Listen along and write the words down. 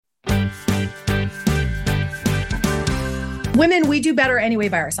Women, we do better anyway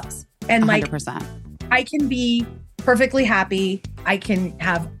by ourselves. And 100%. I can be perfectly happy. I can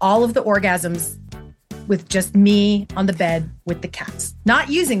have all of the orgasms with just me on the bed with the cats. Not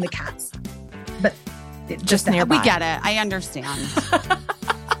using the cats, but just nearby. We get it. I understand.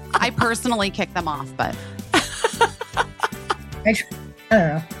 I personally kick them off, but... I don't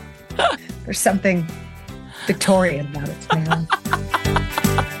know. There's something Victorian about it to me.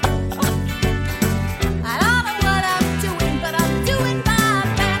 I don't know what I'm doing, but I'm doing my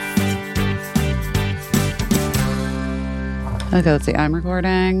best. Okay, let's see. I'm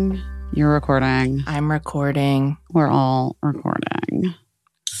recording. You're recording. I'm recording. We're all recording.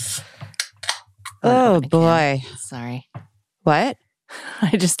 Oh, boy. Sorry. What?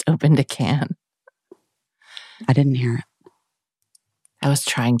 I just opened a can. I didn't hear it. I was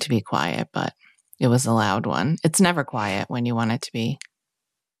trying to be quiet, but it was a loud one. It's never quiet when you want it to be.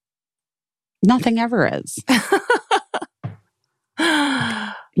 Nothing ever is.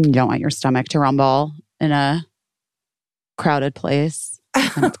 You don't want your stomach to rumble in a crowded place.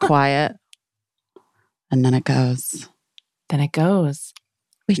 And it's quiet. And then it goes. Then it goes.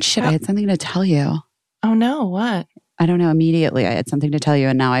 Wait, shit, I had something to tell you. Oh, no. What? I don't know. Immediately, I had something to tell you,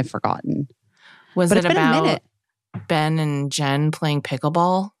 and now I've forgotten. Was But it it's been a about minute. Ben and Jen playing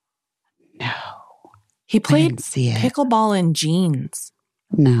pickleball? No. He I played didn't see it. pickleball in jeans,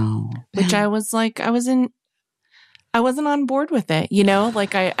 No. which I was like, I wasn't on board with it. You know,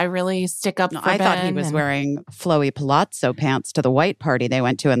 like I really stick up for I thought he Ben was and- wearing flowy palazzo pants to the white party they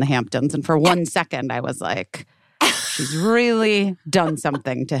went to in the Hamptons. And for 1 second, I was like, she's really done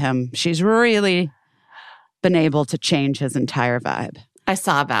something to him. She's really been able to change his entire vibe. I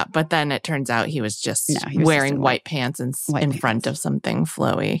saw that, but then it turns out he was just No, he was wearing just in white pants in front of something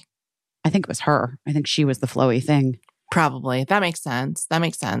flowy. I think it was her. I think she was the flowy thing. Probably. That makes sense.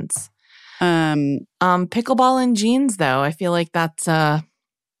 Um, Pickleball in jeans, though. I feel like that's, I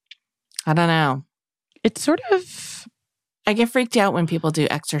don't know. it's sort of... I get freaked out when people do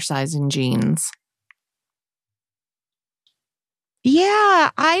exercise in jeans.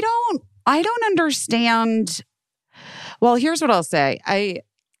 Yeah, I don't understand. Well, here's what I'll say.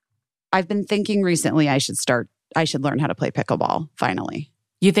 I've been thinking recently I should learn how to play pickleball, finally.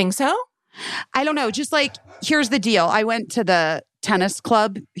 You think so? I don't know. Just like, here's the deal. I went to the tennis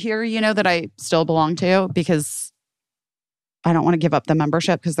club here, that I still belong to, because I don't want to give up the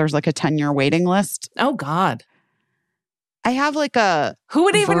membership because there's like a 10-year waiting list. Oh, God. I have like a... Who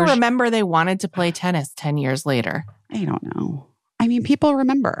would even remember they wanted to play tennis 10 years later? I don't know. I mean, people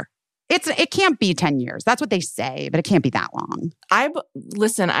remember. It can't be 10 years. That's what they say, but it can't be that long.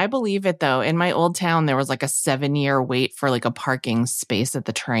 Listen, I believe it, though. In my old town, there was like a 7-year wait for like a parking space at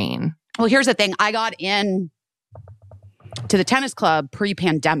the train. Well, here's the thing. I got in to the tennis club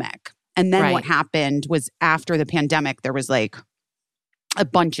pre-pandemic. And then what happened was after the pandemic, there was like a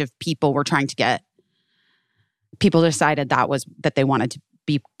bunch of people were trying to get... People decided that they wanted to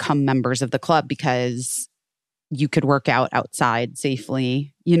become members of the club because you could work out outside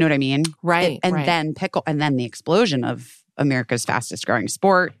safely. You know what I mean? Right. And then the explosion of America's fastest growing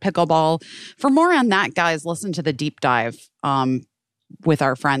sport, pickleball. For more on that, guys, listen to the deep dive with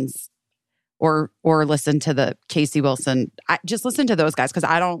our friends, or listen to the Casey Wilson. Just listen to those guys,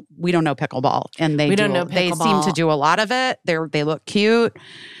 because we don't know pickleball, and they seem to do a lot of it. They look cute.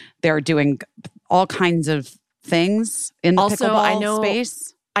 They're doing all kinds of things in the pickleball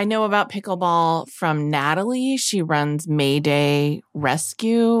space. I know about pickleball from Natalie. She runs Mayday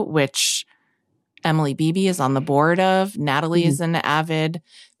Rescue, which Emily Beebe is on the board of. Natalie is an avid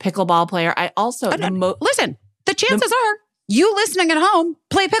pickleball player. Listen, the chances are you listening at home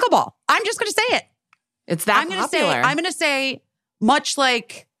play pickleball. I'm just going to say it. It's that popular. I'm going to say, much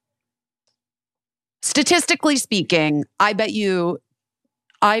like, statistically speaking, I bet you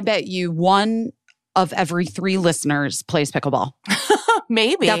one of every 3 listeners plays pickleball.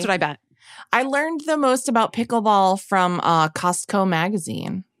 Maybe. That's what I bet. I learned the most about pickleball from Costco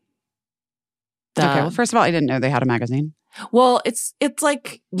magazine. Okay, well, first of all, I didn't know they had a magazine. Well, it's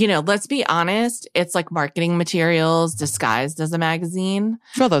like, let's be honest. It's like marketing materials disguised as a magazine.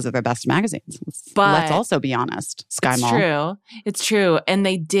 Well, those are the best magazines. But let's also be honest. Sky Mall. It's true. And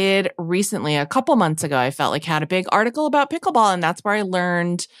they did recently, a couple months ago, I felt like had a big article about pickleball. And that's where I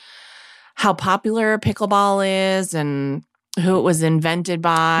learned how popular pickleball is and who it was invented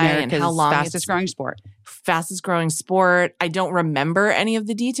by America's and how long fastest growing sport. Fastest growing sport. I don't remember any of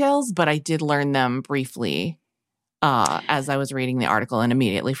the details, but I did learn them briefly as I was reading the article and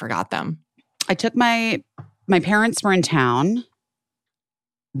immediately forgot them. I took my parents were in town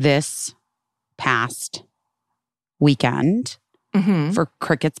this past weekend, for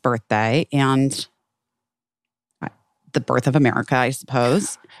Cricket's birthday and the birth of America, I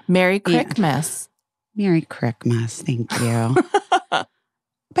suppose. Merry Crickmas. Merry Crickmas. Thank you. By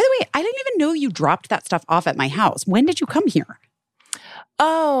the way, I didn't even know you dropped that stuff off at my house. When did you come here?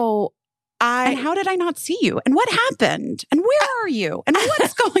 Oh, and how did I not see you? And what happened? And where are you? And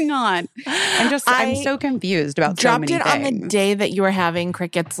what's going on? I'm so confused about so many things. Dropped it on the day that you were having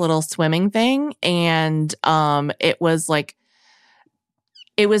Cricket's little swimming thing. And it was I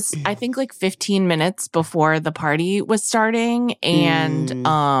think like 15 minutes before the party was starting.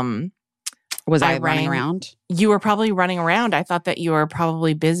 And was I running around? You were probably running around. I thought that you were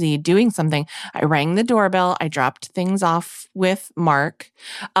probably busy doing something. I rang the doorbell. I dropped things off with Mark.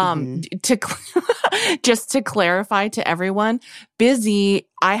 Just to clarify to everyone, Busy,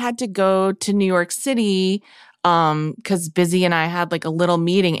 I had to go to New York City because Busy and I had like a little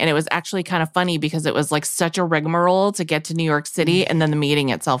meeting, and it was actually kind of funny because it was like such a rigmarole to get to New York City, and then the meeting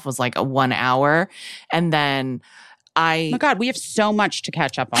itself was like a 1 hour, and then oh my God, we have so much to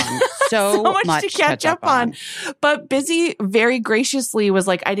catch up on. So much to catch up on. But Busy very graciously was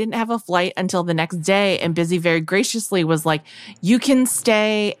like, I didn't have a flight until the next day. And Busy very graciously was like, you can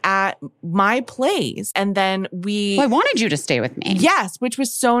stay at my place. And then I wanted you to stay with me. Yes, which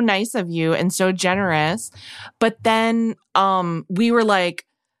was so nice of you and so generous. But then we were like,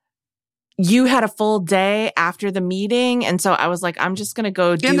 you had a full day after the meeting. And so I was like, I'm just going to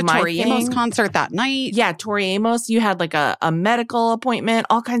go do my Tori thing. Amos concert that night. Yeah, Tori Amos. You had like a medical appointment,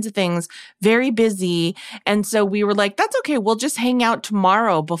 all kinds of things, very busy. And so we were like, that's okay. We'll just hang out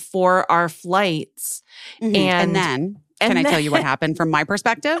tomorrow before our flights. And then, can I tell you what happened from my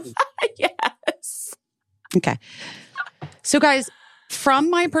perspective? Yes. Okay. So guys,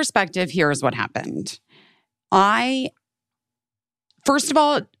 from my perspective, here's what happened. First of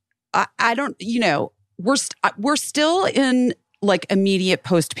all, I don't, we're still in like immediate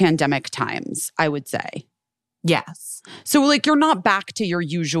post-pandemic times, I would say. Yes. So like you're not back to your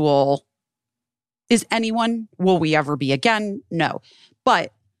usual, will we ever be again? No.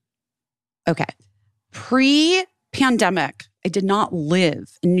 But, okay. Pre-pandemic, I did not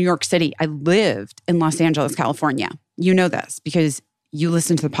live in New York City. I lived in Los Angeles, California. You know this because you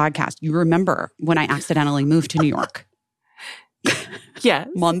listen to the podcast. You remember when I accidentally moved to New York. Yes.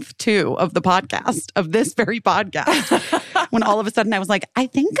 Month 2 of the podcast, of this very podcast, when all of a sudden I was like, I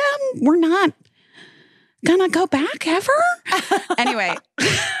think we're not gonna go back ever. Anyway,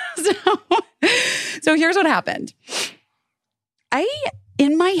 so here's what happened.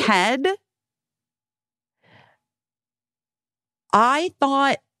 In my head, I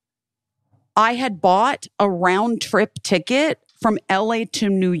thought I had bought a round trip ticket from LA to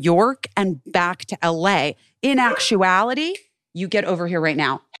New York and back to LA. In actuality, you get over here right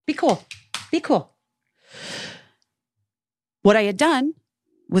now. Be cool. Be cool. What I had done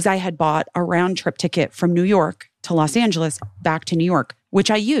was I had bought a round trip ticket from New York to Los Angeles back to New York, which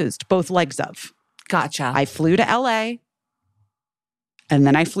I used both legs of. Gotcha. I flew to LA and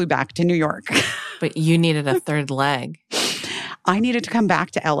then I flew back to New York. But you needed a third leg. I needed to come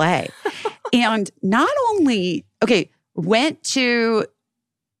back to LA. And not only, it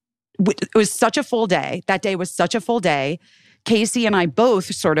was such a full day. That day was such a full day. Casey and I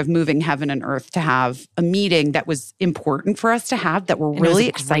both sort of moving heaven and earth to have a meeting that was important for us to have, that we're really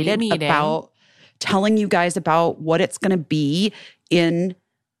excited about telling you guys about what it's going to be in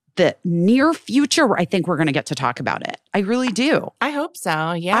the near future. I think we're going to get to talk about it. I really do. I hope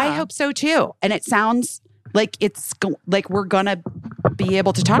so. Yeah. I hope so too. And it sounds like like we're going to be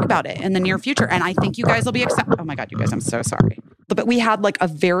able to talk about it in the near future. And I think you guys will be excited. Oh my God, you guys, I'm so sorry. But we had like a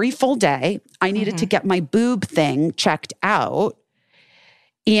very full day. I needed to get my boob thing checked out.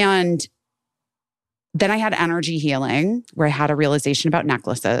 And then I had energy healing where I had a realization about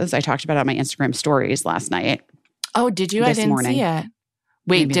necklaces. I talked about it on my Instagram stories last night. Oh, did you? I didn't see it.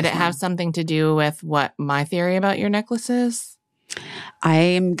 Wait, Maybe did it have something to do with what my theory about your necklaces?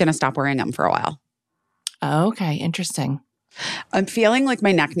 I'm going to stop wearing them for a while. Oh, okay. Interesting. I'm feeling like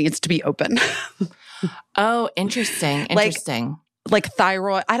my neck needs to be open. Oh, interesting. Interesting. Like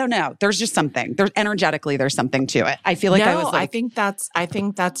thyroid. I don't know. There's just something. Energetically, there's something to it. I feel like I think that's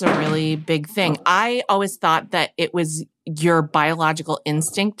a really big thing. I always thought that it was your biological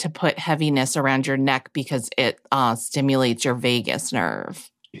instinct to put heaviness around your neck because it stimulates your vagus nerve.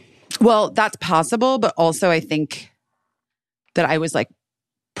 Well, that's possible, but also I think that I was like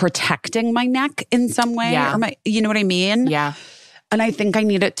protecting my neck in some way, or you know what I mean? Yeah. And I think I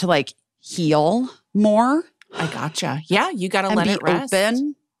need it to like heal more. I gotcha. Yeah, you got to let it rest.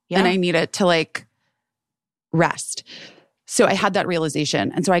 Open, yeah. And I need it to like rest. So I had that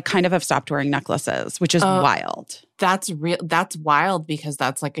realization. And so I kind of have stopped wearing necklaces, which is wild. That's real. That's wild because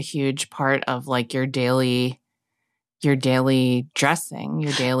that's like a huge part of like your daily dressing,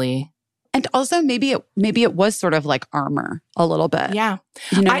 your daily. And also maybe it was sort of like armor a little bit. Yeah.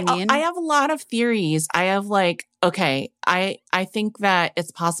 You know what I mean? I have a lot of theories. I have like, okay, I think that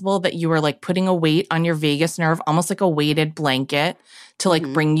it's possible that you were like putting a weight on your vagus nerve, almost like a weighted blanket to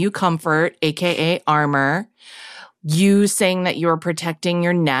like bring you comfort, AKA armor. You saying that you're protecting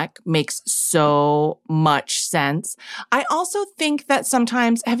your neck makes so much sense. I also think that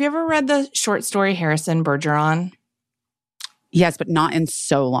sometimes, have you ever read the short story Harrison Bergeron? Yes, but not in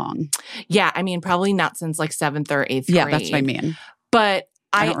so long. Yeah, I mean, probably not since like 7th or 8th grade. Yeah, that's what I mean. But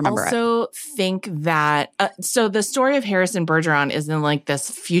I don't remember also think that, so the story of Harrison Bergeron is in like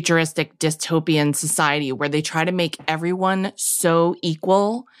this futuristic dystopian society where they try to make everyone so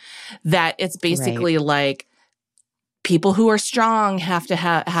equal that it's basically like, people who are strong have to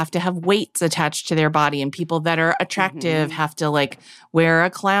have weights attached to their body, and people that are attractive have to like wear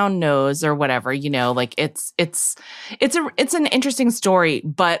a clown nose or whatever, you know, like it's an interesting story,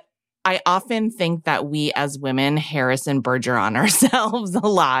 but I often think that we as women Harrison Bergeron ourselves a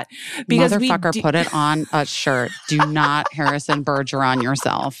lot because motherfucker, put it on a shirt. Do not Harrison Bergeron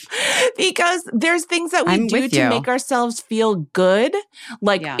yourself. Because there's things that we do to make ourselves feel good.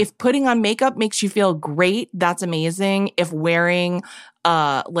 Like if putting on makeup makes you feel great, that's amazing. If wearing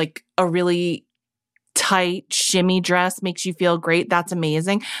like a really tight shimmy dress makes you feel great, that's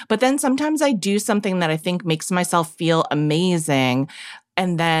amazing. But then sometimes I do something that I think makes myself feel amazing.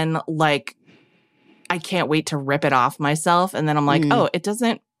 And then like, I can't wait to rip it off myself. And then I'm like,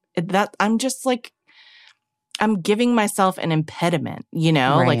 I'm just like, I'm giving myself an impediment, you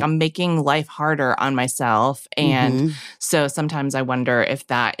know, like I'm making life harder on myself. And so sometimes I wonder if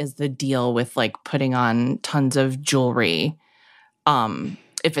that is the deal with like putting on tons of jewelry.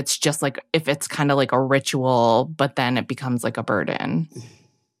 If it's just like, if it's kind of like a ritual, but then it becomes like a burden.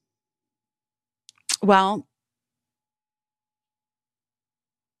 Well,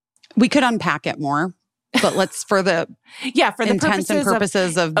 we could unpack it more, but let's for the intents and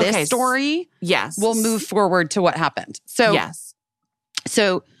purposes of this story, we'll move forward to what happened. So,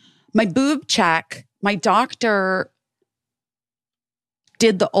 so my boob check, my doctor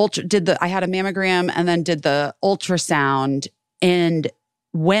I had a mammogram and then did the ultrasound and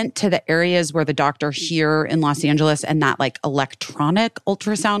went to the areas where the doctor here in Los Angeles and that like electronic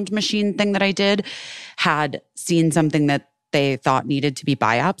ultrasound machine thing that I did had seen something that they thought needed to be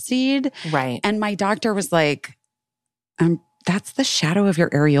biopsied. Right. And my doctor was like, that's the shadow of your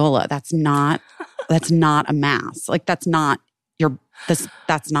areola. That's not a mass. Like that's not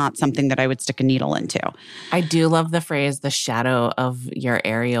something that I would stick a needle into. I do love the phrase, the shadow of your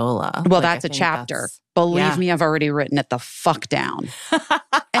areola. Well, that's a chapter. Believe me, I've already written it the fuck down.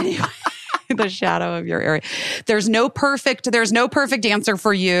 Anyway. The shadow of your area. There's no perfect answer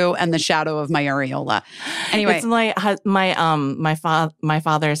for you and the shadow of my areola. Anyway, it's like my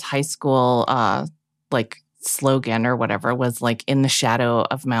father's high school like slogan or whatever was like in the shadow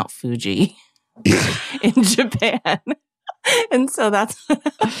of Mount Fuji in Japan. And so that's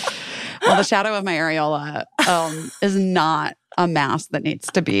well, the shadow of my areola is not a mass that needs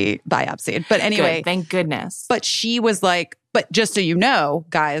to be biopsied. But anyway, good, thank goodness. But she was like, but just so you know,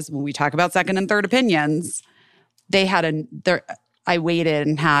 guys, when we talk about second and third opinions, I waited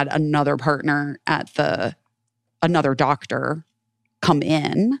and had another partner at another doctor come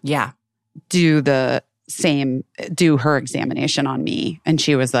in. Yeah. Do her examination on me. And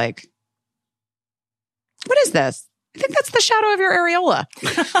she was like, what is this? I think that's the shadow of your areola.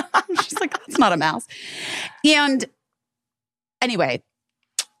 She's like, that's not a mouse. And anyway,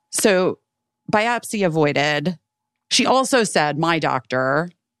 so biopsy avoided. She also said, my doctor,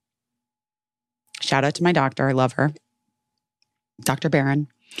 shout out to my doctor, I love her, Dr. Barron.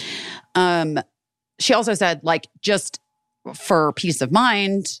 She also said, like, just for peace of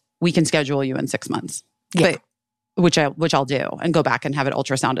mind, we can schedule you in 6 months. Yeah. Which I'll do and go back and have it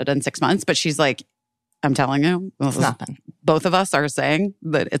ultrasounded in 6 months. But she's like, I'm telling you, it's nothing. Both of us are saying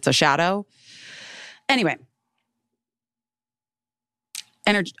that it's a shadow. Anyway,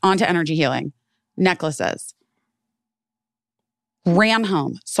 on to energy healing. Necklaces. Ran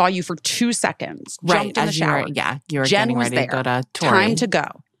home, saw you for 2 seconds, jumped in the shower. You were Jen getting was ready there. to go to Tori. Time to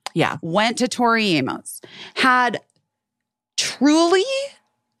go. Yeah. Went to Tori Amos. Had truly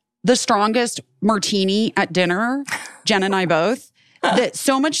the strongest martini at dinner, Jen and I both. That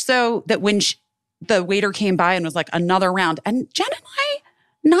so much so that when the waiter came by and was like, another round. And Jen and I,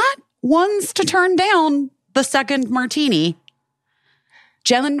 not ones to turn down the second martini.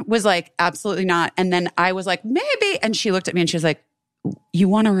 Jen was like, absolutely not. And then I was like, maybe. And she looked at me and she was like, you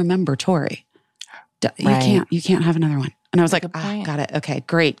want to remember Tori. You can't have another one. And I was like, got it. Okay,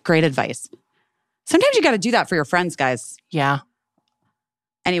 great advice. Sometimes you got to do that for your friends, guys. Yeah.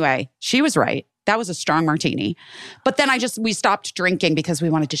 Anyway, she was right. That was a strong martini. But then we stopped drinking because we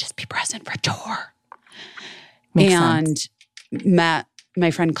wanted to just be present for tour. Makes sense. Met my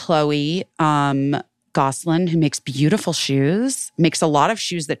friend Chloe Goslin, who makes beautiful shoes, makes a lot of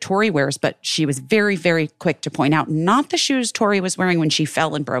shoes that Tori wears, but she was very, very quick to point out not the shoes Tori was wearing when she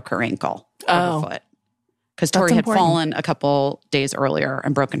fell and broke her ankle or her foot. Because Tori had fallen a couple days earlier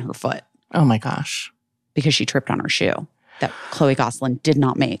and broken her foot. Oh my gosh. Because she tripped on her shoe that Chloe Goslin did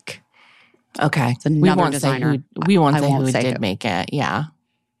not make. Okay. It's another designer. We won't say who did make it. Yeah.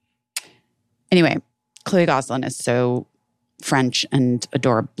 Anyway, Chloe Goslin is so French and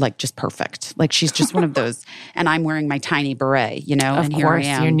adorable, like just perfect. Like she's just one of those. And I'm wearing my tiny beret, you know? Of and course,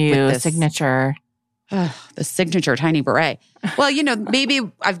 here I am your new with this, signature. The signature tiny beret. Well, you know, maybe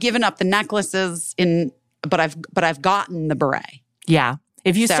I've given up the necklaces but I've gotten the beret. Yeah.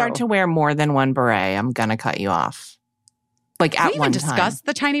 If you start to wear more than one beret, I'm gonna cut you off. Like at one time. We even discussed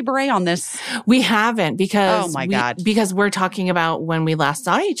the tiny beret on this. We haven't because oh my God. Because we're talking about when we last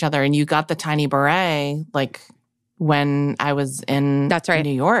saw each other and you got the tiny beret like when I was in New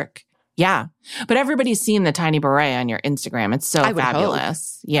York. Yeah. But everybody's seen the tiny beret on your Instagram. It's so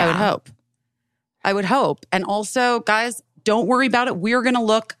fabulous. Hope. Yeah. I would hope. And also, guys, don't worry about it. We're going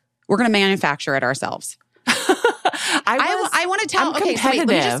to manufacture it ourselves. I want to tell. Okay, so wait, let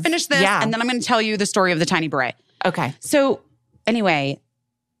me just finish this, and then I'm going to tell you the story of the tiny beret. Okay. So anyway,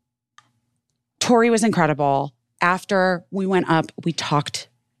 Tori was incredible. After we went up, we talked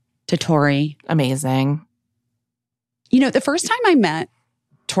to Tori. Amazing. You know, the first time I met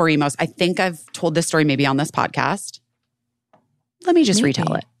Tori Amos, I think I've told this story maybe on this podcast. Let me just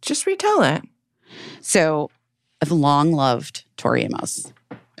retell it. Just retell it. So I've long loved Tori Amos,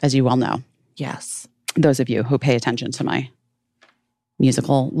 as you well know. Yes. Those of you who pay attention to my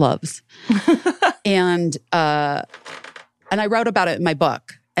musical loves. And I wrote about it in my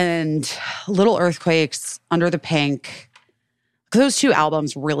book. And Little Earthquakes, Under the Pink, those two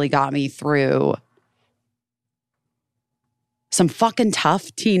albums really got me through some fucking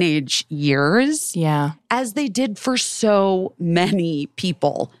tough teenage years. Yeah. As they did for so many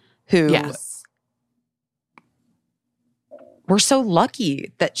people who were so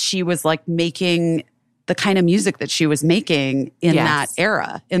lucky that she was like making the kind of music that she was making in that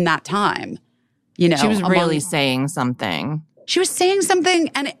era, in that time. You know, she was really saying something. She was saying something,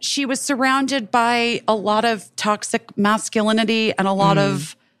 and she was surrounded by a lot of toxic masculinity and a lot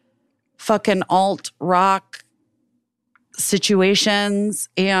of fucking alt rock situations.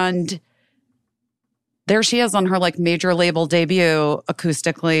 And there she is on her like major label debut,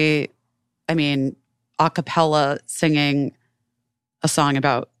 acoustically, I mean, a cappella singing a song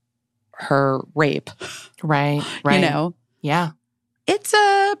about her rape. Right. You know? Yeah. It's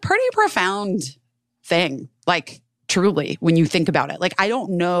a pretty profound thing. Like, truly, when you think about it. Like, I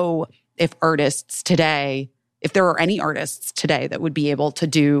don't know if artists today, if there are any artists today that would be able to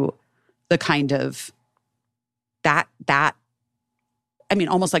do the kind of that, I mean,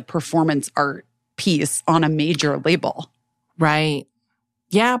 almost like performance art piece on a major label. Right.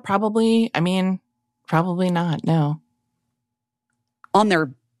 Yeah, probably. I mean, probably not. No. On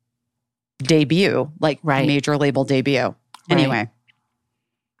their debut, like major label debut. Anyway,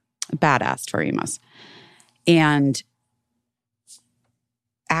 badass Tori Amos. And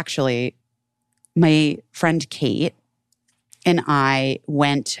actually, my friend Kate and I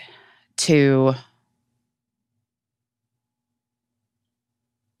went to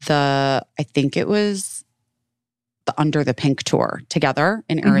I think it was the Under the Pink tour together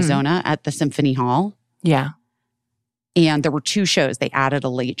in Arizona at the Symphony Hall. Yeah. And there were two shows. They added a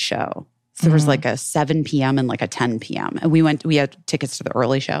late show. So there was like a 7 p.m. and like a 10 p.m. And we had tickets to the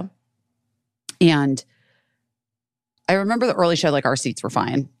early show. And I remember the early show, like our seats were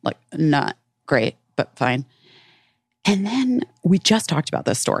fine. Like not great, but fine. And then we just talked about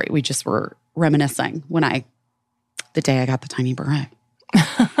this story. We just were reminiscing the day I got the tiny beret.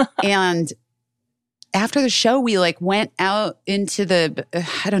 And after the show, we like went out into the,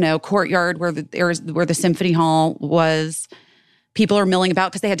 courtyard where the Symphony Hall was. People are milling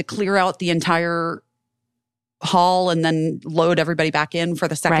about because they had to clear out the entire hall and then load everybody back in for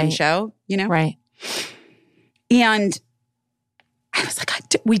the second show, you know? Right. And I was like,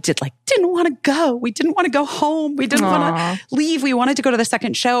 didn't want to go. We didn't want to go home. We didn't want to leave. We wanted to go to the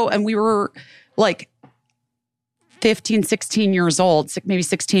second show. And we were like 15, 16 years old, maybe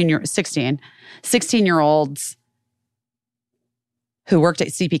 16-year-olds who worked at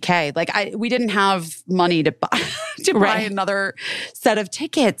CPK. Like we didn't have money to buy buy another set of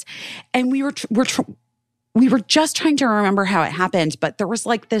tickets, and we were just trying to remember how it happened. But there was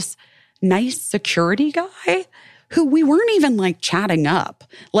like this nice security guy who we weren't even like chatting up.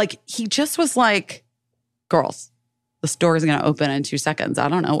 Like he just was like, "Girls, this door is going to open in 2 seconds. I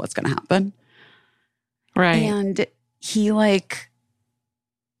don't know what's going to happen." Right. And he like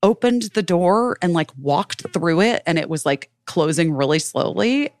opened the door and like walked through it, and it was like closing really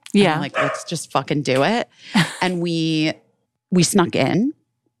slowly. Yeah. And like, let's just fucking do it. And we snuck in,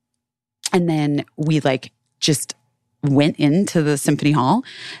 and then we like just went into the symphony hall,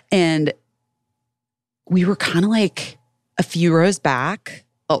 and we were kind of like a few rows back,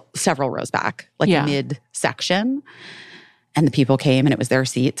 several rows back, like mid section. And the people came and it was their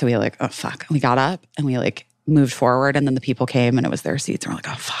seat. So we were like, oh, fuck. We got up and we like moved forward, and then the people came and it was their seats. And we're like,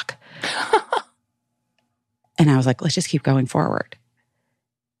 oh, fuck. And I was like, let's just keep going forward.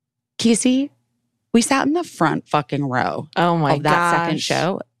 Casey, we sat in the front fucking row of that second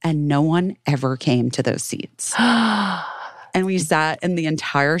show, and no one ever came to those seats. And we sat in the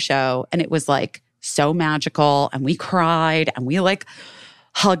entire show, and it was like so magical, and we cried, and we like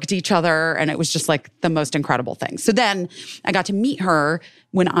hugged each other, and it was just like the most incredible thing. So then I got to meet her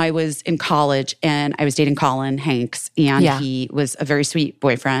when I was in college, and I was dating Colin Hanks, and he was a very sweet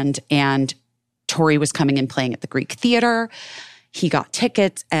boyfriend, and Tori was coming and playing at the Greek Theater. He got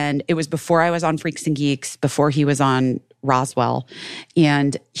tickets, and it was before I was on Freaks and Geeks, before he was on Roswell,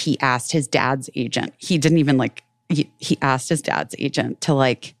 and he asked his dad's agent. He didn't even like, he asked his dad's agent to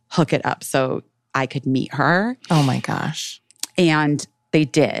like hook it up so I could meet her. Oh my gosh. And they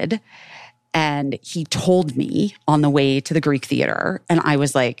did. And he told me on the way to the Greek Theater, and I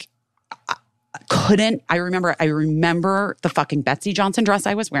was like, I remember the fucking Betsy Johnson dress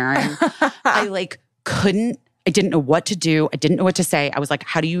I was wearing. I didn't know what to do. I didn't know what to say. I was like,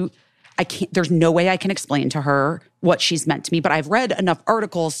 there's no way I can explain to her what she's meant to me. But I've read enough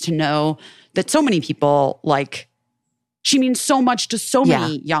articles to know that so many people, like, she means so much to so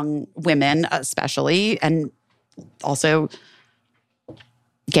many young women, especially, and also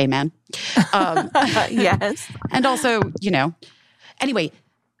gay men. Yes. And also, anyway,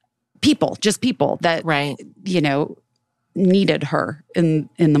 people that, needed her in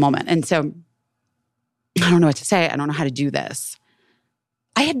the moment. And so I don't know what to say. I don't know how to do this.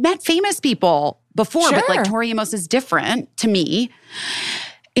 I had met famous people before, but like Tori Amos is different to me.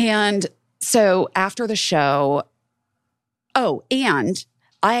 And so after the show, and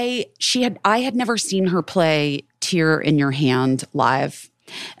I had never seen her play Tear in Your Hand live.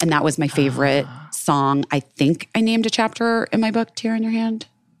 And that was my favorite song. I think I named a chapter in my book, Tear in Your Hand.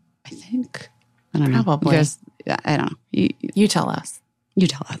 I think. I don't know. Probably. I don't know. You tell us. You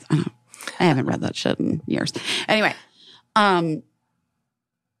tell us. I don't know. I haven't read that shit in years. Anyway. And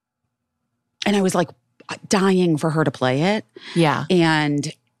I was like dying for her to play it. Yeah.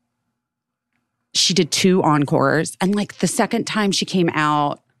 And she did 2 encores. And like the second time she came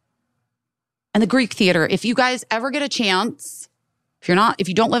out, and the Greek Theater, if you guys ever get a chance, if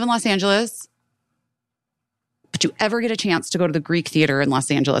you don't live in Los Angeles, but you ever get a chance to go to the Greek Theater in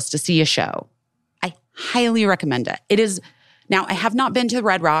Los Angeles to see a show, I highly recommend it. It is, now I have not been to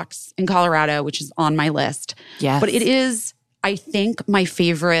Red Rocks in Colorado, which is on my list. Yes. But it is, I think, my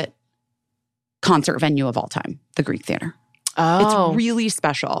favorite concert venue of all time, the Greek Theater. Oh. It's really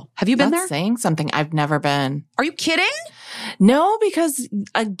special. Have you been there? That's saying something. I've never been. Are you kidding? No, because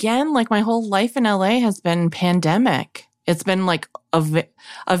again, like my whole life in LA has been pandemic. It's been like a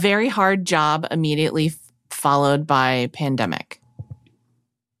very hard job immediately followed by pandemic.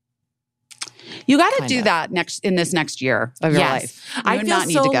 You got to do that in this next year of your life. You do not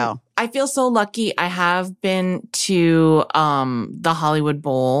need to go. I feel so lucky. I have been to the Hollywood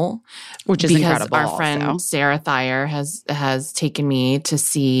Bowl, which is incredible. Our friend Sarah Thayer has taken me to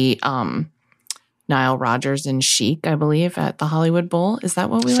see Nile Rodgers and Chic, I believe, at the Hollywood Bowl. Is that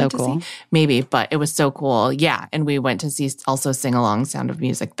what we went to see? Maybe, but it was so cool. Yeah, and we went to see also Sing Along Sound of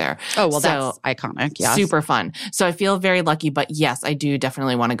Music there. Oh, well, that's iconic. Yes. Super fun. So I feel very lucky, but yes, I do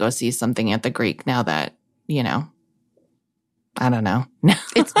definitely want to go see something at the Greek now that, I don't know.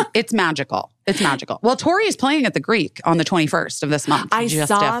 It's magical. It's magical. Well, Tori is playing at the Greek on the 21st of this month. I just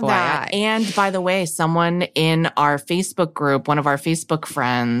saw FYI. that. And by the way, someone in our Facebook group, one of our Facebook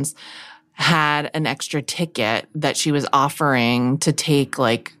friends, had an extra ticket that she was offering to take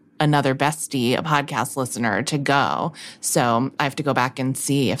like another bestie, a podcast listener, to go. So I have to go back and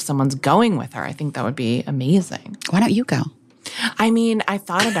see if someone's going with her. I think that would be amazing. Why don't you go? I mean, I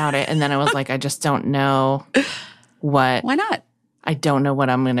thought about it and then I was like, I just don't know what. Why not? I don't know what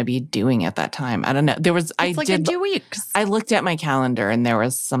I'm going to be doing at that time. I don't know. It's like in 2 weeks. I looked at my calendar and there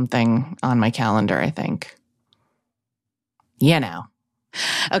was something on my calendar, I think.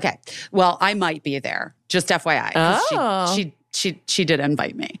 Okay. Well, I might be there. Just FYI. 'Cause she did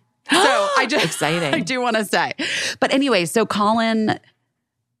invite me. So I just exciting. I do want to say. But anyway, so Colin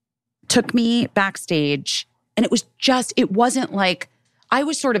took me backstage and it wasn't like, I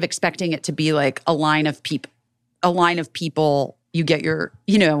was sort of expecting it to be like a line of people, you get your,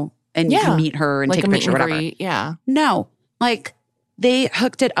 and you can meet her and like take a picture, whatever. Greet, yeah. No, like they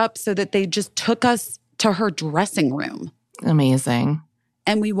hooked it up so that they just took us to her dressing room. Amazing.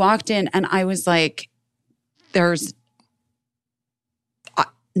 And we walked in and I was like, there's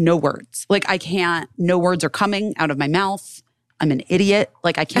no words. Like no words are coming out of my mouth. I'm an idiot.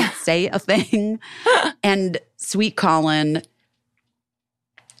 Like I can't say a thing. And sweet Colin,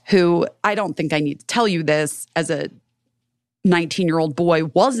 who I don't think I need to tell you this, as a 19-year-old boy,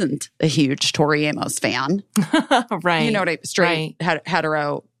 wasn't a huge Tori Amos fan. Right. You know what straight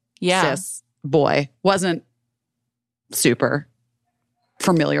hetero cis boy. Wasn't super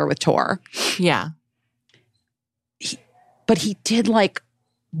familiar with Tor. Yeah. But he did like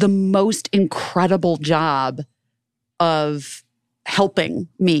the most incredible job of helping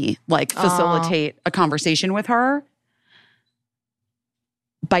me like facilitate a conversation with her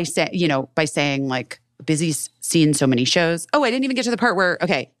by saying like, Busy's seen so many shows. Oh, I didn't even get to the part where,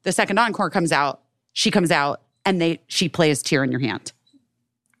 okay, the second encore comes out, she comes out and she plays Tear in Your Hand.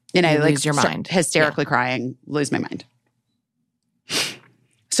 And I lose your mind. Hysterically crying, lose my mind.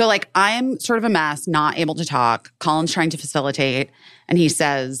 So like I'm sort of a mess, not able to talk. Colin's trying to facilitate. And he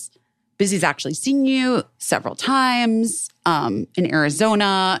says, Busy's actually seen you several times in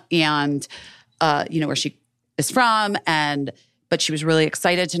Arizona and, where she is from. But she was really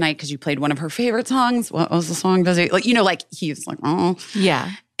excited tonight because you played one of her favorite songs. What was the song, Busy? He's like, oh. Yeah.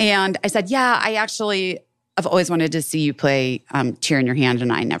 And I said, yeah, I've always wanted to see you play Tear in Your Hand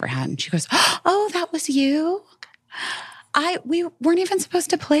and I never had. And she goes, oh, that was you? We weren't even supposed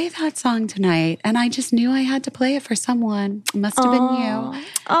to play that song tonight. And I just knew I had to play it for someone. It must have been you.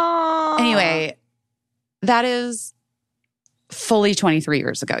 Oh. Anyway, that is fully 23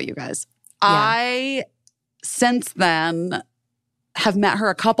 years ago, you guys. Yeah. I, since then, have met her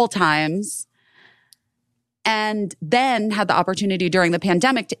a couple times and then had the opportunity during the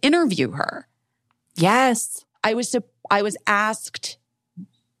pandemic to interview her. Yes. I was asked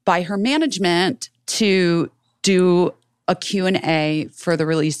by her management to do a Q&A for the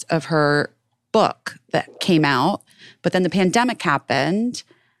release of her book that came out, but then the pandemic happened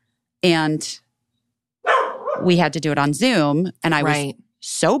and we had to do it on Zoom and I was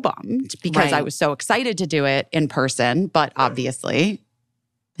so bummed because I was so excited to do it in person, but obviously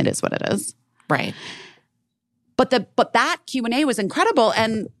it is what it is. Right. But that Q&A was incredible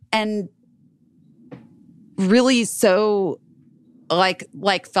and really so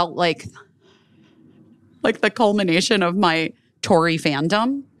felt like the culmination of my Tori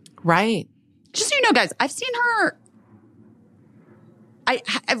fandom. Right. Just so you know, guys, I've seen her.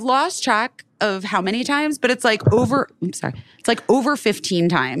 I've lost track of how many times, but it's like over. It's like over 15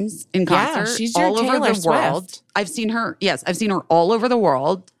 times in concert. Yeah, she's your all over Taylor the world. Swift. I've seen her. Yes, I've seen her all over the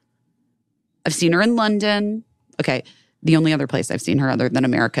world. I've seen her in London. Okay, the only other place I've seen her other than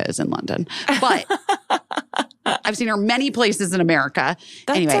America is in London, but I've seen her many places in America.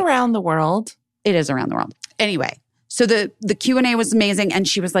 That's around the world. It is around the world. Anyway, so the Q&A was amazing. And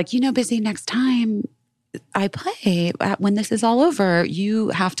she was like, Busy, next time I play, when this is all over, you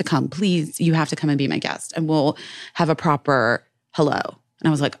have to come. Please, you have to come and be my guest. And we'll have a proper hello. And I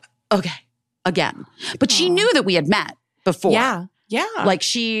was like, okay, again. But she knew that we had met before. Yeah. Yeah. Like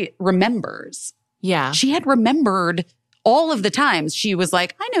she remembers. Yeah. She had remembered all of the times she was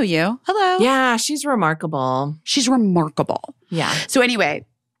like, I know you. Hello. Yeah. She's remarkable. She's remarkable. Yeah. So anyway,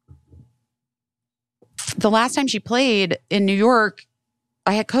 the last time she played in New York,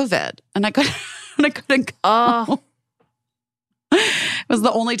 I had COVID and I couldn't go. Oh. It was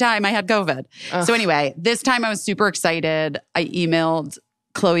the only time I had COVID. Ugh. So anyway, this time I was super excited. I emailed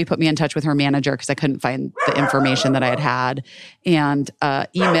Chloe, put me in touch with her manager because I couldn't find the information that I had and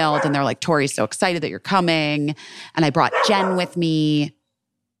emailed and they're like, Tori's so excited that you're coming. And I brought Jen with me.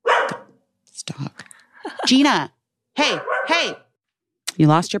 Stop. Gina, hey, you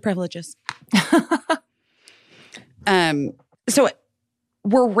lost your privileges. So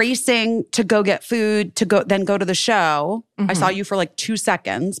we're racing to go get food to go to the show. I saw you for like 2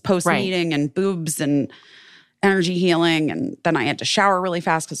 seconds post meeting and boobs and energy healing. And then I had to shower really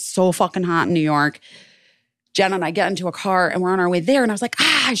fast because it's so fucking hot in New York. Jen and I get into a car and we're on our way there. And I was like,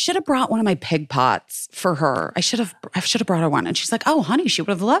 I should have brought one of my pig pots for her. I should have brought her one. And she's like, oh, honey, she would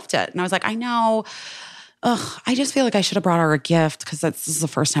have loved it. And I was like, I know. Ugh, I just feel like I should have brought her a gift because this is the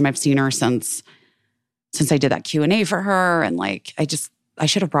first time I've seen her since I did that Q&A for her. And like, I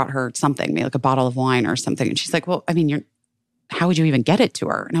should have brought her something, maybe like a bottle of wine or something. And she's like, well, I mean, how would you even get it to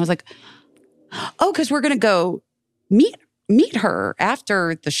her? And I was like, oh, because we're going to go meet her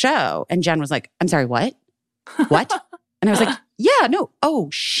after the show. And Jen was like, I'm sorry, what? What? And I was like, yeah, no. Oh,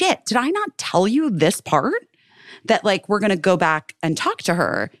 shit. Did I not tell you this part? That like, we're going to go back and talk to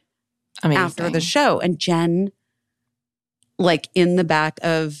her after the show. And Jen, like in the back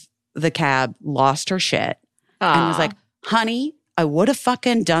of the cab, lost her shit and was like, honey, I would have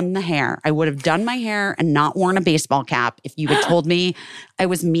fucking done the hair. I would have done my hair and not worn a baseball cap if you had told me I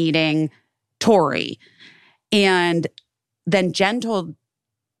was meeting Tori. And then Jen told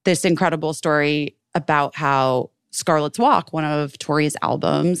this incredible story about how Scarlet's Walk, one of Tori's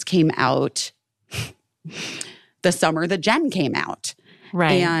albums, came out the summer that Jen came out.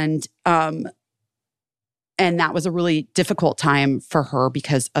 Right. And that was a really difficult time for her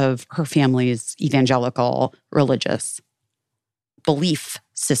because of her family's evangelical religious belief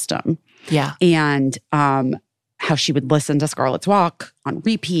system. Yeah. And how she would listen to Scarlet's Walk on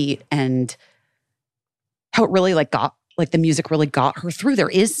repeat and how it really the music really got her through. There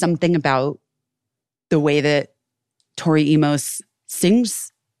is something about the way that Tori Amos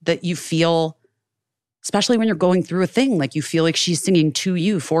sings that you feel, especially when you're going through a thing, like you feel like she's singing to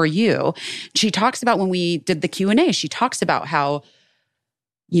you, for you. She talks about when we did the Q&A, she talks about how,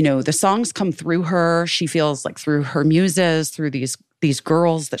 you know, the songs come through her. She feels like through her muses, through these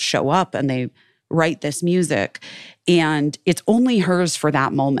girls that show up and they write this music. And it's only hers for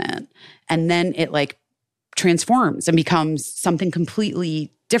that moment. And then it like transforms and becomes something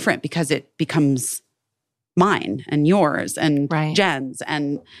completely different because it becomes mine and yours and Jen's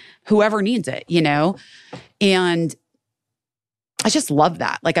and whoever needs it, you know? And I just love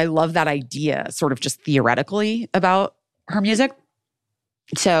that. Like, I love that idea sort of just theoretically about her music.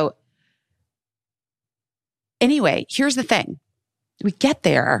 So anyway, here's the thing. We get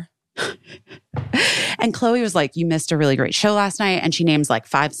there and Chloe was like, you missed a really great show last night. And she names like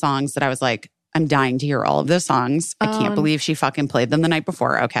 5 songs that I was like, I'm dying to hear all of those songs. I can't believe she fucking played them the night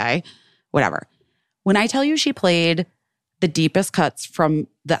before. Okay, whatever. When I tell you she played the deepest cuts from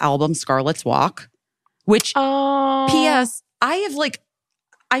the album Scarlet's Walk, which, P.S., I have like,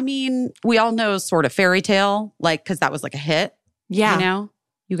 I mean, we all know sort of Fairy Tale, like, because that was like a hit. Yeah. You know?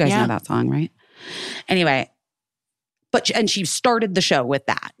 You guys know that song, right? Anyway, and she started the show with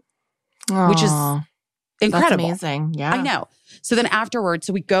that, which is incredible. That's amazing. Yeah. I know. So then afterwards,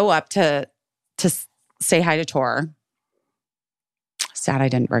 so we go up to say hi to Tor. Sad I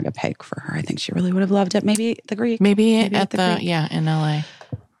didn't bring a pig for her. I think she really would have loved it. Maybe the Greek. Maybe at the Greek. Yeah, in LA.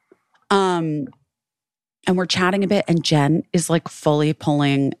 And we're chatting a bit and Jen is like fully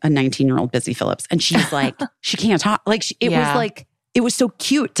pulling a 19-year-old Busy Phillips. And she's like, she can't talk. Like it was so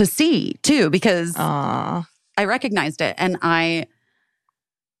cute to see too, because I recognized it. And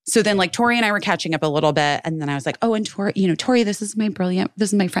so then like Tori and I were catching up a little bit. And then I was like, oh, and Tori, you know, Tori, this is my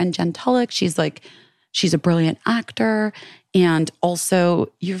friend Jen Tulloch. She's a brilliant actor. And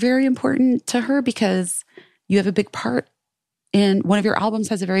also you're very important to her because you have a big part in one of your albums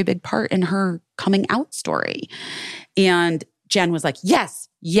has a very big part in her coming out story. And Jen was like, yes,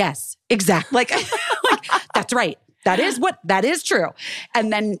 exactly. Like, that's right. That is true.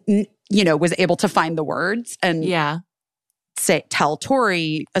 And then, you know, was able to find the words and tell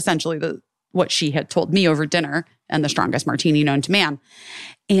Tori essentially what she had told me over dinner and the strongest martini known to man.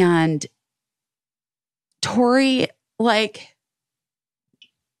 And Tori, like,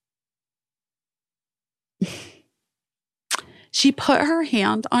 she put her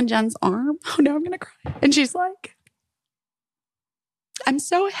hand on Jen's arm. Oh no, I'm going to cry. And she's like, I'm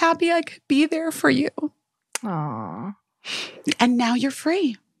so happy I could be there for you. Aww. And now you're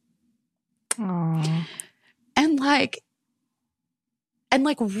free. Aww. And like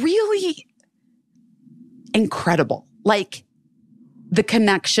really incredible. Like the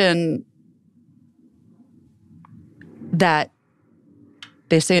connection that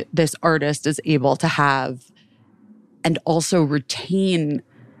this artist is able to have and also retain,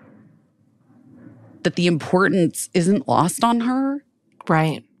 that the importance isn't lost on her.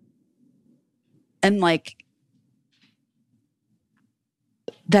 Right. And like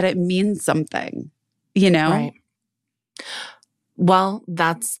that it means something, you know? Right. Well,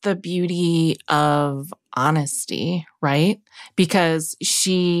 that's the beauty of honesty, right? Because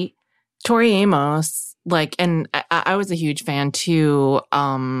Tori Amos, like, and I was a huge fan too.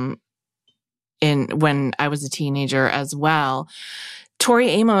 when I was a teenager as well. Tori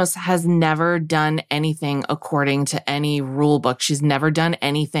Amos has never done anything according to any rule book. She's never done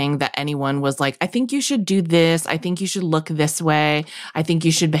anything that anyone was like, I think you should do this. I think you should look this way. I think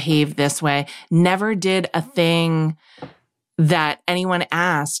you should behave this way. Never did a thing that anyone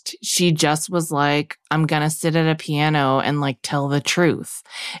asked. She just was like, I'm going to sit at a piano and like tell the truth.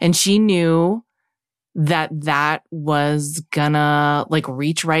 And she knew that was gonna like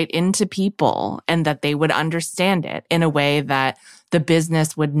reach right into people and that they would understand it in a way that the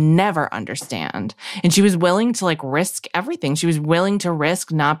business would never understand. And she was willing to like risk everything. She was willing to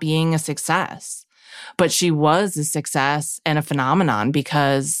risk not being a success, but she was a success and a phenomenon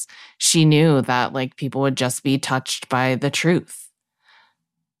because she knew that like people would just be touched by the truth.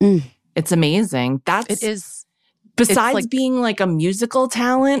 It's amazing. It is. Besides like, being like a musical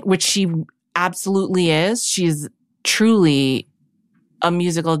talent, which she absolutely is. She's truly a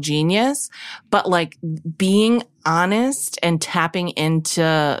musical genius, but like being honest and tapping into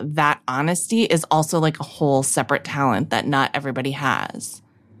that honesty is also like a whole separate talent that not everybody has.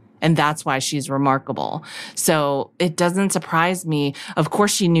 And that's why she's remarkable. So it doesn't surprise me. Of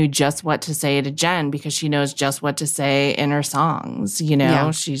course, she knew just what to say to Jen because she knows just what to say in her songs. You know,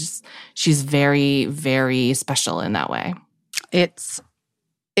 Yeah. she's very, very special in that way. It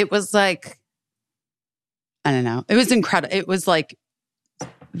was like, I don't know. It was incredible. It was like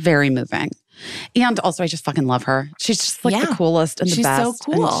very moving. And also I just fucking love her. She's just like the coolest and the best. She's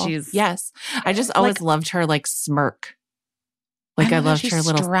so cool. Yes. I just always loved her like smirk. Like I loved her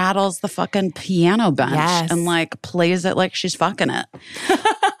little straddles the fucking piano bench and like plays it like she's fucking it.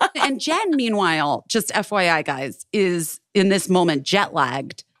 And Jen, meanwhile, just FYI guys, is in this moment jet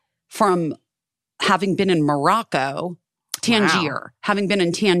lagged from having been in Morocco, Tangier, having been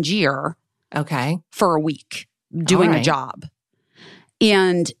in Tangier for a week doing a job.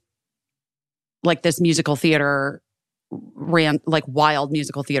 And like this musical theater like wild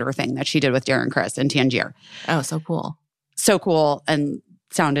musical theater thing that she did with Darren Criss in Tangier. Oh, so cool. So cool and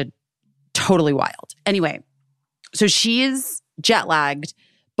sounded totally wild. Anyway, so she's jet lagged,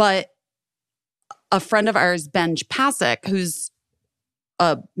 but a friend of ours, Ben Pasek, who's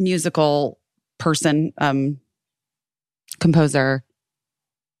a musical person, composer,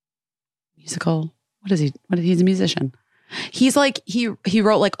 musical. What is he? He's a musician. He's like, he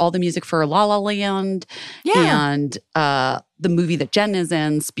wrote like all the music for La La Land and the movie that Jen is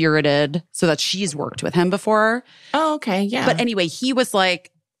in, Spirited, so that she's worked with him before. Oh, okay. Yeah. But anyway, he was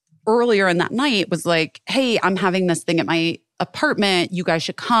like, earlier in that night was like, hey, I'm having this thing at my apartment. You guys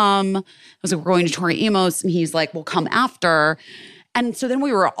should come. I was like, we're going to Tori Amos. And he's like, we'll come after. And so then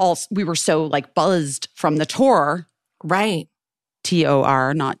we were so like buzzed from the tour. Right.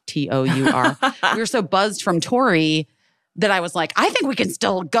 T-O-R, not T-O-U-R. We were so buzzed from Tori that I was like, I think we can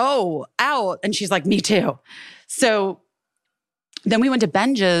still go out. And she's like, me too. So then we went to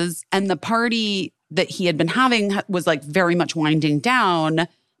Benja's and the party that he had been having was like very much winding down,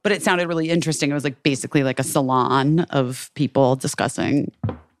 but it sounded really interesting. It was like basically like a salon of people discussing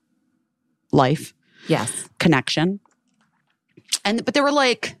life. Yes. Connection. But there were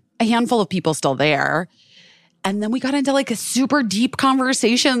like a handful of people still there. And then we got into like a super deep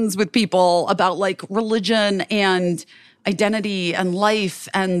conversations with people about like religion and identity and life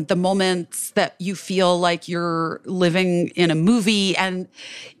and the moments that you feel like you're living in a movie. And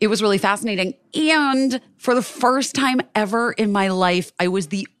it was really fascinating. And for the first time ever in my life, I was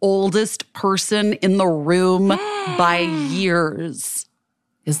the oldest person in the room by years.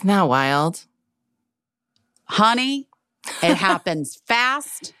 Isn't that wild? Honey, it happens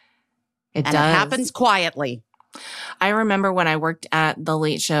fast. It and does. It happens quietly. I remember when I worked at The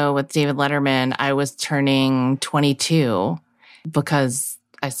Late Show with David Letterman, I was turning 22 because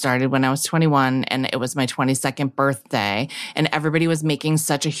I started when I was 21 and it was my 22nd birthday. And everybody was making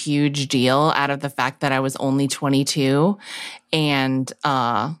such a huge deal out of the fact that I was only 22. And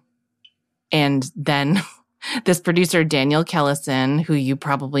then this producer, Daniel Kellison, who you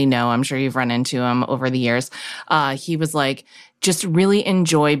probably know, I'm sure you've run into him over the years. He was like, just really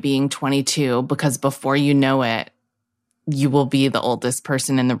enjoy being 22 because before you know it, you will be the oldest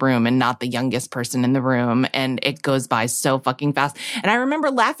person in the room and not the youngest person in the room. And it goes by so fucking fast. And I remember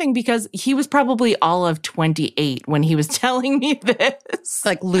laughing because he was probably all of 28 when he was telling me this.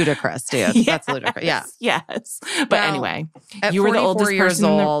 Like ludicrous, dude. Yes, that's ludicrous. Yeah. Yes. But anyway, at you were the oldest years person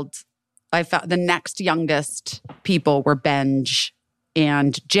old. I found the next youngest people were Benj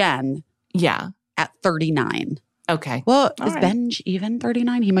and Jen. Yeah. At 39. Okay. Well, is Benj even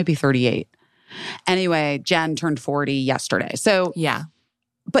 39? He might be 38. Anyway, Jen turned 40 yesterday. So, yeah.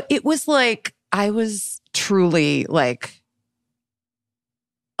 But it was like, I was truly like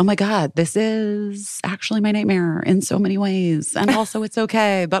oh my God, this is actually my nightmare in so many ways. And also it's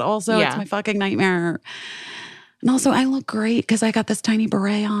okay, but also it's my fucking nightmare. And also I look great because I got this tiny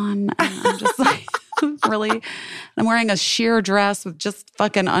beret on. And I'm just like, really, I'm wearing a sheer dress with just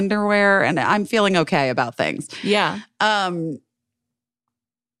fucking underwear and I'm feeling okay about things. Yeah. But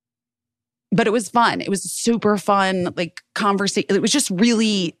it was fun. It was super fun, like conversation. It was just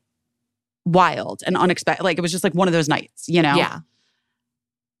really wild and unexpected. Like it was just like one of those nights, you know? Yeah.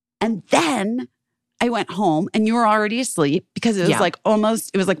 And then I went home and you were already asleep because it was like almost,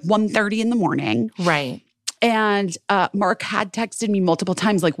 it was like 1:30 in the morning. Right. And Mark had texted me multiple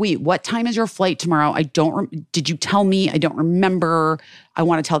times like, wait, what time is your flight tomorrow? Did you tell me? I don't remember. I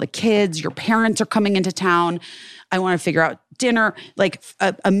want to tell the kids. Your parents are coming into town. I want to figure out dinner. Like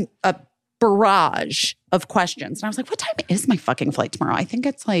a barrage of questions. And I was like, what time is my fucking flight tomorrow? I think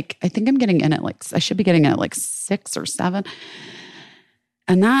I'm getting in at like, I should be getting in at like 6 or 7.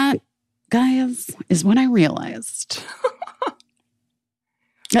 And that, guys, is when I realized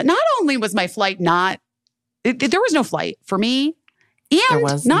that not only was my flight there was no flight for me.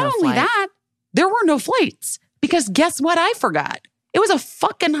 And not only that, there were no flights. Because guess what I forgot? It was a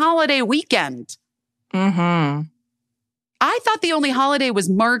fucking holiday weekend. Mm-hmm. I thought the only holiday was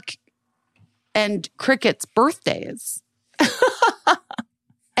Mark and Cricket's birthdays.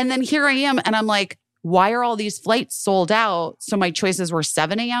 And then here I am, and I'm like, why are all these flights sold out? So my choices were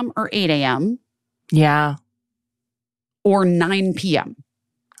 7 a.m. or 8 a.m. Yeah. Or 9 p.m.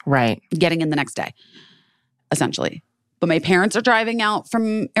 Right. Getting in the next day, essentially. But my parents are driving out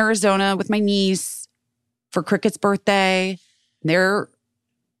from Arizona with my niece for Cricket's birthday.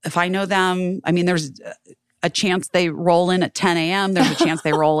 If I know them, I mean, there's a chance they roll in at 10 a.m. There's a chance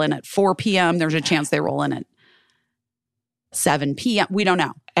they roll in at 4 p.m. There's a chance they roll in at 7 p.m. We don't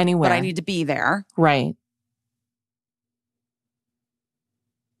know. Anywhere. But I need to be there. Right.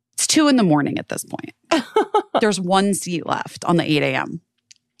 It's 2 a.m. at this point. There's one seat left on the 8 a.m.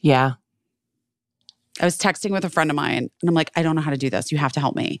 Yeah. I was texting with a friend of mine and I'm like, I don't know how to do this. You have to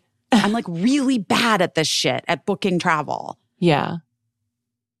help me. I'm like really bad at this shit, at booking travel. Yeah.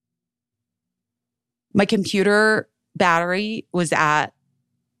 My computer battery was at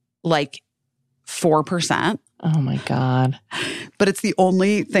like 4%. Oh my God. But it's the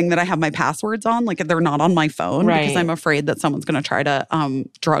only thing that I have my passwords on. Like they're not on my phone because I'm afraid that someone's going to try to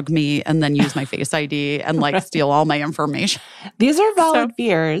drug me and then use my Face ID and like steal all my information. These are valid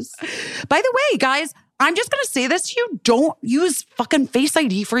fears. By the way, guys, I'm just going to say this to you. Don't use fucking Face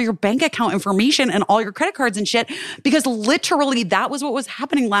ID for your bank account information and all your credit cards and shit. Because literally that was what was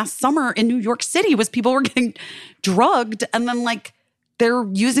happening last summer in New York City was people were getting drugged and then like they're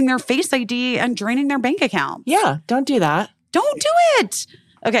using their Face ID and draining their bank account. Yeah, don't do that. Don't do it.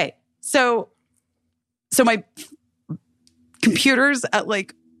 Okay, so my computer's at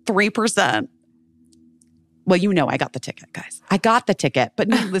like 3%. Well, you know I got the ticket, guys. I got the ticket, but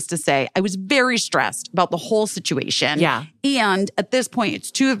needless to say, I was very stressed about the whole situation. Yeah. And at this point,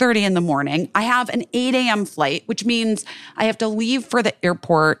 it's 2:30 in the morning. I have an 8 a.m. flight, which means I have to leave for the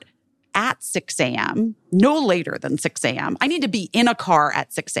airport at 6 a.m., no later than 6 a.m. I need to be in a car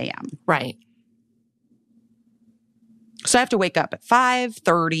at 6 a.m. Right. So I have to wake up at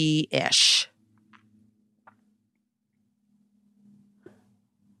 5:30-ish.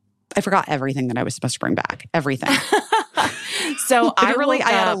 I forgot everything that I was supposed to bring back. Everything. So I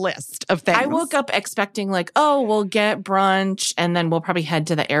had a list of things. I woke up expecting like, oh, we'll get brunch and then we'll probably head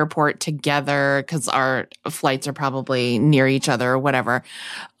to the airport together because our flights are probably near each other or whatever.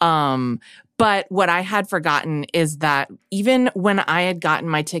 But what I had forgotten is that even when I had gotten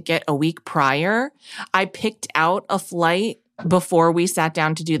my ticket a week prior, I picked out a flight before we sat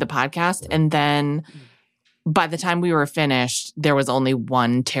down to do the podcast. And then by the time we were finished, there was only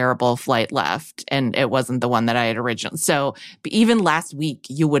one terrible flight left, and it wasn't the one that I had originally. So even last week,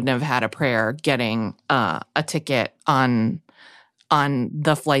 you wouldn't have had a prayer getting a ticket on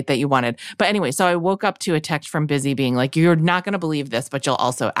the flight that you wanted. But anyway, so I woke up to a text from Busy being like, you're not going to believe this, but you'll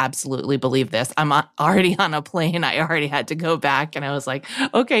also absolutely believe this. I'm already on a plane. I already had to go back. And I was like,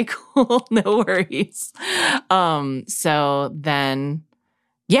 okay, cool. No worries. So then...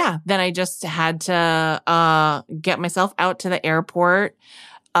 yeah, then I just had to get myself out to the airport,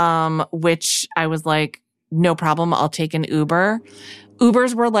 which I was like, no problem, I'll take an Uber.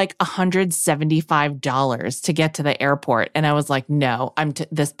 Ubers were like $175 to get to the airport. And I was like, no,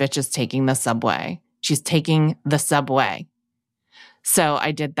 this bitch is taking the subway. She's taking the subway. So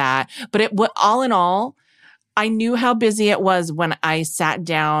I did that. But all in all, I knew how busy it was when I sat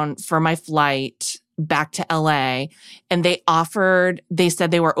down for my flight back to LA, and they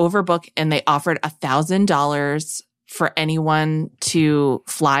said they were overbooked and they offered $1,000 for anyone to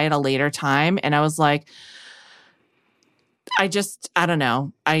fly at a later time. And I was like, I don't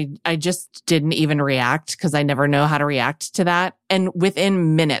know. I just didn't even react because I never know how to react to that. And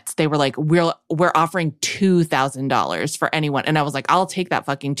within minutes, they were like, we're offering $2,000 for anyone. And I was like, I'll take that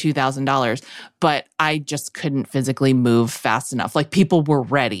fucking $2,000. But I just couldn't physically move fast enough. Like, people were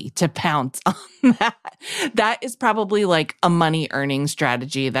ready to pounce on that. That is probably like a money earning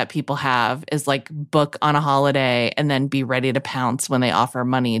strategy that people have, is like book on a holiday and then be ready to pounce when they offer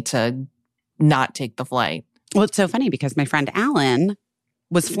money to not take the flight. Well, it's so funny because my friend Alan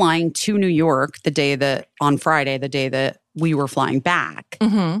was flying to New York on Friday, the day that we were flying back.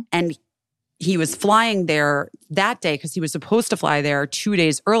 Mm-hmm. And he was flying there that day because he was supposed to fly there 2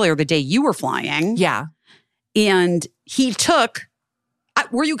 days earlier, the day you were flying. Yeah. And he took,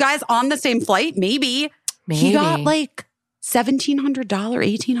 were you guys on the same flight? Maybe. He got like $1,700,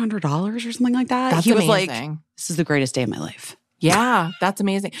 $1,800 or something like that. That's he was amazing. like, this is the greatest day of my life. Yeah, that's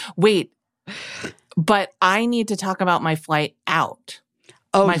amazing. Wait, but I need to talk about my flight out.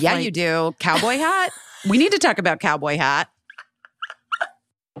 Oh, my yeah, flight. you do. Cowboy hat? We need to talk about cowboy hat.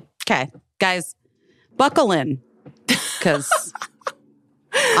 Okay, guys, buckle in, because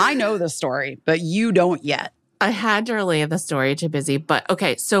I know the story, but you don't yet. I had to relay the story to Busy, but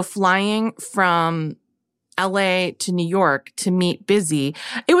okay. So flying from LA to New York to meet Busy,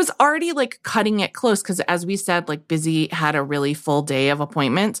 it was already like cutting it close because, as we said, like Busy had a really full day of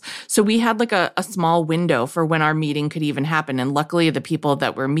appointments. So we had like a small window for when our meeting could even happen. And luckily the people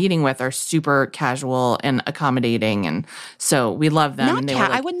that we're meeting with are super casual and accommodating. And so we love them. And they were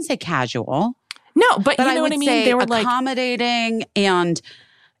like, I wouldn't say casual. No, but you I know would what I mean? say They were like accommodating and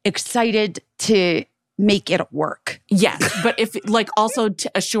excited to make it work. Yes, but if like also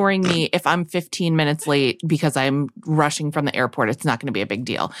assuring me if I'm 15 minutes late because I'm rushing from the airport, it's not going to be a big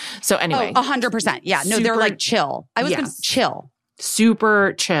deal. So anyway. 100%. Yeah. No, they're like chill. I was going to chill.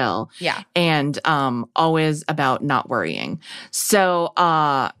 Super chill. Yeah. And always about not worrying. So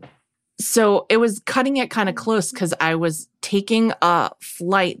it was cutting it kind of close because I was taking a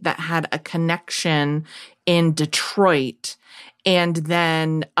flight that had a connection in Detroit, and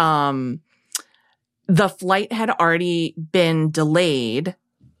then the flight had already been delayed,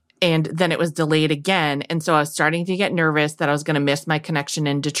 and then it was delayed again. And so I was starting to get nervous that I was going to miss my connection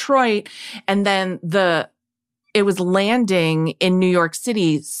in Detroit. And then it was landing in New York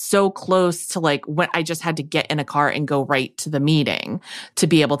City so close to like when I just had to get in a car and go right to the meeting to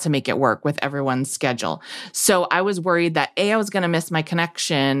be able to make it work with everyone's schedule. So I was worried that A, I was going to miss my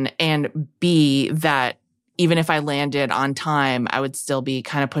connection, and B, that even if I landed on time, I would still be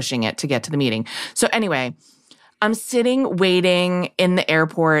kind of pushing it to get to the meeting. So anyway, I'm sitting waiting in the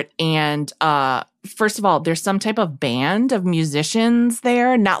airport, and first of all, there's some type of band of musicians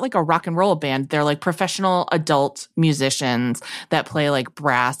there, not like a rock and roll band. They're like professional adult musicians that play like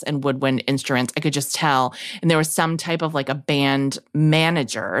brass and woodwind instruments. I could just tell. And there was some type of like a band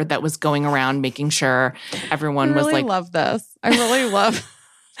manager that was going around making sure everyone was like, love this. I really love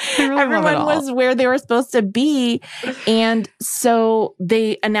everyone was where they were supposed to be. And so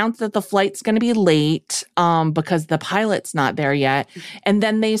they announced that the flight's going to be late because the pilot's not there yet. And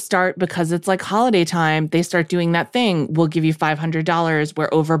then they start, because it's like holiday time, they start doing that thing. We'll give you $500. We're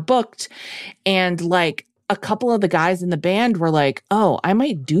overbooked. And like a couple of the guys in the band were like, oh, I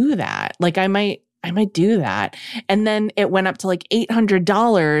might do that. Like I might do that. And then it went up to like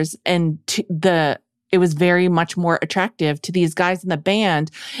 $800, and it was very much more attractive to these guys in the band.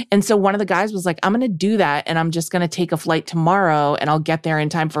 And so one of the guys was like, I'm going to do that, and I'm just going to take a flight tomorrow, and I'll get there in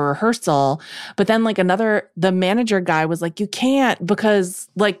time for rehearsal. But then like the manager guy was like, you can't, because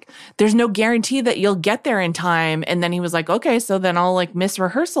like there's no guarantee that you'll get there in time. And then he was like, okay, so then I'll like miss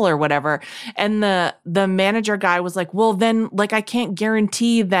rehearsal or whatever. And the manager guy was like, well, then like I can't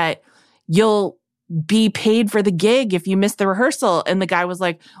guarantee that you'll be paid for the gig if you miss the rehearsal. And the guy was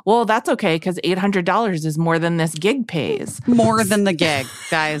like, well, that's okay, because $800 is more than this gig pays. More than the gig,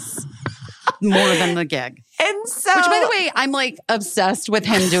 guys. More than the gig. And so, which, by the way, I'm like obsessed with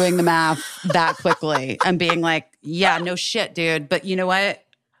him doing the math that quickly and being like, yeah, no shit, dude. But you know what?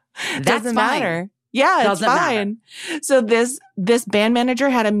 That's doesn't fine. matter. Yeah, Doesn't it's fine. matter. So this band manager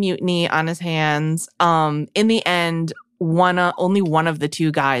had a mutiny on his hands. In the end, only one of the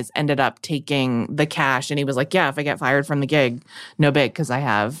two guys ended up taking the cash, and he was like, yeah, if I get fired from the gig, no big, because I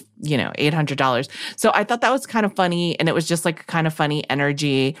have, $800. So I thought that was kind of funny, and it was just like kind of funny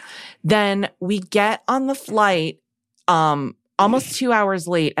energy. Then we get on the flight, almost 2 hours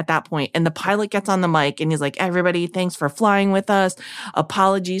late at that point, and the pilot gets on the mic and he's like, everybody, thanks for flying with us.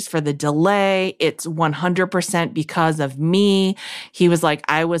 Apologies for the delay. It's 100% because of me. He was like,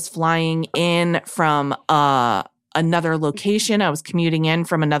 I was flying in from another location. I was commuting in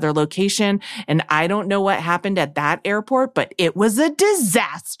from another location, and I don't know what happened at that airport, but it was a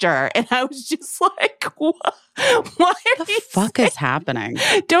disaster. And I was just like, what? Why are The fuck is happening?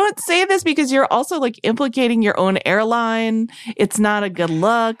 Don't say this because you're also like implicating your own airline. It's not a good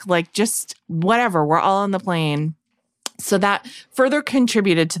look. Like, just whatever. We're all on the plane. So that further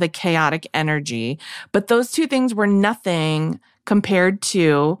contributed to the chaotic energy. But those two things were nothing compared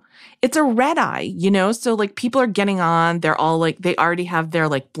to, it's a red eye, you know? So like people are getting on, they're all like, they already have their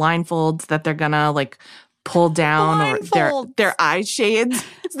like blindfolds that they're gonna like pull down, or their eye shades.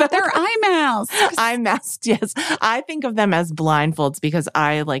 Their eye masks. Eye masks, yes. I think of them as blindfolds because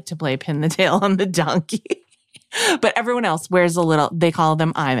I like to play pin the tail on the donkey. But everyone else wears a little, they call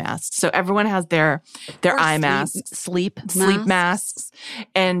them eye masks. So everyone has their eye masks. Sleep masks.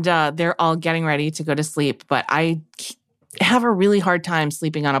 And they're all getting ready to go to sleep. But I have a really hard time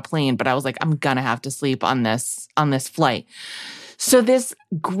sleeping on a plane. But I was like, I'm going to have to sleep on this flight. So this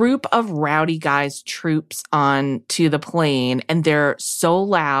group of rowdy guys troops on to the plane, and they're so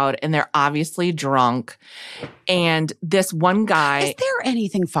loud and they're obviously drunk. And this one guy. Is there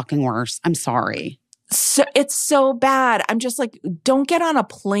anything fucking worse? I'm sorry. So it's so bad. I'm just like, don't get on a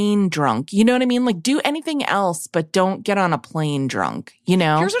plane drunk. You know what I mean? Like, do anything else, but don't get on a plane drunk, you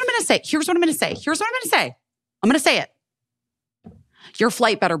know? Here's what I'm going to say. I'm going to say it. Your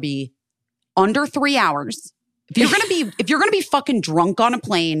flight better be under 3 hours. If you're going to be fucking drunk on a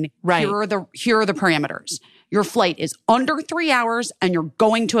plane, right. Here are the parameters. Your flight is under 3 hours and you're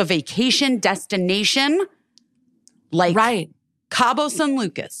going to a vacation destination like right. Cabo San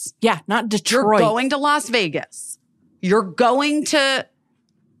Lucas. Yeah, not Detroit. You're going to Las Vegas. You're going to,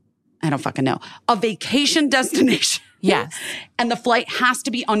 I don't fucking know, a vacation destination. Yes. And the flight has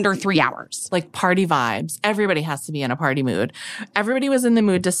to be under 3 hours. Like party vibes. Everybody has to be in a party mood. Everybody was in the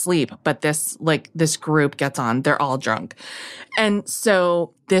mood to sleep, but this group gets on. They're all drunk. And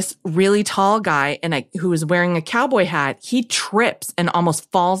so this really tall guy who was wearing a cowboy hat, he trips and almost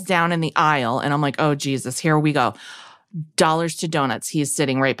falls down in the aisle. And I'm like, oh, Jesus, here we go. Dollars to donuts. He's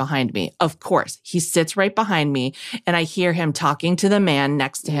sitting right behind me. Of course, he sits right behind me, and I hear him talking to the man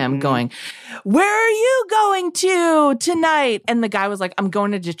next to him going, where are you going to tonight? And the guy was like, I'm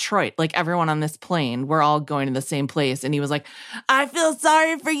going to Detroit. Like everyone on this plane, we're all going to the same place. And he was like, I feel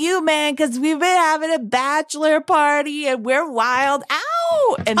sorry for you, man, because we've been having a bachelor party and we're wild.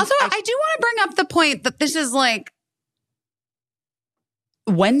 Ow! And also, I do want to bring up the point that this is like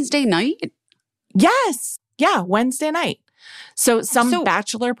Wednesday night. Yes. Yeah, Wednesday night. So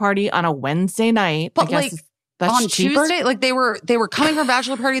bachelor party on a Wednesday night. But I guess like that's on cheaper? Tuesday, like they were coming from a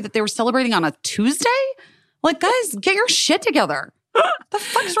bachelor party that they were celebrating on a Tuesday. Like, guys, get your shit together. The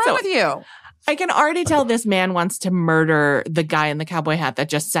fuck's wrong with you? I can already tell this man wants to murder the guy in the cowboy hat that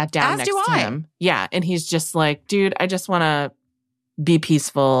just sat down next to him. Yeah, and he's just like, dude, I just want to be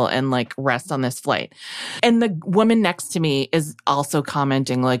peaceful and like rest on this flight. And the woman next to me is also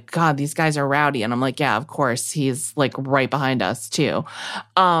commenting like, God, these guys are rowdy. And I'm like, yeah, of course. He's like right behind us too.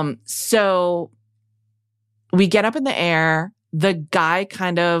 So we get up in the air. The guy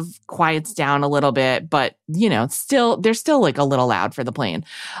kind of quiets down a little bit, but you know, they're still like a little loud for the plane.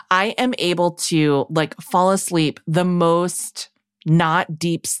 I am able to like fall asleep, the most not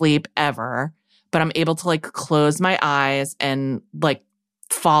deep sleep ever. But I'm able to like close my eyes and like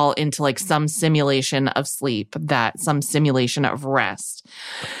fall into like some simulation of sleep, some simulation of rest.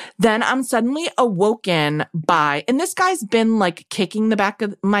 Then I'm suddenly awoken by, and this guy's been like kicking the back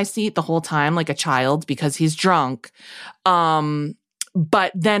of my seat the whole time like a child because he's drunk.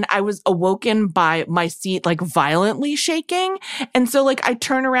 But then I was awoken by my seat like violently shaking. And so like I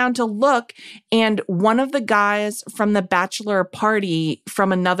turn around to look, and one of the guys from the bachelor party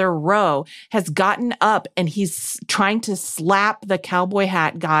from another row has gotten up and he's trying to slap the cowboy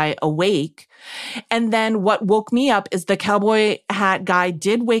hat guy awake. And then what woke me up is the cowboy hat guy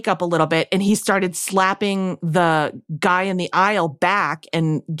did wake up a little bit, and he started slapping the guy in the aisle back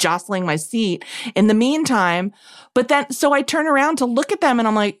and jostling my seat in the meantime. But then, so I turn around to look at them, and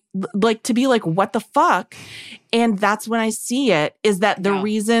I'm like to be like, what the fuck? And that's when I see it, is that the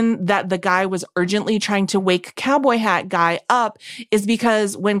reason that the guy was urgently trying to wake cowboy hat guy up is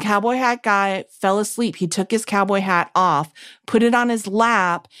because when cowboy hat guy fell asleep, he took his cowboy hat off, put it on his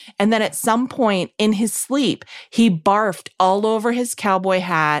lap, and then at some point in his sleep, he barfed all over his cowboy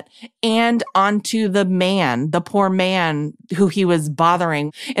hat and onto the poor man who he was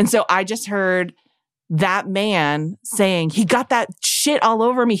bothering. And so I just heard that man saying, he got that shit all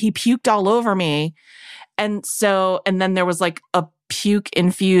over me. He puked all over me. And then there was like a puke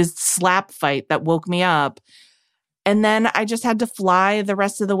infused slap fight that woke me up. And then I just had to fly the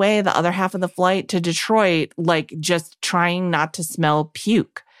rest of the way, the other half of the flight to Detroit, like just trying not to smell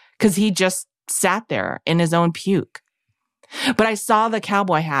puke because he just sat there in his own puke. But I saw the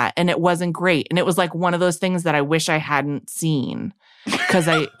cowboy hat and it wasn't great. And it was like one of those things that I wish I hadn't seen because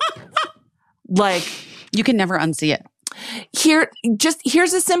you can never unsee it.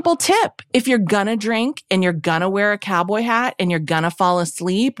 Here's a simple tip. If you're gonna drink and you're gonna wear a cowboy hat and you're gonna fall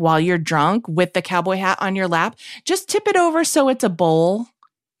asleep while you're drunk with the cowboy hat on your lap, just tip it over so it's a bowl,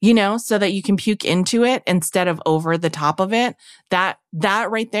 so that you can puke into it instead of over the top of it. That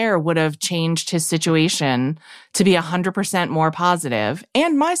right there would have changed his situation to be 100% more positive,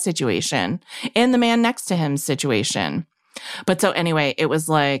 and my situation and the man next to him's situation. But so anyway, it was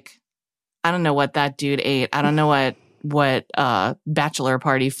like, I don't know what that dude ate. I don't know what bachelor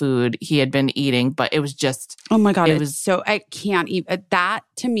party food he had been eating, but it was just, oh my God, I can't even, that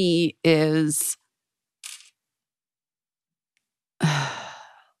to me is,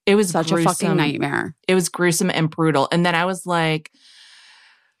 it was such gruesome. a fucking nightmare. It was gruesome and brutal. And then I was like,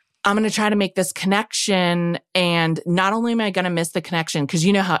 I'm going to try to make this connection. And not only am I going to miss the connection, because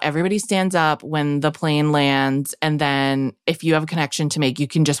you know how everybody stands up when the plane lands. And then if you have a connection to make, you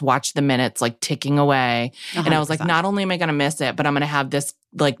can just watch the minutes like ticking away. 100%. And I was like, not only am I going to miss it, but I'm going to have this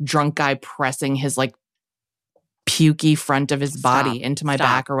like drunk guy pressing his like pukey front of his body into my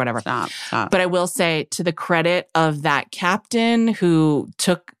back or whatever. Stop. But I will say, to the credit of that captain who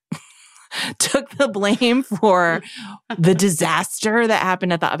took the blame for the disaster that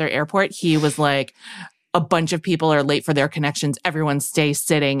happened at the other airport, he was like, a bunch of people are late for their connections. Everyone stay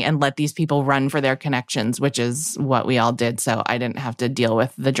sitting and let these people run for their connections, which is what we all did. So I didn't have to deal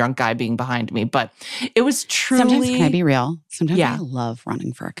with the drunk guy being behind me. But it was truly... Sometimes, can I be real? Sometimes I love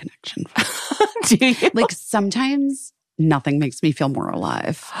running for a connection. Do you? Like sometimes nothing makes me feel more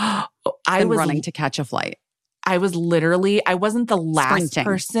alive than running to catch a flight. I wasn't the last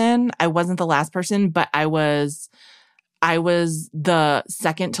person. I wasn't the last person, but I was the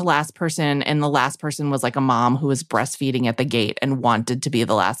second to last person. And the last person was like a mom who was breastfeeding at the gate and wanted to be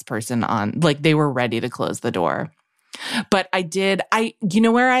the last person on, like they were ready to close the door. But you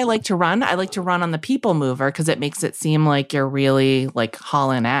know where I like to run? I like to run on the people mover because it makes it seem like you're really like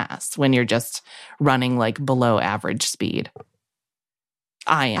hauling ass when you're just running like below average speed.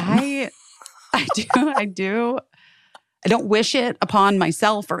 I am. I do. I don't wish it upon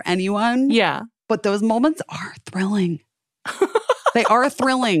myself or anyone. Yeah. But those moments are thrilling. They are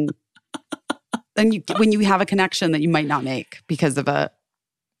thrilling. Then when you have a connection that you might not make because of a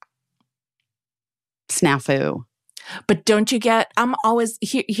snafu. But don't you get,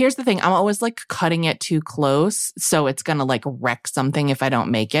 here's the thing. I'm always like cutting it too close. So it's going to like wreck something if I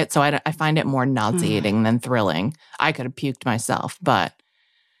don't make it. So I find it more nauseating than thrilling. I could have puked myself, but.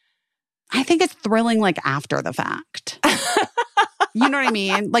 I think it's thrilling like after the fact. You know what I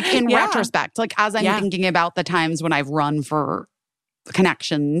mean? Like in retrospect, like as I'm thinking about the times when I've run for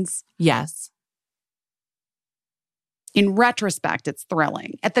connections. Yes. In retrospect, it's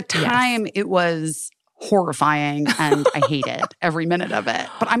thrilling. At the time, it was horrifying and I hated every minute of it.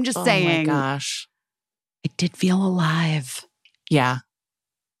 But I'm just saying. Oh my gosh. It did feel alive. Yeah.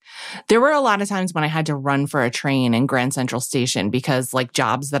 There were a lot of times when I had to run for a train in Grand Central Station because like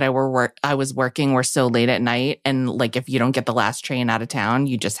jobs that I was working were so late at night. And like if you don't get the last train out of town,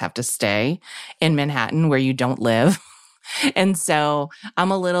 you just have to stay in Manhattan where you don't live. And so I'm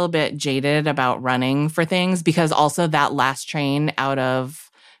a little bit jaded about running for things because also that last train out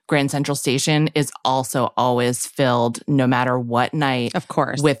of Grand Central Station is also always filled no matter what night. Of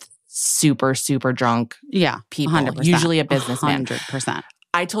course. With super, super drunk people. 100%. Usually a businessman. 100%.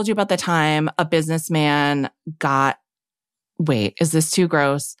 I told you about the time a businessman is this too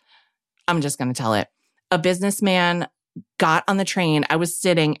gross? I'm just going to tell it. A businessman got on the train. I was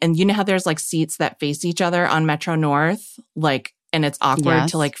sitting, and you know how there's like seats that face each other on Metro North? Like, and it's awkward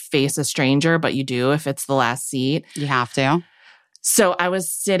to like face a stranger, but you do if it's the last seat. You have to. So I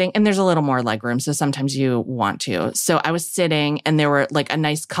was sitting, and there's a little more legroom, so sometimes you want to. So I was sitting, and there were like a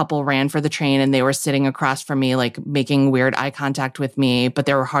nice couple ran for the train, and they were sitting across from me, like making weird eye contact with me, but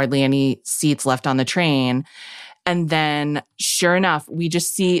there were hardly any seats left on the train. And then sure enough, we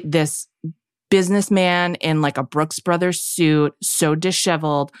just see this businessman in like a Brooks Brothers suit, so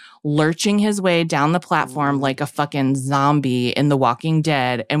disheveled, lurching his way down the platform like a fucking zombie in The Walking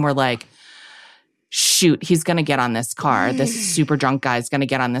Dead. And we're like, shoot, he's going to get on this car. This super drunk guy's going to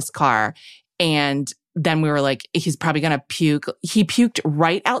get on this car. And then we were like, he's probably going to puke. He puked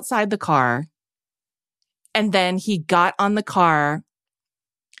right outside the car. And then he got on the car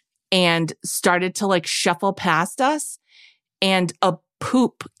and started to like shuffle past us. And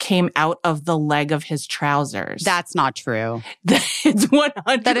poop came out of the leg of his trousers. That's not true. It's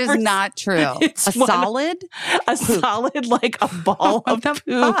 100%. That is not true. It's A solid? solid, like a ball of What the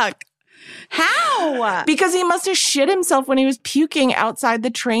poop. fuck? How? Because he must have shit himself when he was puking outside the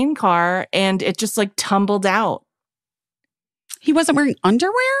train car and it just like tumbled out. He wasn't wearing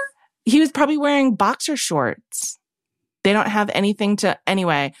underwear? He was probably wearing boxer shorts. They don't have anything to,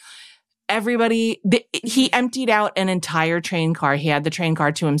 anyway. He emptied out an entire train car. He had the train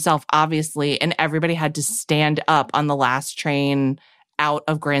car to himself, obviously, and everybody had to stand up on the last train out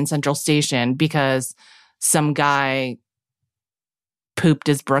of Grand Central Station because some guy pooped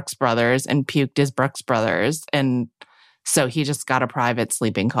his Brooks Brothers and puked his Brooks Brothers. And so he just got a private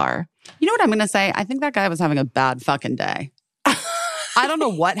sleeping car. You know what I'm going to say? I think that guy was having a bad fucking day. I don't know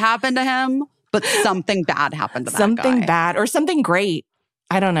what happened to him, but something bad happened to that guy. Something bad or something great.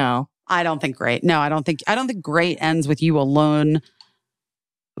 I don't know. I don't think great. No, I don't think great ends with you alone,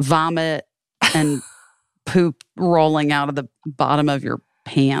 vomit and poop rolling out of the bottom of your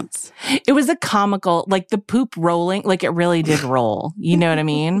pants. It was a comical, like the poop rolling, like it really did roll. You know what I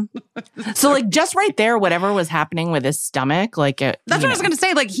mean? So like just right there, whatever was happening with his stomach, like it. That's what I was going to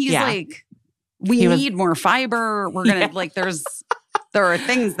say. Like he's like, we need more fiber. We're going to like, there are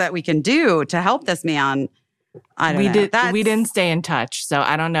things that we can do to help this man. I don't know. We didn't stay in touch, so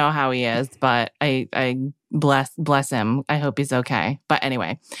I don't know how he is, but I bless him. I hope he's okay. But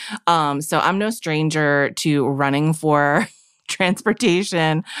anyway, so I'm no stranger to running for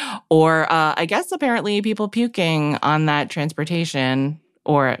transportation, or I guess apparently people puking on that transportation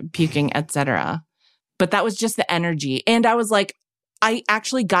or puking, etc. But that was just the energy, and I was like, I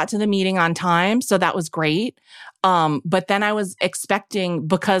actually got to the meeting on time, so that was great. But then I was expecting,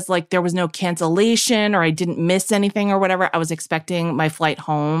 because like there was no cancellation or I didn't miss anything or whatever, I was expecting my flight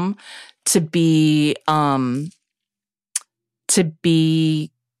home to be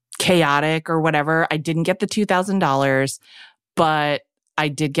chaotic or whatever. I didn't get the $2,000, but I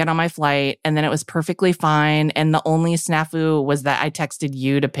did get on my flight and then it was perfectly fine. And the only snafu was that I texted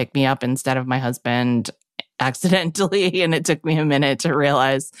you to pick me up instead of my husband accidentally. And it took me a minute to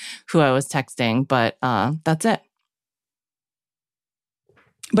realize who I was texting, but that's it.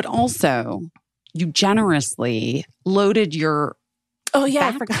 But also, you generously loaded your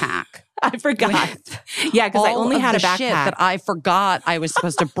backpack. I forgot. Yeah, because I only had a backpack. Shit that I forgot I was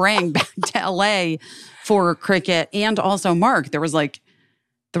supposed to bring back to LA for cricket and also Mark. There was like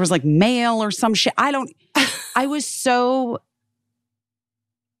mail or some shit. I was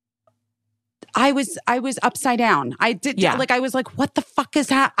upside down. I was like, what the fuck is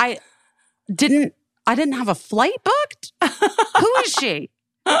that? I didn't have a flight booked. Who is she?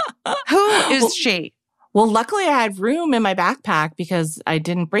 Who is she? Well, luckily I had room in my backpack because I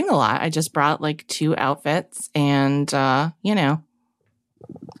didn't bring a lot. I just brought like 2 outfits and, a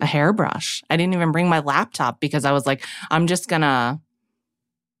hairbrush. I didn't even bring my laptop because I was like, I'm just gonna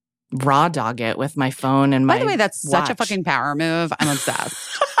raw dog it with my phone and my By the way, that's watch. such a fucking power move. I'm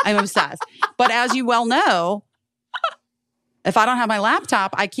obsessed. I'm obsessed. But as you well know, if I don't have my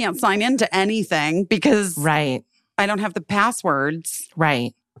laptop, I can't sign into anything because Right. I don't have the passwords.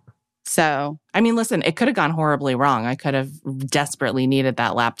 Right. So, I mean, listen, it could have gone horribly wrong. I could have desperately needed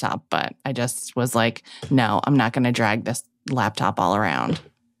that laptop, but I just was like, no, I'm not going to drag this laptop all around.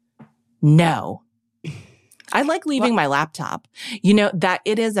 No. I like leaving my laptop. You know, that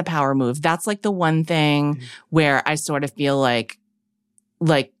it is a power move. That's like the one thing where I sort of feel like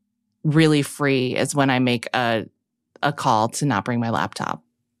really free is when I make a call to not bring my laptop.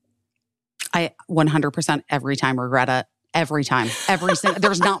 I 100% every time regret it. Every time.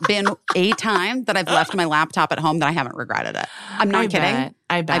 There's not been a time that I've left my laptop at home that I haven't regretted it. I'm not kidding.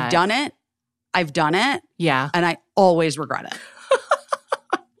 I bet. I've done it. Yeah. And I always regret it.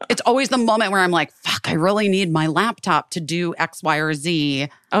 It's always the moment where I'm like, fuck, I really need my laptop to do X, Y, or Z.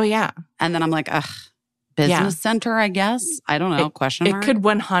 Oh, yeah. And then I'm like, ugh, business center, I guess. I don't know. Question mark. It could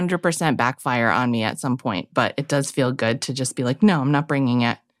 100% backfire on me at some point, but it does feel good to just be like, no, I'm not bringing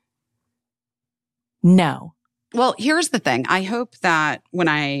it. No. Well, here's the thing. I hope that when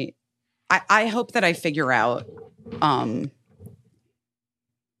I hope that I figure out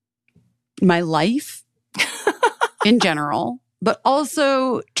my life in general, but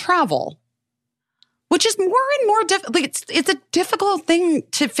also travel, which is more and more difficult. Like it's a difficult thing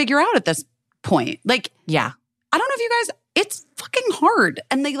to figure out at this point. Like, yeah, I don't know if you guys, it's fucking hard.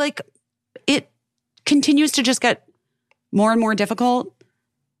 And it continues to just get more and more difficult.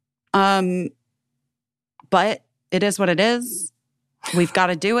 But it is what it is. We've got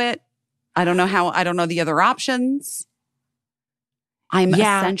to do it. I don't know the other options. I'm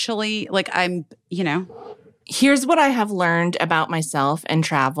essentially like, Here's what I have learned about myself and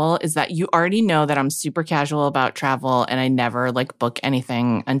travel is that you already know that I'm super casual about travel and I never like book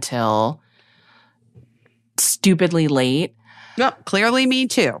anything until stupidly late. Yep, clearly me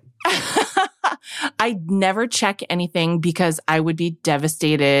too. I never check anything because I would be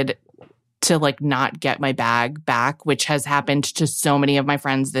devastated to like not get my bag back, which has happened to so many of my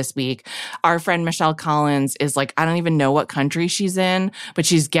friends this week. Our friend Michelle Collins is like, I don't even know what country she's in, but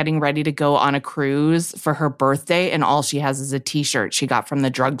she's getting ready to go on a cruise for her birthday. And all she has is a t-shirt she got from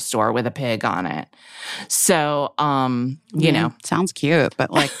the drugstore with a pig on it. So, you know, sounds cute, but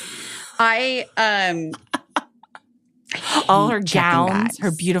like all her checking gowns, bags.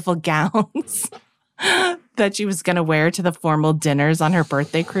 her beautiful gowns that she was going to wear to the formal dinners on her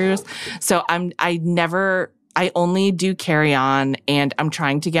birthday cruise. So I only do carry on, and I'm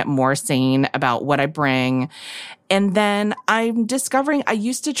trying to get more sane about what I bring. And then I'm discovering I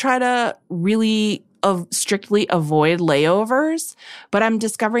used to try to really strictly avoid layovers, but I'm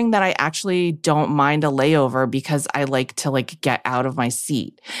discovering that I actually don't mind a layover because I like to like get out of my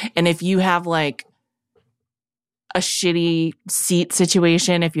seat. And if you have like a shitty seat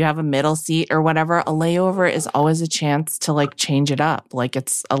situation, if you have a middle seat or whatever, a layover is always a chance to like change it up. Like a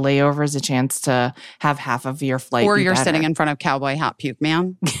layover is a chance to have half of your flight or be you're better. sitting in front of Cowboy Hot Puke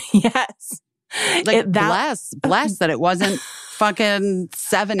Man. Yes. Like bless that it wasn't fucking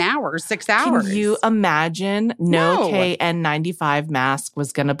 7 hours, 6 hours. Can you imagine no No. KN95 mask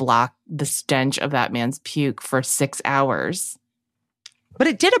was going to block the stench of that man's puke for 6 hours? But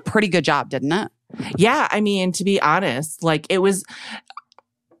it did a pretty good job, didn't it? Yeah, I mean, to be honest, like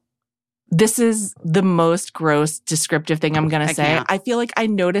this is the most gross descriptive thing I'm going to say. can't. I feel like I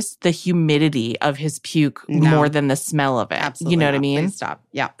noticed the humidity of his puke No. more than the smell of it. Absolutely. You know what I not. mean? Please stop.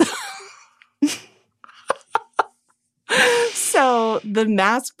 Yeah. So the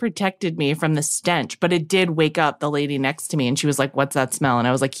mask protected me from the stench, but it did wake up the lady next to me and she was like, "What's that smell?" And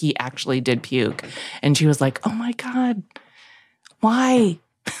I was like, "He actually did puke." And she was like, "Oh my God, why?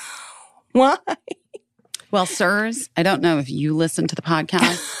 Why?" Well, sirs, I don't know if you listen to the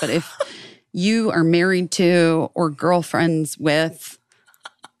podcast, but if you are married to or girlfriends with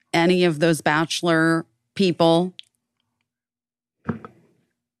any of those bachelor people,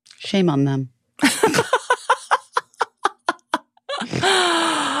 shame on them.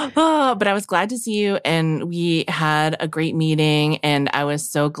 Oh, but I was glad to see you, and we had a great meeting, and I was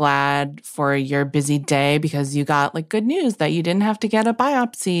so glad for your busy day because you got like good news that you didn't have to get a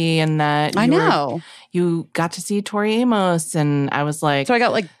biopsy and that you got to see Tori Amos, and I was like, So I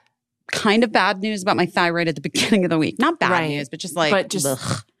got like kind of bad news about my thyroid at the beginning of the week. Not bad news, but just like,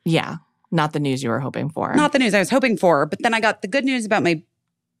 ugh. Yeah, not the news you were hoping for. Not the news I was hoping for. But then I got the good news about my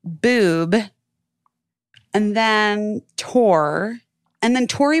boob, and then And then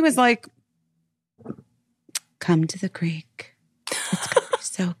Tori was like, "Come to the Greek. It's going to be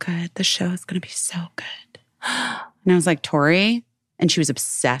so good. The show is going to be so good." And I was like, "Tori?" And she was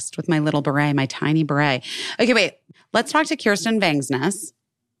obsessed with my little beret, my tiny beret. Okay, wait. Let's talk to Kirsten Vangsness.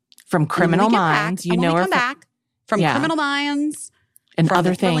 From Criminal Minds. You know her back from Criminal Minds and from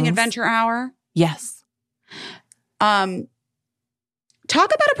other the Thrilling things. Adventure Hour. Yes. Talk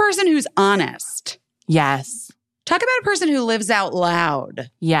about a person who's honest. Yes. Talk about a person who lives out loud.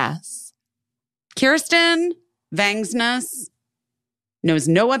 Yes. Kirsten Vangsness knows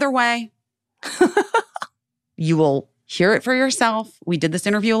no other way. You will hear it for yourself. We did this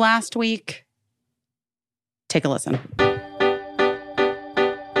interview last week. Take a listen.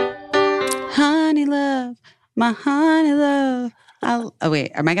 Honey love, my honey love. Oh,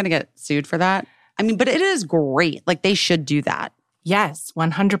 wait. Am I going to get sued for that? I mean, but it is great. Like, they should do that. Yes,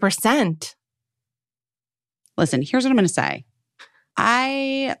 100%. Listen, here's what I'm going to say.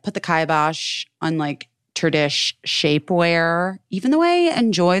 I put the kibosh on like tradish shapewear, even though I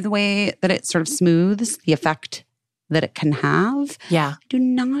enjoy the way that it sort of smooths the effect that it can have. Yeah. I do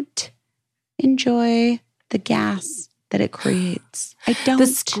not enjoy the gas that it creates. I don't. The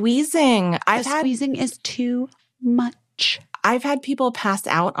squeezing. Squeezing is too much. I've had people pass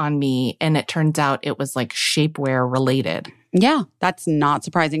out on me, and it turns out it was like shapewear related. Yeah, that's not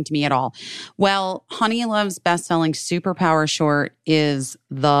surprising to me at all. Well, Honey Love's best-selling Superpower short is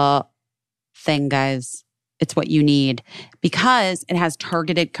the thing, guys. It's what you need because it has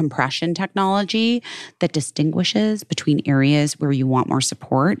targeted compression technology that distinguishes between areas where you want more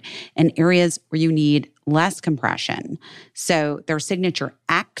support and areas where you need less compression. So their signature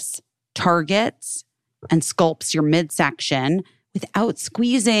X targets and sculpts your midsection without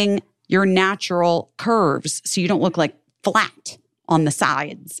squeezing your natural curves so you don't look like flat on the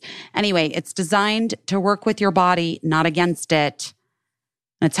sides. Anyway, it's designed to work with your body, not against it.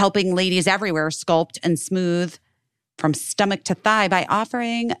 It's helping ladies everywhere sculpt and smooth from stomach to thigh by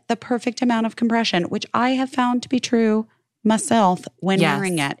offering the perfect amount of compression, which I have found to be true myself when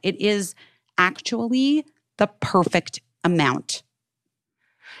wearing it. It is actually the perfect amount.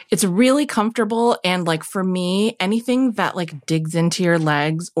 It's really comfortable. And like for me, anything that like digs into your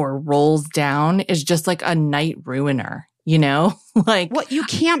legs or rolls down is just like a night ruiner, you know? Like what, you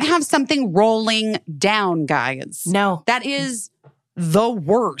can't have something rolling down, guys. No. That is the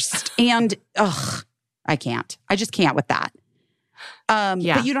worst. And I can't. I just can't with that.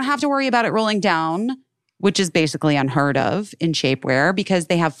 But you don't have to worry about it rolling down, which is basically unheard of in shapewear because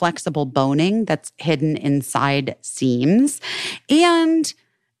they have flexible boning that's hidden inside seams. And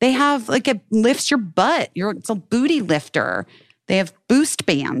they have like it lifts your butt. It's a booty lifter. They have boost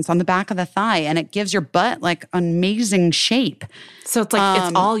bands on the back of the thigh and it gives your butt like amazing shape. So it's like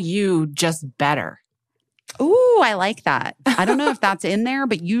it's all you, just better. Ooh, I like that. I don't know if that's in there,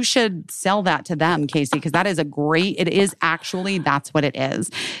 but you should sell that to them, Casey, because that is it is actually, that's what it is.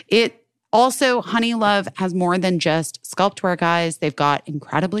 It also, Honey Love has more than just sculpt wear, guys. They've got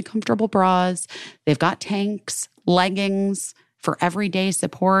incredibly comfortable bras. They've got tanks, leggings for everyday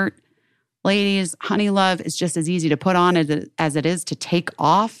support. Ladies, Honey Love is just as easy to put on as it is to take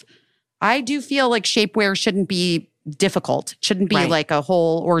off. I do feel like shapewear shouldn't be difficult. It shouldn't be like a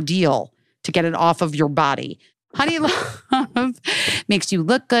whole ordeal to get it off of your body. Honey Love makes you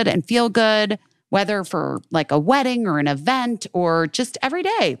look good and feel good, whether for like a wedding or an event or just every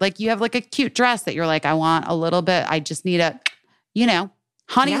day. Like you have like a cute dress that you're like, I want a little bit, I just need a,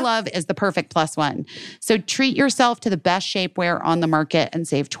 Honey Love is the perfect plus one. So treat yourself to the best shapewear on the market and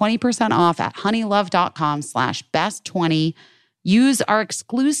save 20% off at honeylove.com/best20. Use our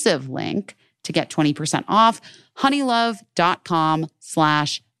exclusive link to get 20% off,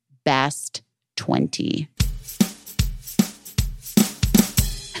 honeylove.com/best20.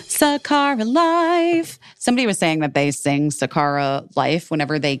 Sakara Life. Somebody was saying that they sing Sakara Life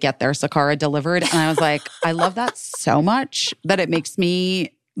whenever they get their Sakara delivered. And I was like, I love that so much that it makes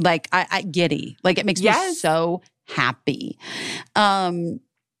me like, I giddy. Like it makes me so happy. Well,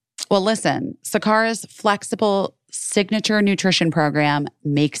 listen, Sakara's flexible signature nutrition program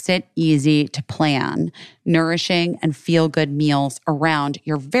makes it easy to plan nourishing and feel-good meals around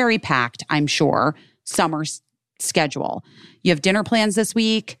your very packed, I'm sure, summer schedule. You have dinner plans this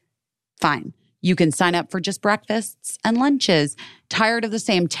week? Fine. You can sign up for just breakfasts and lunches. Tired of the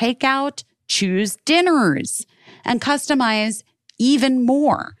same takeout? Choose dinners and customize even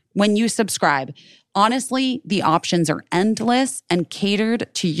more when you subscribe. Honestly, the options are endless and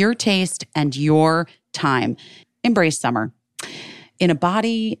catered to your taste and your time. Embrace summer in a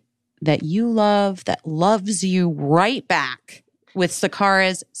body that you love, that loves you right back with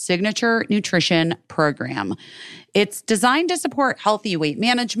Sakara's signature nutrition program. It's designed to support healthy weight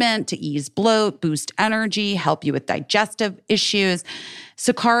management, to ease bloat, boost energy, help you with digestive issues.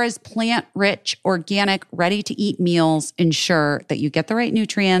 Sakara's plant-rich, organic, ready-to-eat meals ensure that you get the right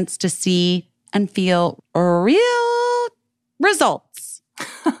nutrients to see and feel real results.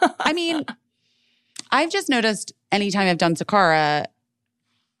 I mean, I've just noticed anytime I've done Sakara,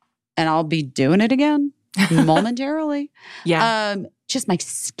 and I'll be doing it again momentarily. Just my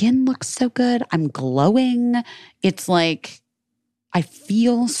skin looks so good. I'm glowing. It's like I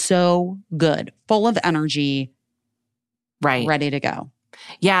feel so good, full of energy, ready to go.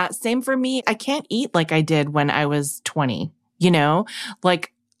 Yeah, same for me. I can't eat like I did when I was 20,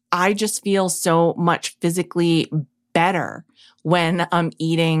 Like I just feel so much physically better when I'm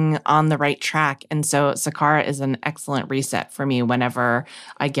eating on the right track. And so Sakara is an excellent reset for me whenever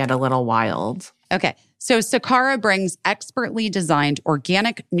I get a little wild. Okay. So Sakara brings expertly designed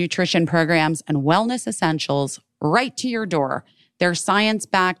organic nutrition programs and wellness essentials right to your door. Their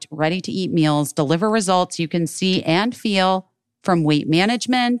science-backed, ready-to-eat meals deliver results you can see and feel, from weight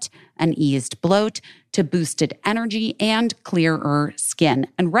management and eased bloat to boosted energy and clearer skin.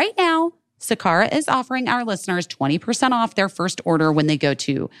 And right now, Sakara is offering our listeners 20% off their first order when they go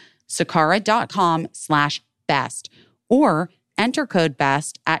to sakara.com/best or enter code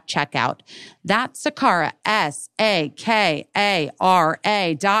BEST at checkout. That's Sakara,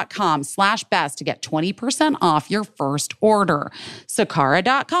 SAKARA.com/best to get 20% off your first order.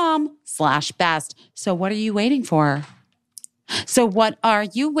 Sakara.com/best. So what are you waiting for?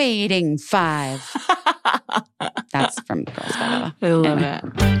 That's from Girls Five. I love it.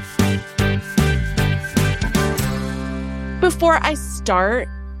 Before I start,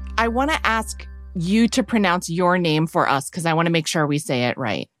 I want to ask you to pronounce your name for us because I want to make sure we say it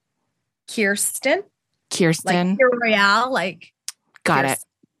right. Kirsten. Kirsten. Like Royale, like. Got Kirsten.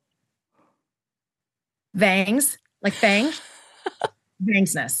 Vangs, like fangs.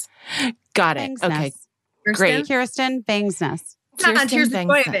 Vangsness. Got it. Vangsness. Okay. Kirsten? Great. Kirsten Vangsness. And here's the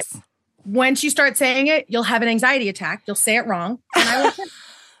joy of it. Vangsness. Once you start saying it, you'll have an anxiety attack. You'll say it wrong. And I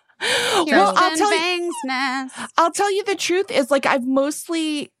will Well, Kirsten Vangsness. I'll tell you the truth is like I've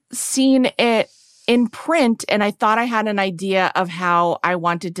mostly seen it in print and I thought I had an idea of how I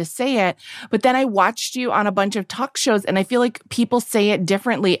wanted to say it. But then I watched you on a bunch of talk shows and I feel like people say it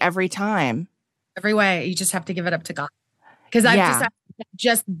differently every time. every way. You just have to give it up to God. Because I've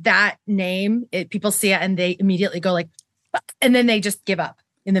just that name, people see it and they immediately go like, and then they just give up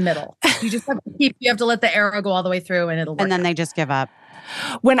in the middle. You just have to you have to let the arrow go all the way through and it'll work. And then out. they just give up.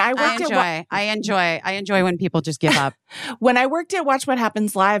 When I worked I enjoy when people just give up. When I worked at Watch What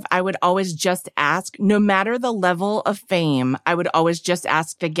Happens Live, I would always just ask, no matter the level of fame, I would always just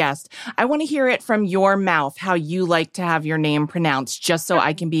ask the guest, I want to hear it from your mouth, how you like to have your name pronounced, just so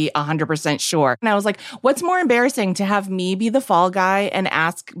I can be 100% sure. And I was like, what's more embarrassing, to have me be the fall guy and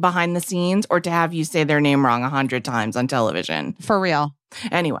ask behind the scenes, or to have you say their name wrong 100 times on television? For real.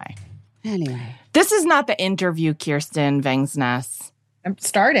 Anyway. Anyway. This is not the interview, Kirsten Vangsness. I'm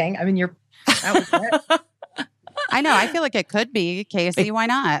starting. I mean, that was it. I know. I feel like it could be, Casey. Why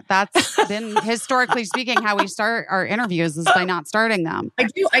not? That's been historically speaking how we start our interviews is by not starting them.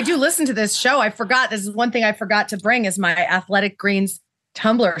 I do listen to this show. I forgot. This is one thing I forgot to bring is my Athletic Greens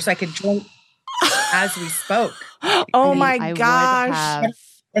tumbler so I could drink as we spoke. Oh I my would gosh. have-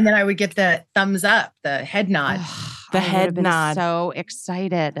 And then I would get the thumbs up, the head nod. The I would head have been nod. So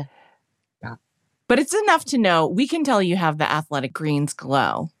excited. But it's enough to know we can tell you have the Athletic Greens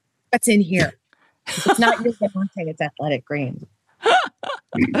glow. What's in here? It's not your Devontae, it's Athletic Greens.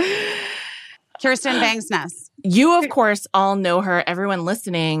 Kirsten Vangsness. You, of course, all know her. Everyone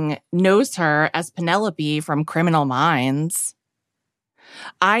listening knows her as Penelope from Criminal Minds.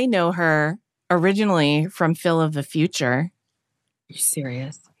 I know her originally from Phil of the Future. Are you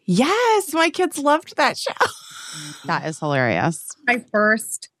serious? Yes, my kids loved that show. That is hilarious. My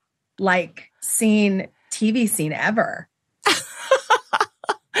first TV scene ever.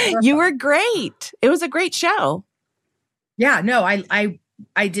 You were great. It was a great show. Yeah, no, I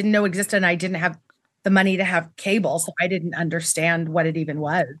didn't know it existed and I didn't have the money to have cable, so I didn't understand what it even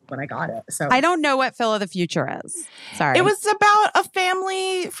was when I got it. So I don't know what Phil of the Future is. Sorry. It was about a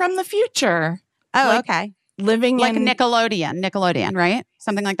family from the future. Oh, like, okay. Living Like in Nickelodeon, right?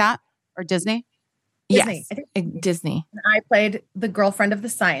 Something like that? Or Disney? Disney. Yes, Disney. I played the girlfriend of the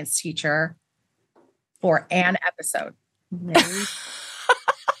science teacher for an episode.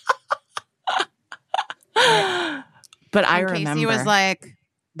 But I And remember. Casey was like,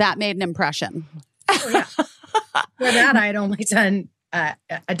 that made an impression. Oh, yeah. For that, I had only done a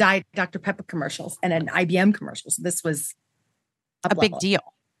Diet Dr. Pepper commercials and an IBM commercial. So this was A big deal.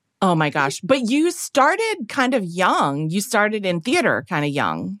 Oh my gosh. But you started kind of young. You started in theater kind of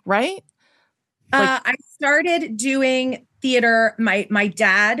young, right? I started doing theater. My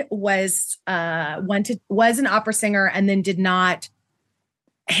dad was an opera singer and then did not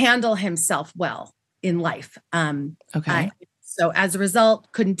handle himself well in life. Okay. So as a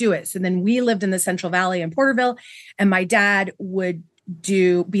result, couldn't do it. So then we lived in the Central Valley in Porterville, and my dad would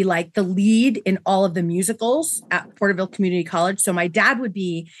be like the lead in all of the musicals at Porterville Community College. So my dad would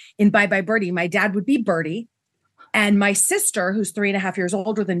be in Bye Bye Birdie. My dad would be Birdie. And my sister, who's 3.5 years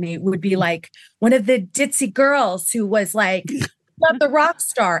older than me, would be like one of the ditzy girls who was like, not the rock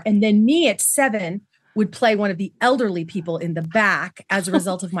star. And then me at 7 would play one of the elderly people in the back as a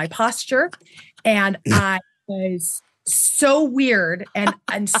result of my posture. And I was so weird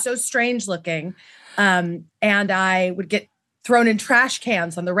and so strange looking. And I would get thrown in trash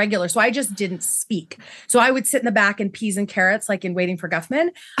cans on the regular. So I just didn't speak. So I would sit in the back in peas and carrots, like in Waiting for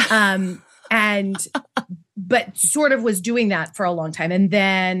Guffman. But sort of was doing that for a long time. And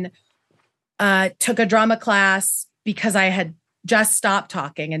then took a drama class because I had just stopped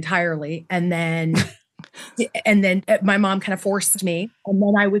talking entirely. And then my mom kind of forced me. And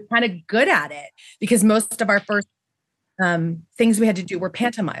then I was kind of good at it because most of our first things we had to do were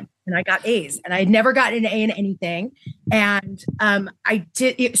pantomime, and I got A's, and I had never gotten an A in anything. And I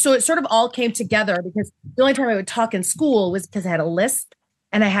did it. So it sort of all came together because the only time I would talk in school was because I had a lisp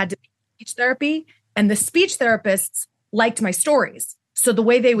and I had to speech therapy, and the speech therapists liked my stories. So the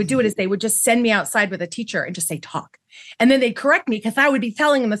way they would do it is they would just send me outside with a teacher and just say, talk. And then they'd correct me because I would be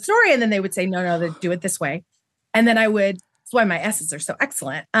telling them the story. And then they would say, no, they do it this way. And then that's why my S's are so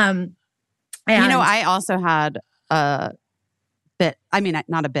excellent. And I also had a bit,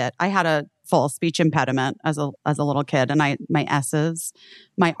 not a bit. I had a full speech impediment as a little kid, and my S's,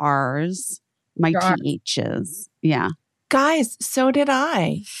 my R's, my TH's. Yeah. Guys, so did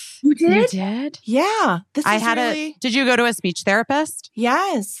I. You You did? did? Yeah. This I is had really, did you go to a speech therapist?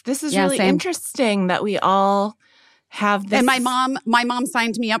 yes, this is Yeah, really same. interesting that we all have this. And my mom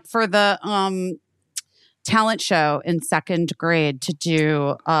signed me up for the talent show in second grade to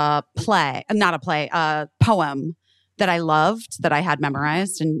do a poem that I loved, that I had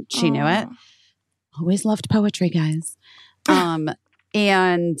memorized, and she knew it. Always loved poetry, guys. But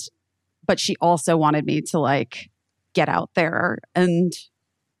she also wanted me to like get out there and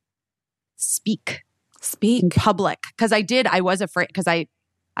speak in public. Because I was afraid, because I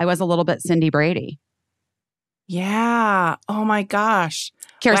was a little bit Cindy Brady. Yeah. Oh my gosh.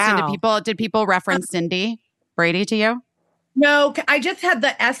 Kirsten, Wow. did people reference Cindy Brady to you? No, I just had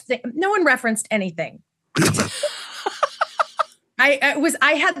the S thing. No one referenced anything.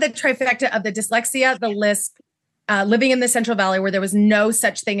 I had the trifecta of the dyslexia, the lisp, living in the Central Valley where there was no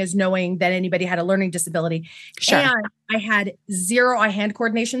such thing as knowing that anybody had a learning disability. Sure. And I had zero eye-hand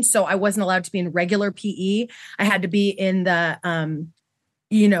coordination, so I wasn't allowed to be in regular PE. I had to be in the,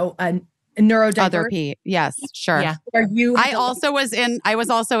 neurodiverse. Other P. Yes, sure. Yeah. Where you I was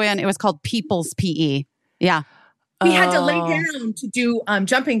also in, it was called People's PE. Yeah. we had to lay down to do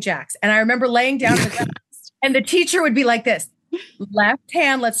jumping jacks. And I remember laying down and the teacher would be like this, left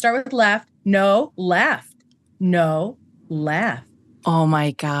hand, let's start with left. No, left. No, left. Oh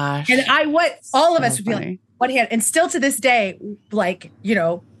my gosh. And all of us would be funny. like, what hand? And still to this day, like,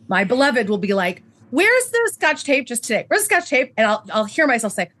 my beloved will be like, where's the Scotch tape just today? Where's the Scotch tape? And I'll hear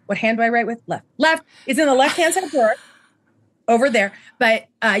myself say, what hand do I write with? Left. Left is in the left-hand side drawer over there. But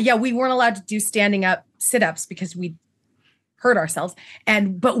we weren't allowed to do standing up sit-ups because we hurt ourselves.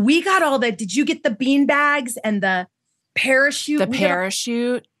 But we got did you get the bean bags and the parachute? The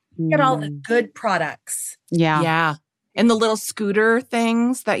parachute. We got all the good products. Yeah. Yeah. And the little scooter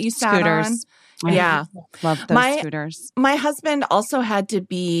things that you sat on. Scooters. Yeah. Love those scooters. My husband also had to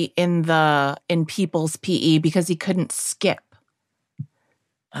be in people's PE because he couldn't skip.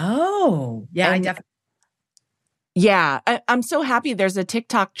 Oh, yeah, I definitely. Yeah. I'm so happy there's a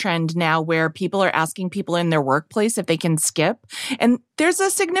TikTok trend now where people are asking people in their workplace if they can skip. And there's a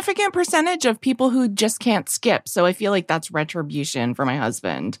significant percentage of people who just can't skip. So I feel like that's retribution for my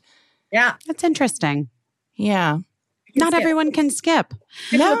husband. Yeah. That's interesting. Yeah. Not everyone can skip.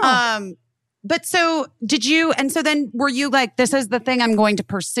 No. But so then were you like, this is the thing I'm going to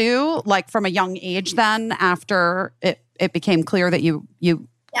pursue, like from a young age then, after it became clear that you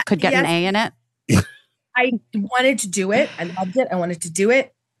could get an A in it? I wanted to do it. I loved it. I wanted to do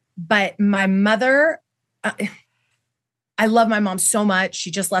it. But my mother, I love my mom so much.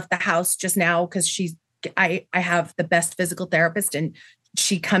 She just left the house just now because I have the best physical therapist, and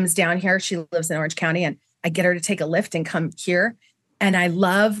she comes down here. She lives in Orange County, and I get her to take a lift and come here. And I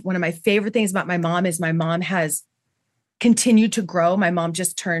love, one of my favorite things about my mom is my mom has continued to grow. My mom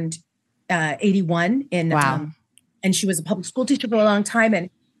just turned 81 and she was a public school teacher for a long time.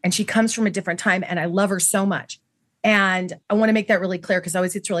 And she comes from a different time, and I love her so much. And I want to make that really clear because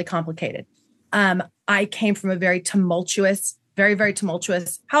always it's really complicated. I came from a very tumultuous, very, very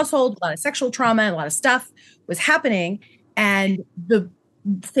tumultuous household. A lot of sexual trauma and a lot of stuff was happening. And the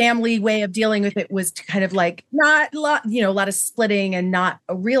family way of dealing with it was to kind of like a lot of splitting and not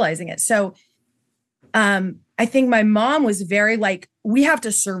realizing it. So I think my mom was very like, we have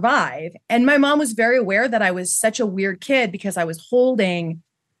to survive. And my mom was very aware that I was such a weird kid because I was holding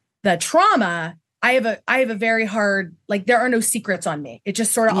the trauma. I have a very hard, like, there are no secrets on me. It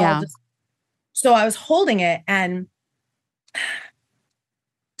just sort of all just, so I was holding it. And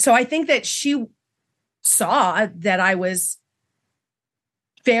so I think that she saw that I was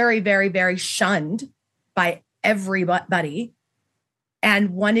very, very, very shunned by everybody and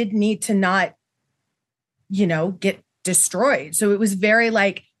wanted me to not, get destroyed. So it was very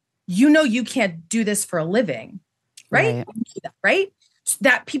like, you can't do this for a living, right? Right?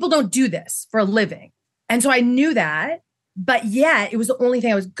 That people don't do this for a living. And so I knew that, but yet it was the only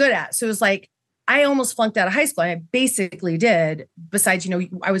thing I was good at. So it was like, I almost flunked out of high school. I basically did. Besides,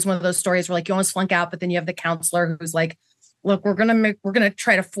 I was one of those stories where like you almost flunk out, but then you have the counselor who's like, look, we're going to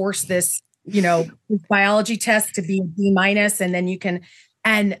try to force this, biology test to be a B-, and then you can,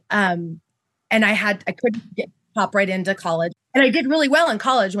 and I couldn't pop right into college. And I did really well in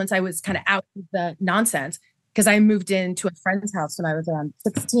college once I was kind of out of the nonsense because I moved into a friend's house when I was around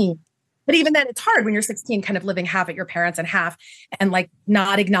 16. But even then it's hard when you're 16, kind of living half at your parents and half, and like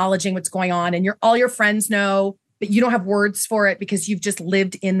not acknowledging what's going on. And all your friends know, but you don't have words for it because you've just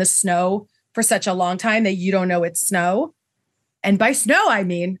lived in the snow for such a long time that you don't know it's snow. And by snow, I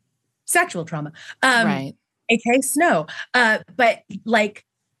mean sexual trauma, right? AKA snow. But like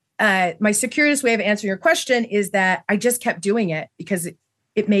my circuitous way of answering your question is that I just kept doing it because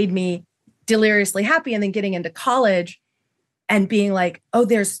it made me deliriously happy. And then getting into college and being like, oh,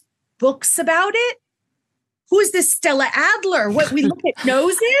 there's books about it. Who is this Stella Adler? What, we look at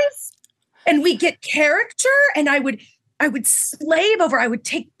noses and we get character. And I would slave over, I would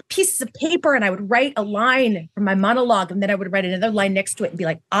take pieces of paper and I would write a line from my monologue. And then I would write another line next to it and be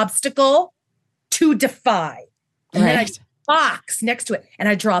like, obstacle to defy. And then I'd box next to it. And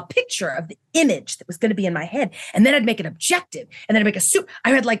I'd draw a picture of the image that was going to be in my head. And then I'd make an objective. And then I'd make a soup.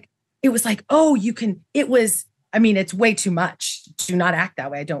 I had like, it was like, oh, you can, it was, I mean, it's way too much. Do not act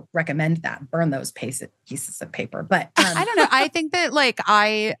that way. I don't recommend that. Burn those pieces of paper. But I don't know. I think that like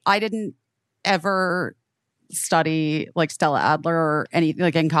I didn't ever study like Stella Adler or anything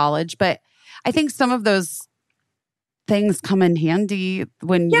like in college, but I think some of those things come in handy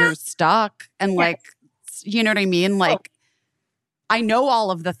when you're stuck and like, you know what I mean? Like I know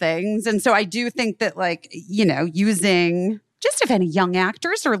all of the things. And so I do think that like, you know, using just if any young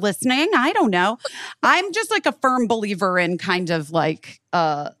actors are listening, I don't know. I'm just like a firm believer in kind of like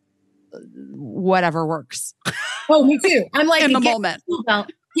whatever works. Oh, me too. I'm like in the moment.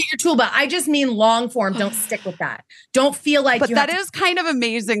 Get your tool belt. I just mean long form. Don't stick with that. Don't feel like. But that is kind of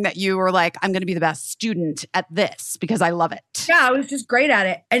amazing that you were like, I'm going to be the best student at this because I love it. Yeah, I was just great at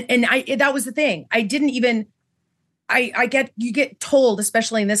it, and that was the thing. I didn't even. You get told,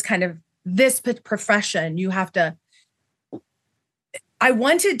 especially in this kind of this profession, you have to. I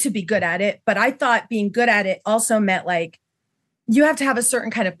wanted to be good at it, but I thought being good at it also meant like you have to have a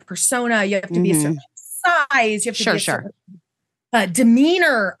certain kind of persona. You have to be a certain size. You have to be a certain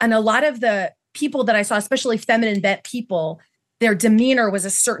demeanor. And a lot of the people that I saw, especially feminine bent people, their demeanor was a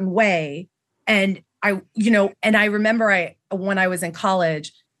certain way. And I remember when I was in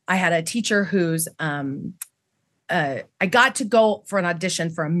college, I had a teacher who's, I got to go for an audition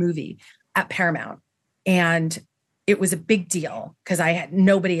for a movie at Paramount. And it was a big deal because I had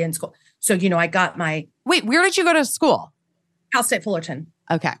nobody in school. So, you know, I got my... Wait, where did you go to school? Cal State Fullerton.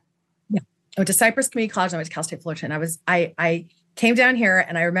 Okay. Yeah. I went to Cypress Community College and I went to Cal State Fullerton. I came down here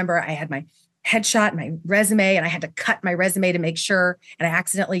and I remember I had my headshot, my resume, and I had to cut my resume to make sure. And I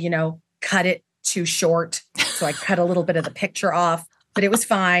accidentally, you know, cut it too short. So I cut a little bit of the picture off, but it was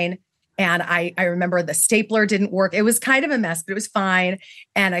fine. And I remember the stapler didn't work. It was kind of a mess, but it was fine.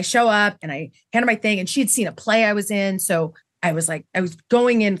 And I show up and I handed my thing and she had seen a play I was in. So I was like, I was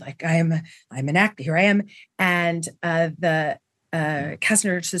going in like, I'm an actor. Here I am. And the casting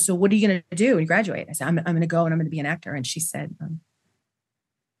director says, so what are you going to do when you graduate? I said, I'm going to go and I'm going to be an actor. And she said,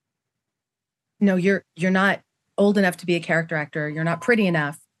 no, you're not old enough to be a character actor. You're not pretty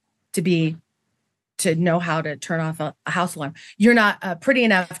enough to know how to turn off a house alarm. You're not pretty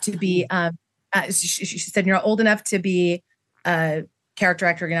enough to be, she said, you're not old enough to be a character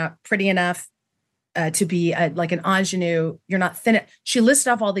actor. You're not pretty enough to be like an ingenue. You're not thin. She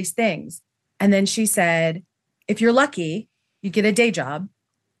listed off all these things. And then she said, if you're lucky, you get a day job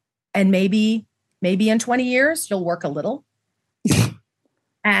and maybe in 20 years, you'll work a little.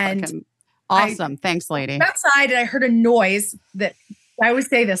 And awesome. Thanks, lady. Outside and I heard a noise that I always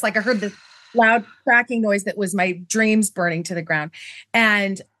say this, like I heard this loud cracking noise that was my dreams burning to the ground.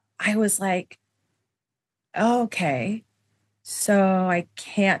 And I was like, okay, so I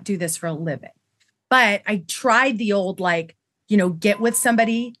can't do this for a living. But I tried the old, like, you know, get with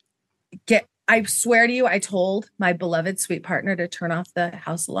somebody, I swear to you, I told my beloved sweet partner to turn off the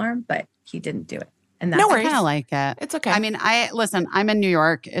house alarm, but he didn't do it. And that's No worries. I kind of like it. It's okay. I mean, listen, I'm in New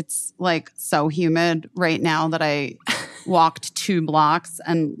York. It's like so humid right now that I walked 2 blocks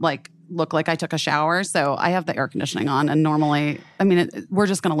and like look like I took a shower. So I have the air conditioning on. And normally, I mean, we're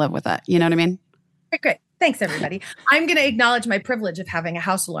just going to live with it. You know what I mean? Great. Thanks, everybody. I'm going to acknowledge my privilege of having a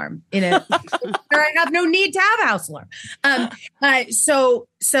house alarm in it. I have no need to have a house alarm. So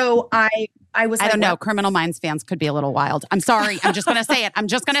I was. I like, don't know. Criminal Minds fans could be a little wild. I'm sorry. I'm just going to say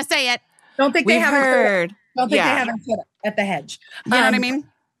it. Don't think they haven't heard. Don't think they haven't put it at the hedge. You know what I mean?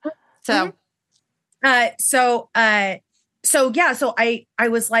 So, So I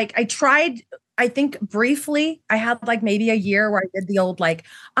was like, I tried, I think briefly, I had like maybe a year where I did the old, like,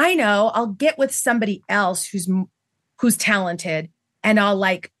 I know I'll get with somebody else who's talented and I'll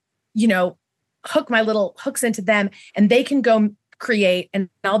like, you know, hook my little hooks into them and they can go create and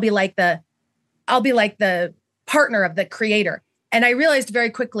I'll be like the partner of the creator. And I realized very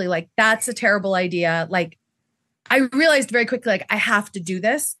quickly, like, that's a terrible idea. Like, I realized very quickly, like, I have to do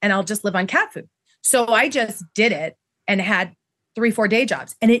this and I'll just live on cat food. So I just did it and had 3-4 day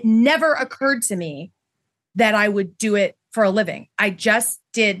jobs. And it never occurred to me that I would do it for a living. I just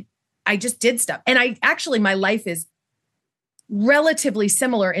did stuff. And my life is relatively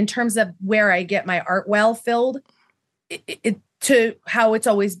similar in terms of where I get my art well filled. to how it's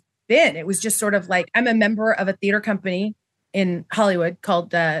always been. It was just sort of like, I'm a member of a theater company in Hollywood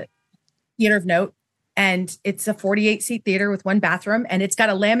called the Theater of Note. And it's a 48-seat theater with one bathroom. And it's got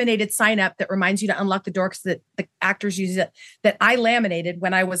a laminated sign up that reminds you to unlock the door because the actors use it, that I laminated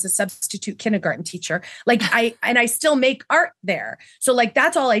when I was a substitute kindergarten teacher. Like I still make art there. So like,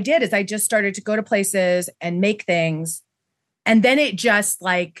 that's all I did is I just started to go to places and make things. And then it just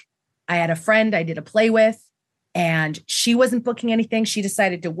like, I had a friend I did a play with and she wasn't booking anything. She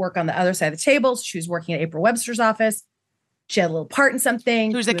decided to work on the other side of the table. She was working at April Webster's office. She had a little part in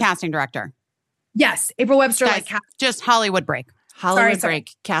something. Who's the casting director? Yes, April Webster. Guys, like just Hollywood break. Hollywood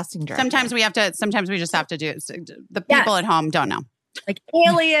break casting director. Sometimes we just have to do it. So the people at home don't know. Like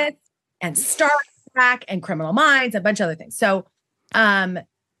Alias and Star Trek and Criminal Minds, a bunch of other things. So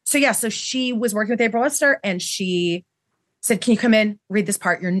she was working with April Webster and she said, "Can you come in, read this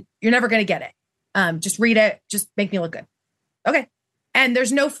part? You're never going to get it. Just read it. Just make me look good." Okay. And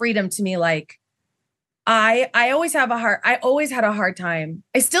there's no freedom to me. Like I always had a hard time.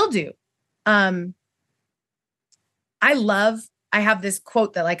 I still do. I have this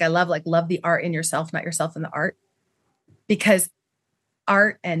quote that like, I love the art in yourself, not yourself in the art, because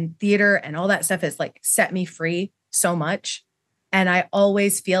art and theater and all that stuff has like set me free so much. And I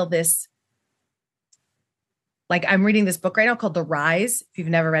always feel this, like I'm reading this book right now called The Rise. If you've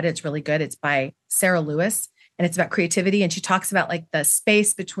never read it, it's really good. It's by Sarah Lewis and it's about creativity. And she talks about like the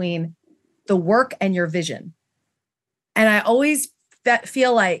space between the work and your vision. And I always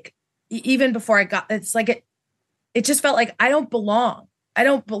feel like, even before I got, it's like, it just felt like I don't belong.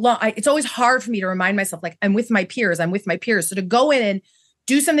 It's always hard for me to remind myself, like, I'm with my peers. So to go in and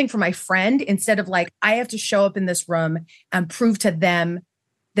do something for my friend, instead of like, I have to show up in this room and prove to them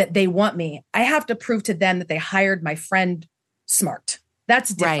that they want me. I have to prove to them that they hired my friend smart.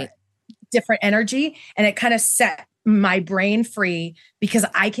 That's different, different energy. And it kind of set my brain free because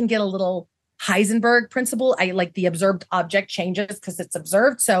I can get a little Heisenberg principle. I like the observed object changes because it's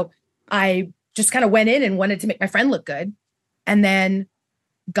observed. So I just kind of went in and wanted to make my friend look good and then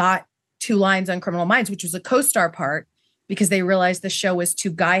got 2 lines on Criminal Minds, which was a co-star part because they realized the show was too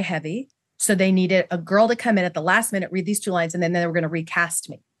guy heavy. So they needed a girl to come in at the last minute, read these 2 lines, and then they were going to recast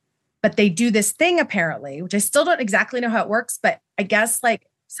me. But they do this thing apparently, which I still don't exactly know how it works, but I guess like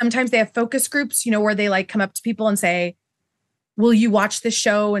sometimes they have focus groups, where they like come up to people and say, "Will you watch this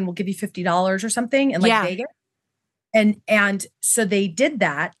show and we'll give you $50 or something?" And like Vegas. And so they did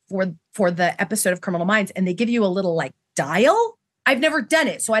that for the episode of Criminal Minds, and they give you a little like dial. I've never done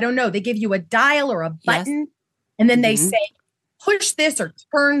it, so I don't know. They give you a dial or a button, and then they say, "Push this or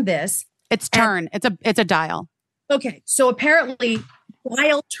turn this." It's turn. It's a dial. Okay, so apparently,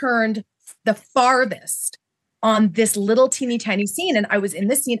 dial turned the farthest on this little teeny tiny scene, and I was in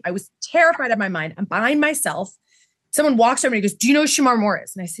this scene. I was terrified of my mind. I'm behind myself. Someone walks over and he goes, "Do you know Shamar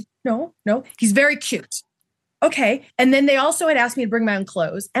Morris?" And I said, No. He's very cute. Okay. And then they also had asked me to bring my own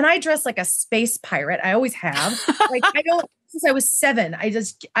clothes. And I dress like a space pirate. I always have. Like since I was 7,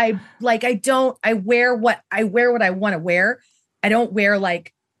 I wear what I want to wear. I don't wear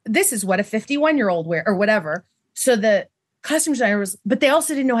like, this is what a 51-year-old wear or whatever. So the costume designer but they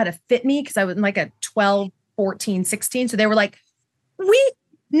also didn't know how to fit me because I was like a 12, 14, 16. So they were like,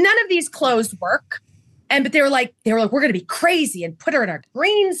 none of these clothes work. But they were like, we're going to be crazy and put her in a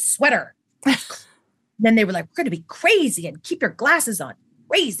green sweater. Then they were like, "We're going to be crazy and keep your glasses on,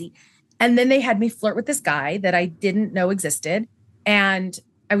 crazy." And then they had me flirt with this guy that I didn't know existed. And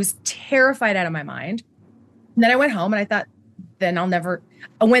I was terrified out of my mind. And then I went home and I thought, then I'll never,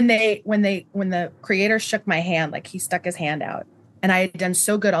 when the creator shook my hand, like he stuck his hand out and I had done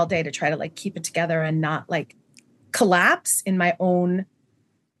so good all day to try to like keep it together and not like collapse in my own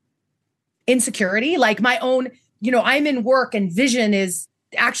insecurity, like my own, I'm in work and vision is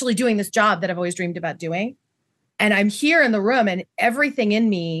actually doing this job that I've always dreamed about doing. And I'm here in the room and everything in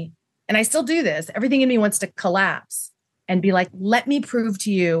me, and I still do this, everything in me wants to collapse and be like, let me prove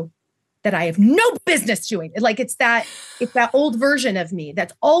to you that I have no business doing it. Like it's that old version of me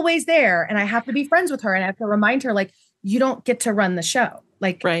that's always there. And I have to be friends with her and I have to remind her, like, you don't get to run the show.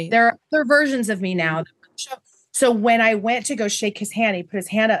 Like there are other versions of me now. So when I went to go shake his hand, he put his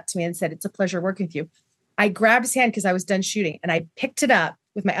hand up to me and said, "It's a pleasure working with you." I grabbed his hand because I was done shooting and I picked it up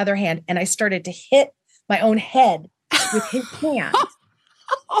with my other hand and I started to hit my own head with his hand.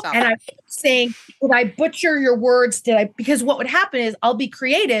 And I'm saying, "Did I butcher your words? Because what would happen is I'll be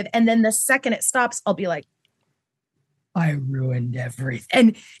creative. And then the second it stops, I'll be like, I ruined everything.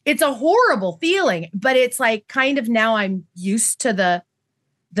 And it's a horrible feeling, but it's like kind of now I'm used to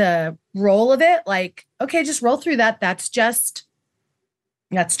the role of it. Like, okay, just roll through that. That's just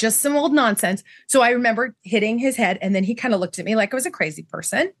That's just some old nonsense. So I remember hitting his head, and then he kind of looked at me like I was a crazy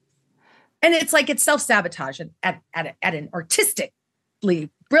person. And it's like it's self-sabotage at an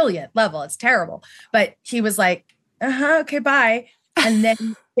artistically brilliant level. It's terrible. But he was like, okay, bye. And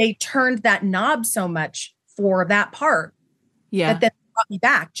then they turned that knob so much for that part that then brought me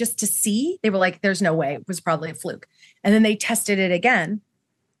back just to see. They were like, there's no way. It was probably a fluke. And then they tested it again.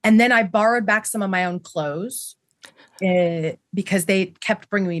 And then I borrowed back some of my own clothes because they kept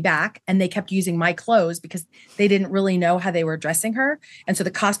bringing me back, and they kept using my clothes because they didn't really know how they were dressing her. And so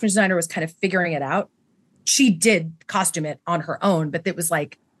the costume designer was kind of figuring it out. She did costume it on her own, but it was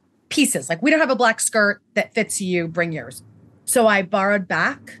like pieces. Like, we don't have a black skirt that fits you, bring yours. So I borrowed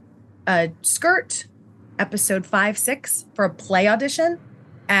back a skirt, episode 5, 6 for a play audition.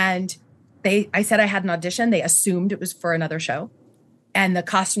 And I said I had an audition. They assumed it was for another show. And the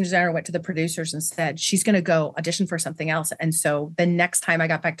costume designer went to the producers and said, she's going to go audition for something else. And so the next time I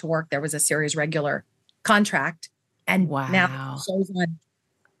got back to work, there was a series regular contract. And now the show's on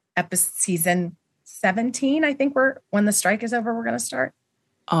season 17, I think when the strike is over, we're going to start.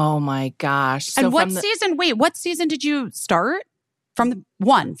 Oh my gosh. So and what season did you start? From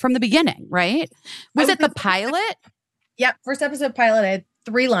the beginning, right? Was it the pilot? Yep. First episode pilot, I had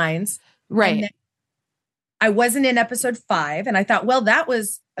 3 lines. Right. I wasn't in episode 5, and I thought, well, that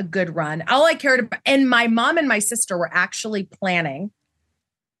was a good run. All I cared about, and my mom and my sister were actually planning.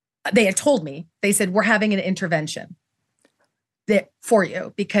 They had told me, they said, we're having an intervention for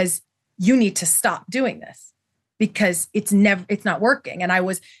you because you need to stop doing this because it's not working. And I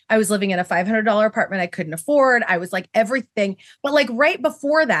was living in a $500 apartment I couldn't afford. I was like everything, but like right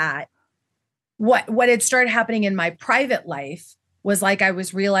before that, what had started happening in my private life was like, I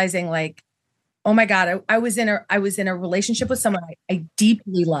was realizing like, oh my God, I was in a relationship with someone I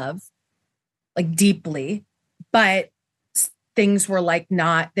deeply love, like deeply, but things were like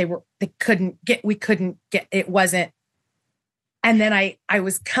we couldn't get, it wasn't. And then I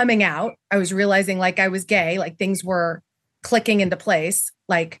was coming out, I was realizing like I was gay, like things were clicking into place.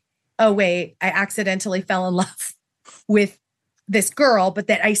 Like, oh wait, I accidentally fell in love with this girl, but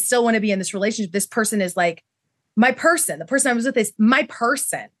that I still want to be in this relationship. This person is like my person. The person I was with is my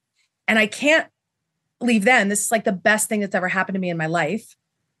person. And I can't leave them. This is like the best thing that's ever happened to me in my life.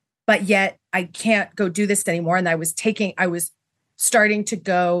 But yet I can't go do this anymore. And I was starting to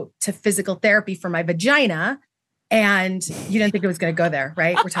go to physical therapy for my vagina. And you didn't think it was going to go there,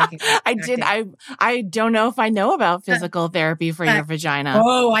 right? We're talking. I don't know if I know about physical therapy for your vagina.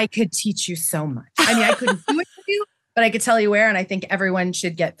 Oh, I could teach you so much. I mean, I couldn't do it for you, but I could tell you where. And I think everyone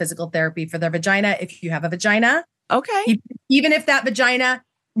should get physical therapy for their vagina if you have a vagina. Okay. Even if that vagina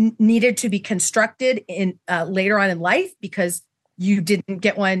needed to be constructed in later on in life because you didn't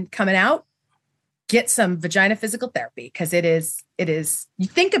get one coming out, get some vagina physical therapy because it is, you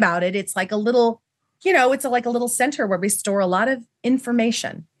think about it, it's like a little, it's like a little center where we store a lot of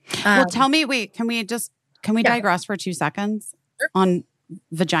information. Well, tell me, can we digress for 2 seconds on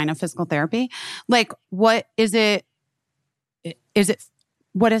vagina physical therapy? Like, what is it?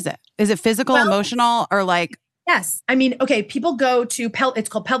 What is it? Is it physical, emotional, or like? Yes. I mean, okay, people go to, it's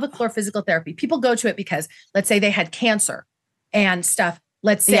called pelvic floor physical therapy. People go to it because let's say they had cancer and stuff.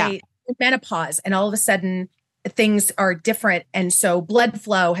 Let's say menopause and all of a sudden things are different. And so blood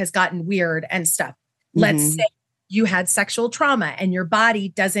flow has gotten weird and stuff. Let's say you had sexual trauma and your body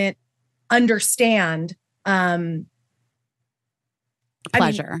doesn't understand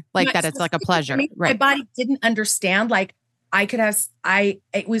pleasure. It's like a pleasure. Right. My body didn't understand like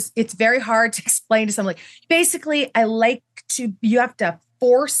it's very hard to explain to someone. Like, basically, you have to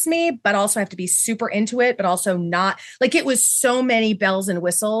force me, but also have to be super into it, but also not. Like, it was so many bells and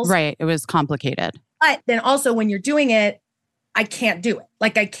whistles. Right. It was complicated. But then also when you're doing it, I can't do it.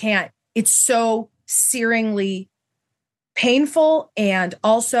 Like, I can't. It's so searingly painful. And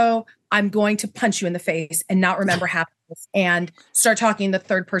also, I'm going to punch you in the face and not remember half of this and start talking in the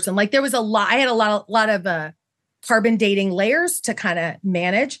third person. Like, there was I had a lot of carbon dating layers to kind of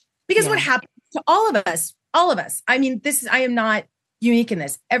manage because what happens to all of us, I mean, I am not unique in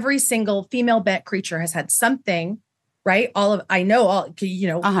this. Every single female bent creature has had something, right?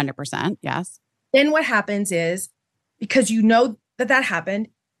 100%. Yes. Then what happens is because that happened,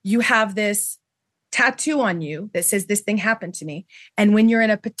 you have this tattoo on you that says this thing happened to me. And when you're in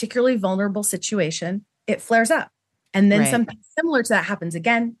a particularly vulnerable situation, it flares up. And then something similar to that happens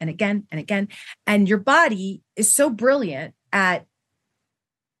again and again and again. And your body is so brilliant at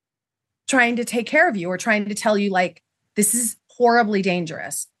trying to take care of you or trying to tell you like, this is horribly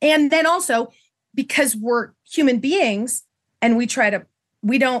dangerous. And then also because we're human beings and we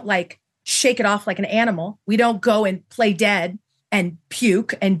don't like shake it off like an animal. We don't go and play dead and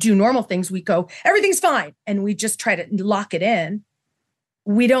puke and do normal things, we go, everything's fine. And we just try to lock it in.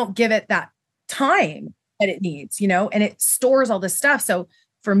 We don't give it that time that it needs, and it stores all this stuff. So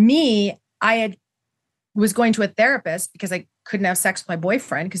for me, was going to a therapist because I couldn't have sex with my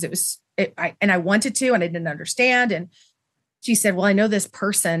boyfriend because I wanted to, and I didn't understand. And she said, well, I know this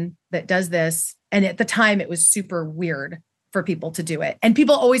person that does this. And at the time it was super weird for people to do it. And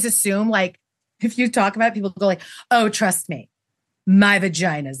people always assume, like, if you talk about it, people go like, oh, trust me, my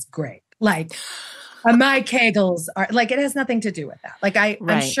vagina's great. Like my kegels are like, it has nothing to do with that. Like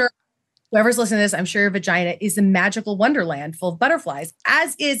I'm sure whoever's listening to this, I'm sure your vagina is a magical wonderland full of butterflies,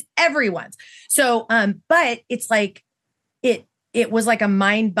 as is everyone's. So, but it's like, it was like a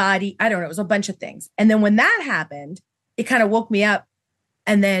mind body. I don't know. It was a bunch of things. And then when that happened, it kind of woke me up.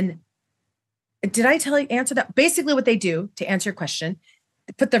 And then did I answer that? Basically what they do, to answer your question,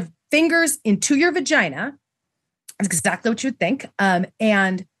 they put their fingers into your vagina. That's exactly what you would think.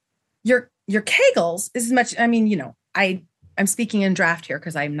 And your kegels is as much, I mean, I'm speaking in draft here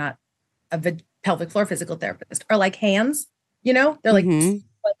because I'm not a pelvic floor physical therapist, are like hands, they're like,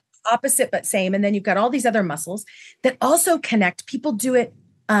 like opposite, but same. And then you've got all these other muscles that also connect. People do it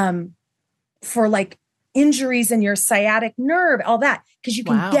for like injuries in your sciatic nerve, all that, because you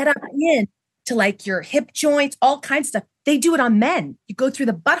can get up in to like your hip joints, all kinds of stuff. They do it on men. You go through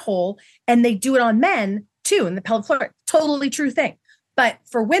the butthole and they do it on men too in the pelvic floor. Totally true thing. But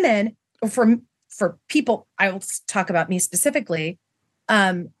for women, or for people, I will talk about me specifically,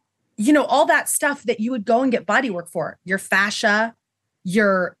 all that stuff that you would go and get body work for, your fascia,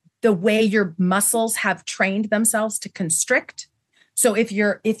 the way your muscles have trained themselves to constrict. So if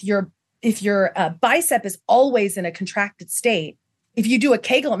your bicep is always in a contracted state, if you do a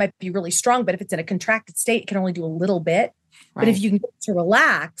Kegel, it might be really strong, but if it's in a contracted state, it can only do a little bit. Right. But if you can get it to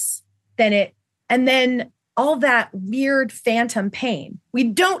relax, and then all that weird phantom pain. We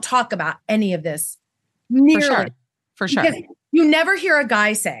don't talk about any of this nearly. For sure. Because you never will hear a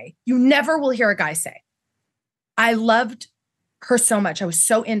guy say, I loved her so much. I was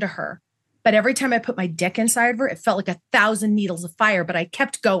so into her. But every time I put my dick inside of her, it felt like 1,000 needles of fire, but I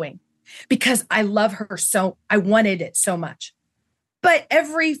kept going because I love her so, I wanted it so much. But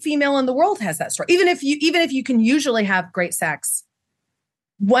every female in the world has that story. Even if you can usually have great sex,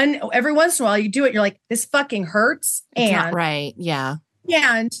 every once in a while you do it, you're like, this fucking hurts. It's not right. Yeah.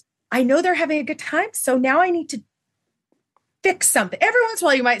 And I know they're having a good time. So now I need to fix something. Every once in a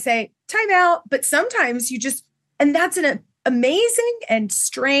while you might say, time out. But sometimes you just, and that's an amazing and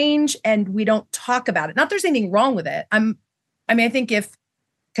strange, and we don't talk about it. Not there's anything wrong with it. I think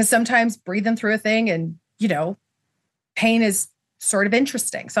because sometimes breathing through a thing and, pain is sort of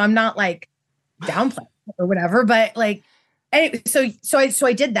interesting. So I'm not like downplaying or whatever, but like, anyway, so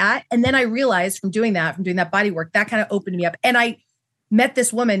I did that. And then I realized from doing that body work, that kind of opened me up. And I met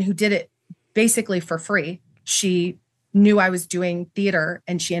this woman who did it basically for free. She knew I was doing theater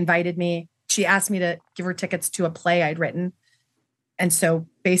and she invited me. She asked me to give her tickets to a play I'd written. And so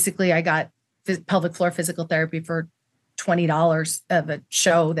basically I got pelvic floor physical therapy for $20 of a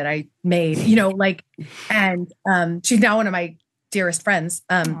show that I made, and she's now one of my dearest friends.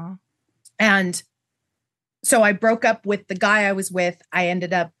 And so I broke up with the guy I was with. I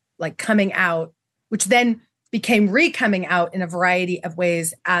ended up like coming out, which then became re-coming out in a variety of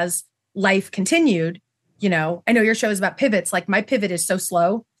ways as life continued. I know your show is about pivots. Like my pivot is so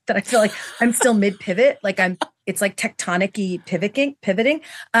slow that I feel like I'm still mid pivot. Like it's like tectonic-y pivoting.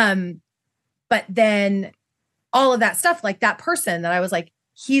 But then all of that stuff, like that person that I was like,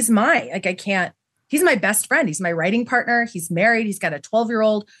 he's my best friend. He's my writing partner. He's married. He's got a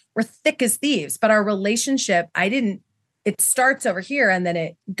 12-year-old. We're thick as thieves, but our relationship, it starts over here and then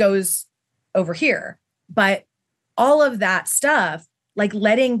it goes over here. But all of that stuff, like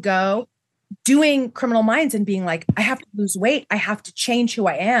letting go, doing Criminal Minds and being like, I have to lose weight. I have to change who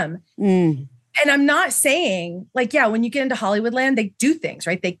I am. And I'm not saying like, yeah, when you get into Hollywood land, they do things,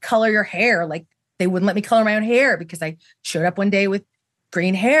 right? They color your hair. Like they wouldn't let me color my own hair because I showed up one day with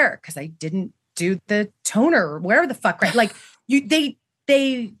green hair because I didn't do the toner or whatever the fuck, right? Like they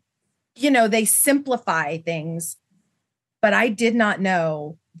simplify things, but I did not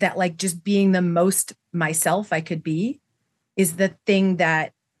know that like just being the most myself I could be is the thing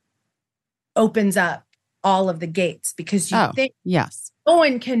that opens up all of the gates, because you think yes, no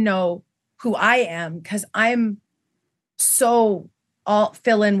one can know who I am because I'm so all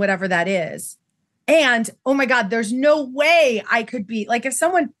fill in whatever that is. And oh my God, there's no way I could be like, if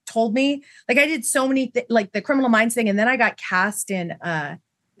someone told me, like I did so many like the Criminal Minds thing. And then I got cast in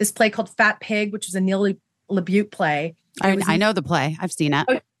this play called Fat Pig, which was a Neil LaBute play. I know the play. I've seen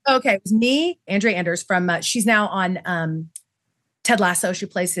it. Okay. It was me, Andrea Anders from, she's now on Ted Lasso, she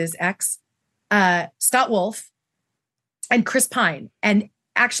plays his ex, Scott Wolf, and Chris Pine. And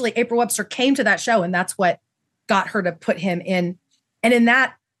actually, April Webster came to that show, and that's what got her to put him in. And in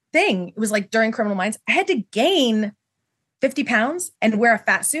that thing, it was like during Criminal Minds, I had to gain 50 pounds and wear a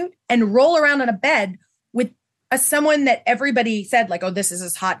fat suit and roll around on a bed with someone that everybody said, like, oh, this is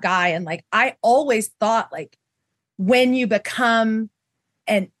this hot guy. And like, I always thought, like, when you become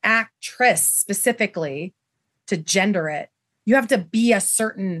an actress specifically, to gender it, you have to be a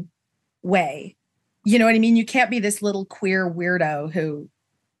certain way. You know what I mean? You can't be this little queer weirdo who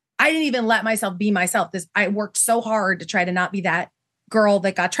I didn't even let myself be myself. I worked so hard to try to not be that girl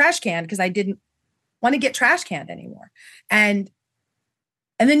that got trash canned because I didn't want to get trash canned anymore. And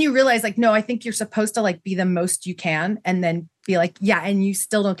then you realize, like, no, I think you're supposed to like be the most you can and then be like, yeah, and you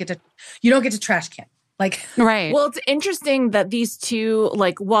still don't get to trash can. Like, Right. Well, it's interesting that these two,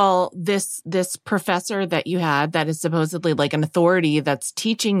 like, well, this professor that you had that is supposedly like an authority that's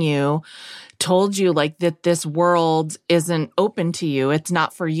teaching you told you like that this world isn't open to you. It's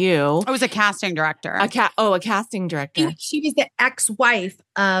not for you. I was a casting director. A casting director. she was the ex-wife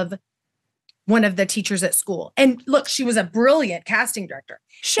of one of the teachers at school. And look, she was a brilliant casting director.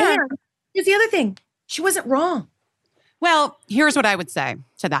 Sure. And here's the other thing. She wasn't wrong. Well, here's what I would say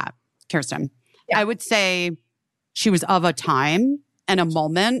to that, Kirsten. Yeah. I would say she was of a time and a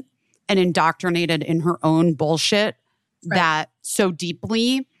moment and indoctrinated in her own bullshit that so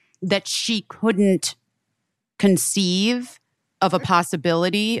deeply that she couldn't conceive of a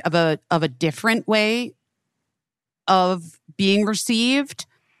possibility of a different way of being received,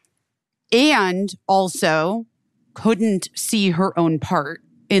 and also couldn't see her own part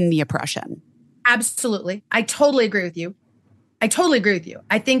in the oppression. Absolutely. I totally agree with you. I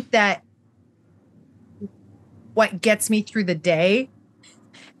think that what gets me through the day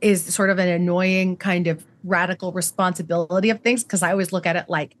is sort of an annoying kind of radical responsibility of things, because I always look at it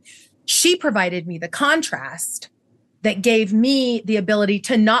like she provided me the contrast that gave me the ability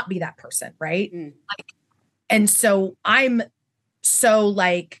to not be that person, right? Like, and so I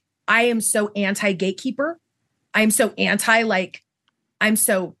am so anti-gatekeeper. I'm so anti, like,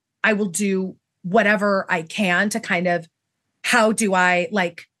 I will do whatever I can to kind of, how do I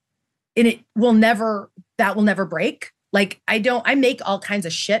like, and that will never break. Like, I make all kinds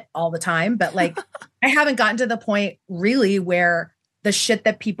of shit all the time, but like, I haven't gotten to the point really where the shit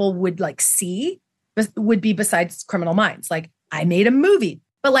that people would like see would be besides Criminal Minds. Like, I made a movie,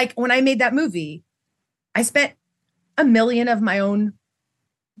 but like when I made that movie, I spent $1 million of my own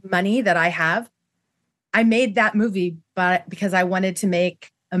money that I have. I made that movie, but because I wanted to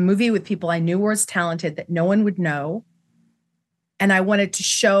make a movie with people I knew were talented that no one would know. And I wanted to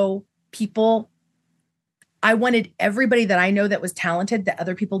show people, I wanted everybody that I know that was talented that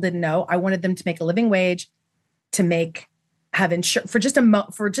other people didn't know. I wanted them to make a living wage, to have insurance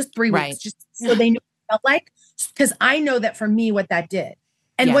for just 3 weeks, just so they knew what it felt like. Because I know that for me, what that did.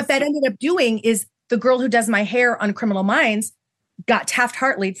 And what that ended up doing is the girl who does my hair on Criminal Minds got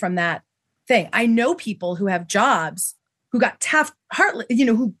Taft-Hartley from that thing. I know people who have jobs who got Taft-Hartley,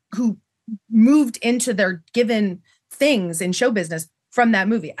 who moved into their given things in show business from that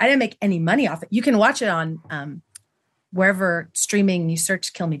movie. I didn't make any money off it. You can watch it on wherever streaming you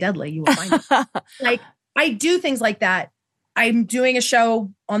search Kill Me Deadly, you will find it. Like, I do things like that. I'm doing a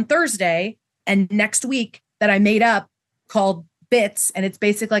show on Thursday and next week that I made up called Bits. And it's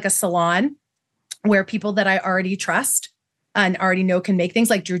basically like a salon where people that I already trust and already know can make things,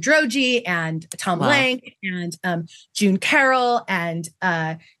 like Drew Droege and Tom Lank and June Carroll and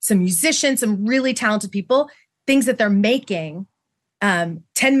some musicians, some really talented people, things that they're making 10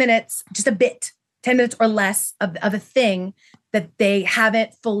 minutes, just a bit, 10 minutes or less of a thing that they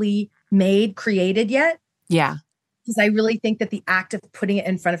haven't fully created yet. Yeah. Because I really think that the act of putting it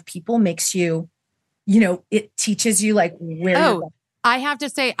in front of people makes you, it teaches you like where you're going. I have to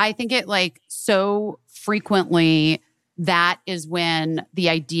say, I think it like so frequently that is when the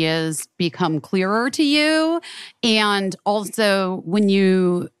ideas become clearer to you. And also when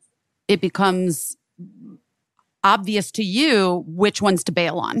it becomes obvious to you which ones to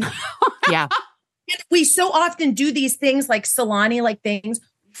bail on. Yeah. We so often do these things like Solani, like things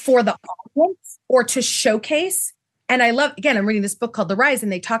for the audience or to showcase. And I love, again, I'm reading this book called The Rise,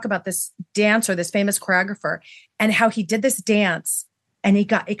 and they talk about this dancer, this famous choreographer, and how he did this dance and it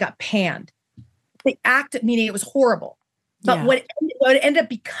got panned. The act, meaning it was horrible. But what it ended up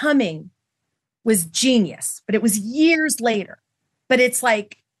becoming was genius. But it was years later. But it's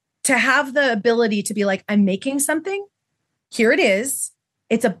like to have the ability to be like, I'm making something. Here it is.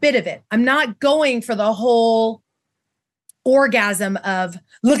 It's a bit of it. I'm not going for the whole orgasm of,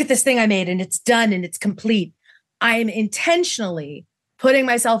 look at this thing I made and it's done and it's complete. I'm intentionally putting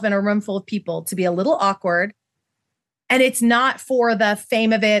myself in a room full of people to be a little awkward. And it's not for the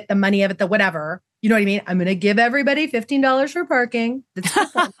fame of it, the money of it, the whatever. You know what I mean? I'm going to give everybody $15 for parking. That's for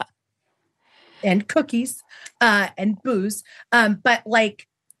fun. And cookies and booze. But like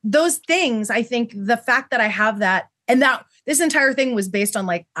those things, I think the fact that I have that, and that this entire thing was based on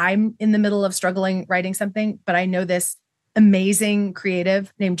like, I'm in the middle of struggling writing something, but I know this amazing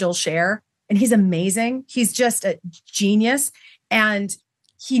creative named Joel Scher, and he's amazing. He's just a genius, and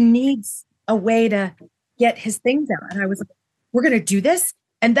he needs a way to get his things out. And I was like, we're going to do this.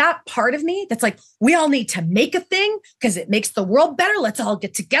 And that part of me that's like, we all need to make a thing because it makes the world better. Let's all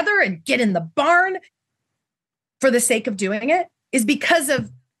get together and get in the barn for the sake of doing it, is because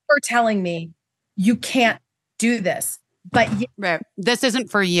of her telling me, you can't do this. But right. This isn't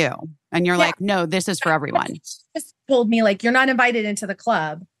for you. And you're like, no, this is for everyone. Just told me like, you're not invited into the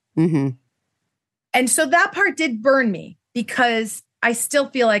club. Mm-hmm. And so that part did burn me because I still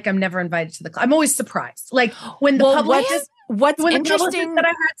feel like I'm never invited to the club. I'm always surprised. Like when the publicist, when the publicist that I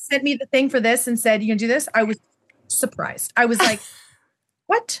had sent me the thing for this and said, you can do this, I was surprised. I was like,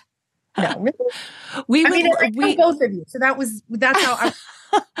 what? No, really? We both of you. So that's how I.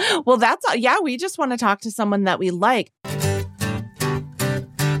 Well, we just want to talk to someone that we like.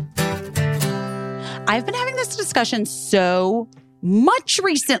 I've been having this discussion so much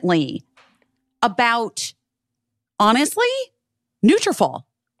recently about, honestly, Nutrafol.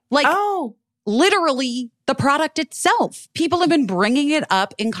 Like, literally the product itself. People have been bringing it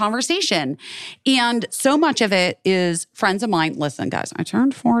up in conversation. And so much of it is friends of mine. Listen, guys, I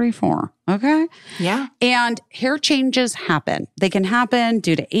turned 44. Okay. Yeah. And hair changes happen. They can happen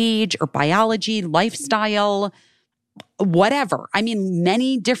due to age or biology, lifestyle, whatever. I mean,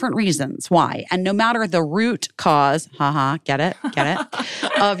 many different reasons why. And no matter the root cause, get it,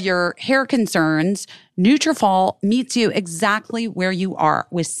 of your hair concerns, Nutrafol meets you exactly where you are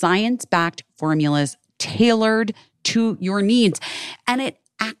with science-backed formulas tailored to your needs. And it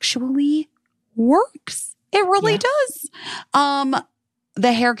actually works. It really does.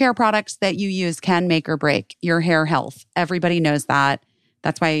 The hair care products that you use can make or break your hair health. Everybody knows that.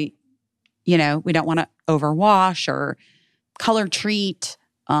 That's why, we don't want to overwash or color treat.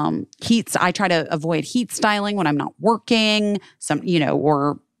 Heats. I try to avoid heat styling when I'm not working,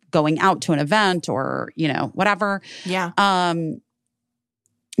 or going out to an event or, whatever. Yeah.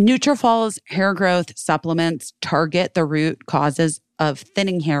 Nutrafol's hair growth supplements target the root causes of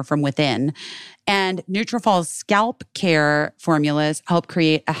thinning hair from within. And Nutrafol's scalp care formulas help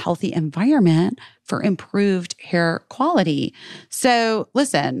create a healthy environment for improved hair quality. So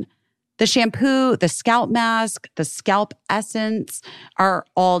listen, the shampoo, the scalp mask, the scalp essence are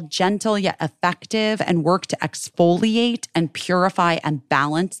all gentle yet effective and work to exfoliate and purify and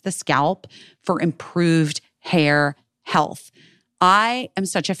balance the scalp for improved hair health. I am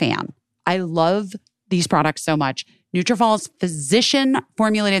such a fan. I love these products so much. Nutrafol's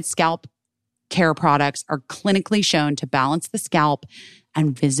physician-formulated scalp care products are clinically shown to balance the scalp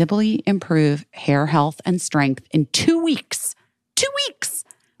and visibly improve hair health and strength in 2 weeks. 2 weeks!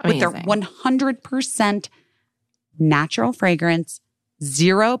 Amazing. With their 100% natural fragrance,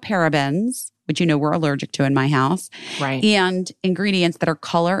 0 parabens, which we're allergic to in my house, right? And ingredients that are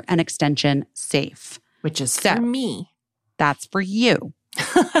color and extension safe. Which is for me. That's for you.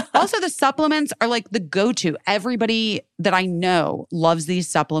 Also, the supplements are like the go-to. Everybody that I know loves these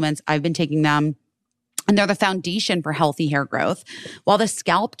supplements. I've been taking them, and they're the foundation for healthy hair growth, while the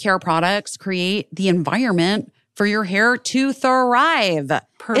scalp care products create the environment for your hair to thrive.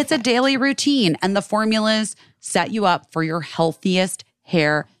 Perfect. It's a daily routine, and the formulas set you up for your healthiest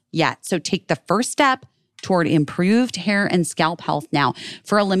hair yet. So take the first step toward improved hair and scalp health now.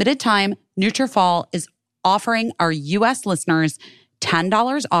 For a limited time, Nutrafol is offering our U.S. listeners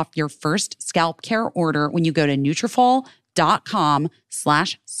 $10 off your first scalp care order when you go to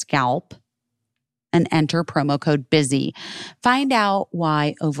Nutrafol.com/scalp and enter promo code BUSY. Find out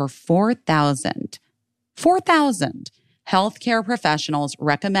why over 4,000 healthcare professionals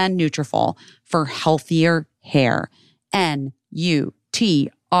recommend Nutrafol for healthier hair.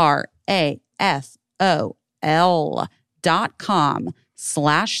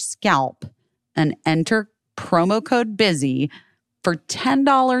 Nutrafol.com/scalp and enter promo code BUSY for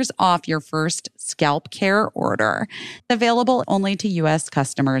 $10 off your first scalp care order. Available only to U.S.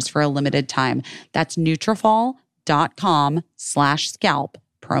 customers for a limited time. That's Nutrafol.com/scalp,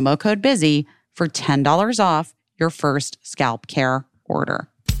 promo code BUSY for $10 off your first scalp care order.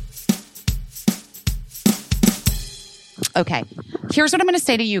 Okay, here's what I'm going to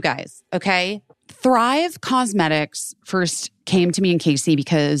say to you guys, okay? Thrive Cosmetics first came to me and Casey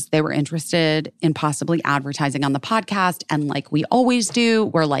because they were interested in possibly advertising on the podcast. And like we always do,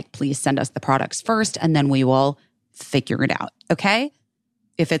 we're like, please send us the products first and then we will figure it out. Okay?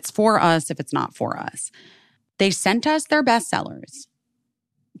 If it's for us, if it's not for us. They sent us their bestsellers.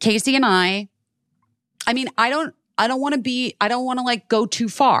 Casey and I mean, I don't want to like go too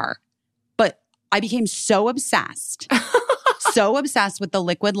far, but I became so obsessed with the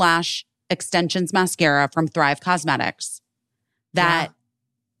Liquid Lash Extensions Mascara from Thrive Cosmetics that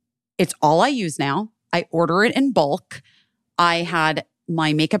it's all I use now. I order it in bulk. I had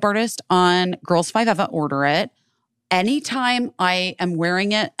my makeup artist on Girls 5 Eva order it. Anytime I am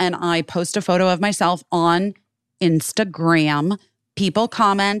wearing it and I post a photo of myself on Instagram, people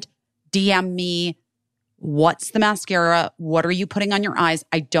comment, DM me, what's the mascara? What are you putting on your eyes?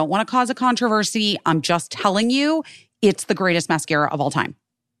 I don't want to cause a controversy. I'm just telling you, it's the greatest mascara of all time.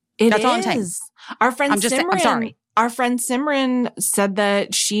 That's all I'm saying. Our friend I'm sorry. Our friend Simran said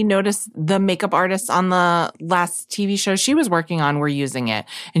that she noticed the makeup artists on the last TV show she was working on were using it.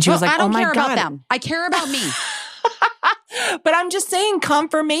 And she was like, I don't oh my care God. about them. I care about me. But I'm just saying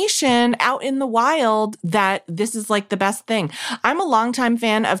confirmation out in the wild that this is like the best thing. I'm a longtime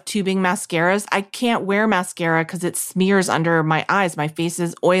fan of tubing mascaras. I can't wear mascara because it smears under my eyes. My face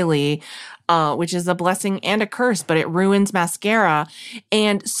is oily, which is a blessing and a curse, but it ruins mascara.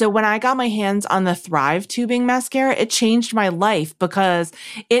 And so when I got my hands on the Thrive tubing mascara, it changed my life because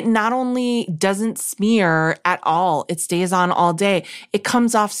it not only doesn't smear at all, it stays on all day. It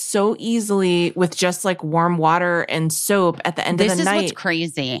comes off so easily with just like warm water and soap at the end of the night. This is what's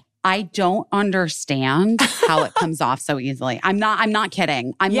crazy. I don't understand how it comes off so easily. I'm not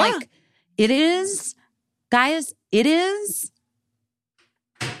kidding. I'm like, it is, guys, it is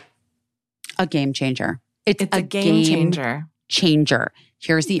a game changer. It's a game changer.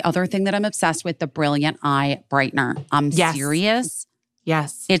 Here's the other thing that I'm obsessed with, the Brilliant Eye Brightener. I'm serious.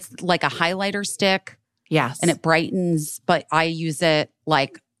 Yes. It's like a highlighter stick. Yes. And it brightens, but I use it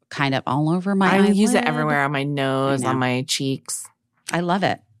like kind of all over my eyelid. I use it everywhere, on my nose, on my cheeks. I love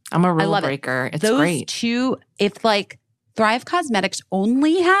it. I'm a rule breaker. It's those great. Two, if like Thrive Cosmetics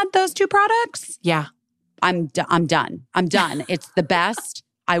only had those two products, I'm done. It's the best.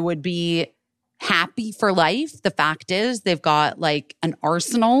 I would be happy for life. The fact is they've got like an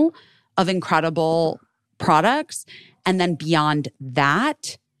arsenal of incredible products. And then beyond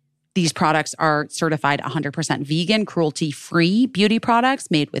that, these products are certified 100% vegan, cruelty-free beauty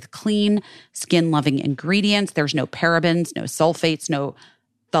products made with clean, skin-loving ingredients. There's no parabens, no sulfates, no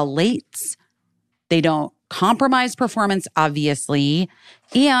phthalates. They don't compromise performance, obviously.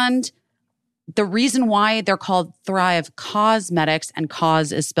 And the reason why they're called Thrive Cosmetics, and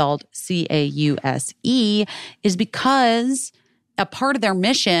cause is spelled C-A-U-S-E, is because a part of their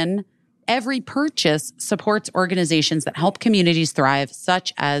mission, every purchase supports organizations that help communities thrive,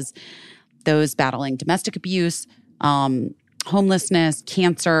 such as those battling domestic abuse, homelessness,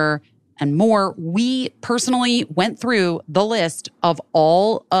 cancer, and more. We personally went through the list of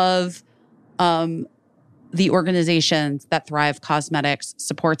all of the organizations that Thrive Cosmetics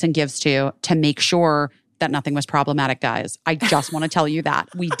supports and gives to make sure that nothing was problematic, guys. I just want to tell you that.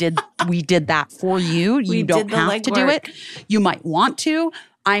 We did that for you. You don't have to do it. You might want to.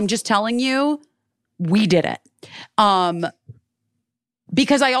 I'm just telling you, we did it.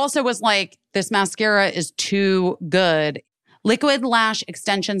 Because I also was like, this mascara is too good. Liquid Lash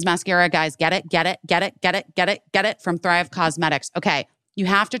Extensions Mascara, guys. Get it from Thrive Cosmetics. Okay. You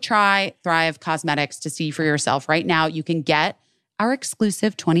have to try Thrive Cosmetics to see for yourself. Right now, you can get our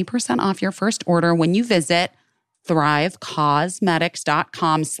exclusive 20% off your first order when you visit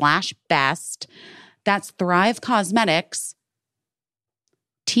thrivecosmetics.com/best. That's Thrive Cosmetics,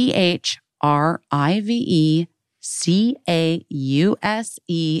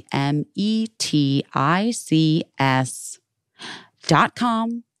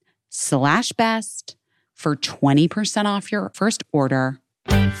 for 20% off your first order.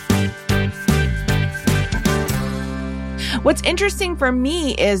 What's interesting for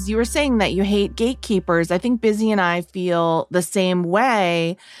me is you were saying that you hate gatekeepers. I think Busy and I feel the same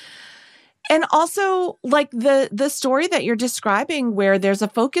way. And also, like the story that you're describing where there's a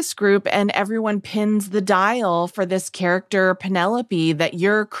focus group and everyone pins the dial for this character, Penelope, that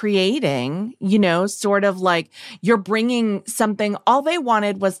you're creating, you know, sort of like you're bringing something. All they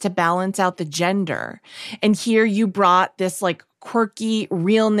wanted was to balance out the gender. And here you brought this like quirky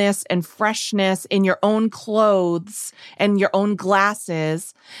realness and freshness in your own clothes and your own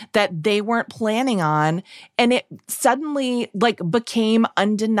glasses that they weren't planning on. And it suddenly like became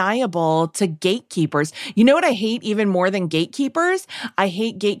undeniable to gatekeepers. You know what I hate even more than gatekeepers? I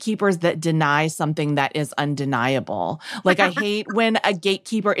hate gatekeepers that deny something that is undeniable. Like I hate when a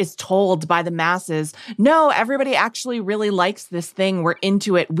gatekeeper is told by the masses, no, everybody actually really likes this thing. We're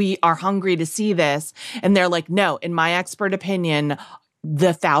into it. We are hungry to see this. And they're like, no, in my expert opinion, the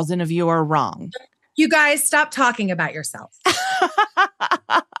 1,000 of you are wrong. You guys stop talking about yourself.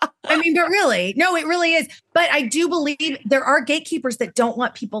 I mean, but really, no, it really is. But I do believe there are gatekeepers that don't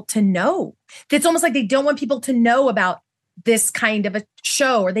want people to know. It's almost like they don't want people to know about this kind of a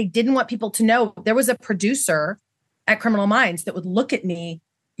show, or they didn't want people to know. There was a producer at Criminal Minds that would look at me,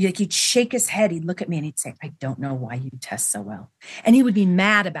 like he'd shake his head. He'd look at me and he'd say, I don't know why you test so well. And he would be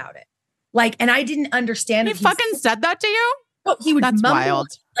mad about it. Like, and I didn't understand. He fucking said that to you? No, he would That's mumble, wild.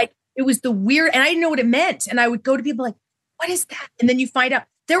 like it was the weird, and I didn't know what it meant. And I would go to people like, what is that? And then you find out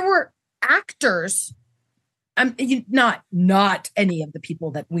there were actors, not any of the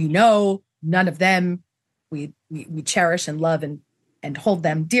people that we know, none of them we cherish and love and hold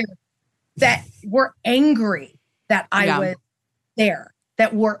them dear, that were angry that I was there,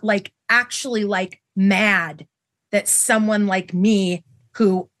 that were like actually like mad that someone like me,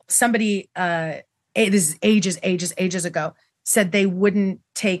 who somebody this is ages ago, said they wouldn't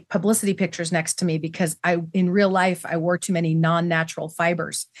take publicity pictures next to me because in real life, I wore too many non-natural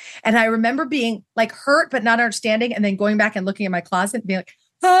fibers. And I remember being like hurt, but not understanding. And then going back and looking at my closet and being like,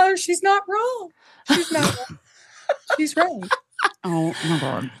 oh, she's not wrong. She's not wrong. She's right. Oh my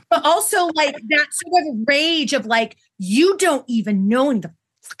God. But also like that sort of rage of like, you don't even know the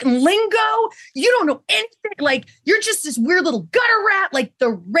fucking lingo. You don't know anything. Like you're just this weird little gutter rat. Like the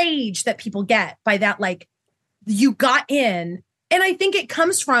rage that people get by that, like, you got in. And I think it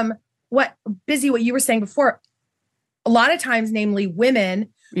comes from what you were saying before. A lot of times, namely women,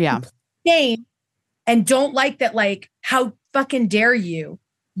 game and don't like that, like, how fucking dare you?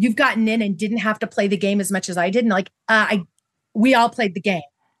 You've gotten in and didn't have to play the game as much as I did. And like, we all played the game,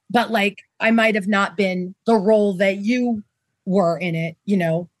 but like, I might have not been the role that you were in it,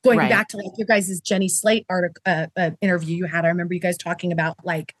 going back to like your guys' Jenny Slate interview you had. I remember you guys talking about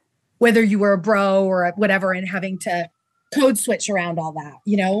like, whether you were a bro or whatever, and having to code switch around all that,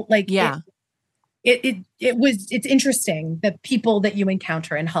 like, it's interesting, the people that you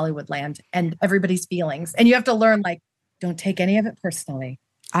encounter in Hollywood land and everybody's feelings. And you have to learn, like, don't take any of it personally.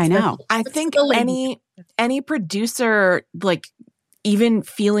 I know. I think any producer, like, even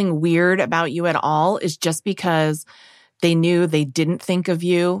feeling weird about you at all is just because they knew they didn't think of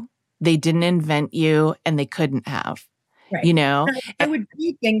you, they didn't invent you, and they couldn't have. Right. I would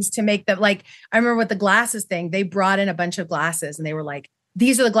do things to make them, like, I remember with the glasses thing, they brought in a bunch of glasses and they were like,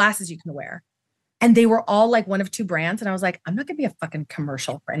 these are the glasses you can wear. And they were all like one of two brands. And I was like, I'm not going to be a fucking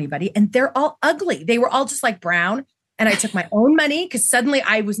commercial for anybody. And they're all ugly. They were all just like brown. And I took my own money because suddenly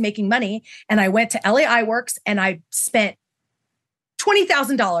I was making money. And I went to LA Eyeworks and I spent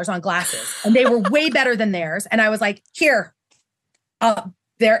 $20,000 on glasses. And they were way better than theirs. And I was like, here,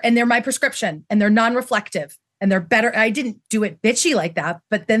 they're my prescription and they're non-reflective. And they're better. I didn't do it bitchy like that,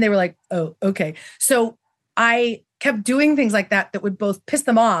 but then they were like, oh, okay. So I kept doing things like that would both piss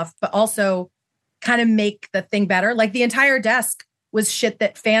them off, but also kind of make the thing better. Like the entire desk was shit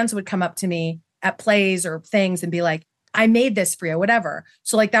that fans would come up to me at plays or things and be like, I made this for you, whatever.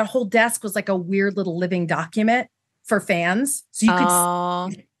 So like that whole desk was like a weird little living document for fans. So you could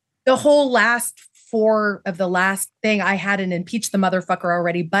see the whole last 4 of the last thing. I had an impeach the motherfucker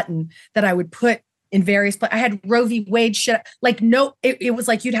already button that I would put in various places. I had Roe v. Wade shit. Like, no, it was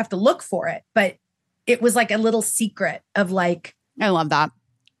like, you'd have to look for it, but it was like a little secret of like, I love that.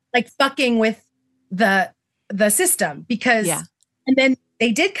 Like fucking with the system because, and then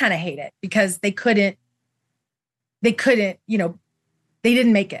they did kind of hate it because they couldn't, they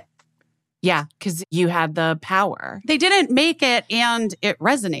didn't make it. Yeah. Cause you had the power. They didn't make it and it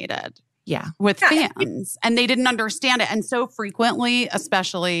resonated. With fans, and they didn't understand it. And so frequently,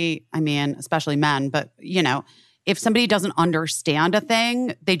 especially men, but if somebody doesn't understand a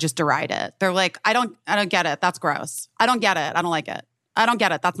thing, they just deride it. They're like, I don't get it. That's gross. I don't get it. I don't like it. I don't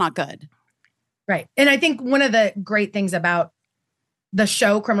get it. That's not good. Right. And I think one of the great things about the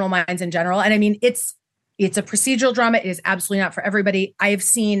show Criminal Minds in general, and I mean, it's a procedural drama. It is absolutely not for everybody. I've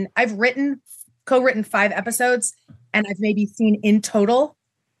co-written 5 episodes, and I've maybe seen in total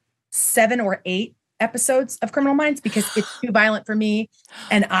 7 or 8 episodes of Criminal Minds because it's too violent for me.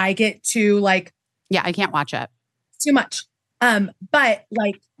 And I get to like, I can't watch it. Too much. But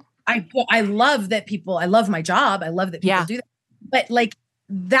like, I love that I love my job. I love that people do that. but like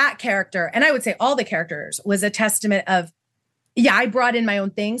that character, and I would say all the characters, was a testament of, yeah, I brought in my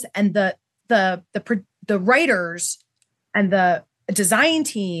own things, and the writers and the design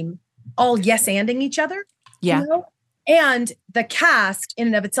team all yes-anding each other. Yeah. You know? And the cast in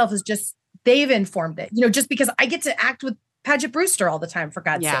and of itself is just, they've informed it, just because I get to act with Paget Brewster all the time, for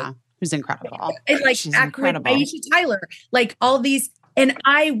God's sake. Who's incredible. And like She's act incredible. with Aisha Tyler, like all these, and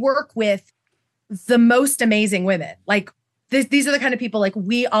I work with the most amazing women. Like these are the kind of people, like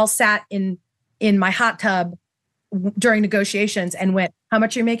we all sat in my hot tub during negotiations and went, how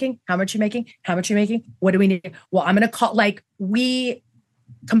much are you making? How much are you making? How much are you making? What do we need? Well, I'm going to call, like we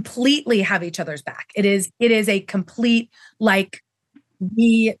completely have each other's back. It is a complete, like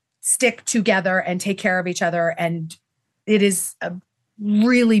we stick together and take care of each other. And it is a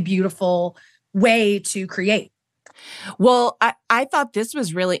really beautiful way to create. Well, I thought this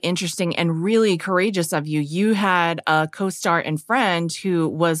was really interesting and really courageous of you. You had a co-star and friend who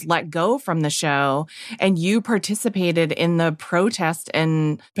was let go from the show, and you participated in the protest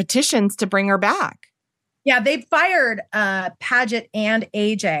and petitions to bring her back. Yeah, they fired Paget and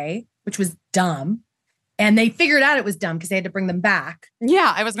AJ, which was dumb. And they figured out it was dumb because they had to bring them back.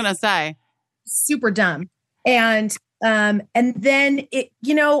 Yeah, I was going to say. Super dumb. And then it,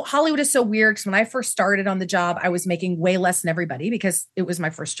 Hollywood is so weird because when I first started on the job, I was making way less than everybody because it was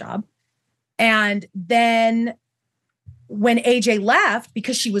my first job. And then when AJ left,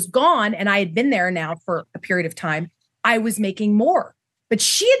 because she was gone and I had been there now for a period of time, I was making more. But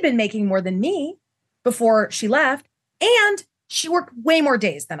she had been making more than me before she left. And she worked way more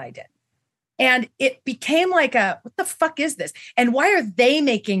days than I did. And it became like what the fuck is this? And why are they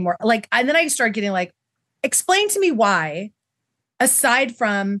making more? Like, and then I started getting like, explain to me why, aside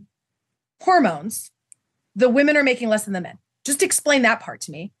from hormones, the women are making less than the men. Just explain that part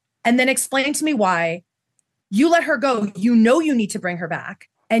to me. And then explain to me why you let her go. You need to bring her back.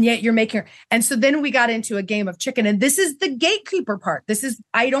 And yet you're making her. And so then we got into a game of chicken. And this is the gatekeeper part.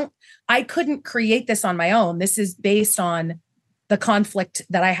 I couldn't create this on my own. This is based on the conflict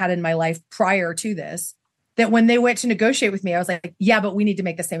that I had in my life prior to this, that when they went to negotiate with me, I was like, yeah, but we need to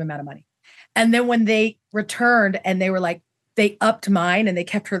make the same amount of money. And then when they returned and they were like, they upped mine and they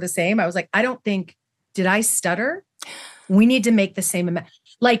kept her the same, I was like, did I stutter? We need to make the same amount.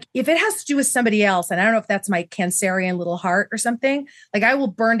 Like if it has to do with somebody else, and I don't know if that's my Cancerian little heart or something, like I will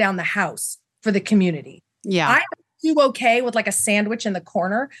burn down the house for the community. Yeah. I do okay with like a sandwich in the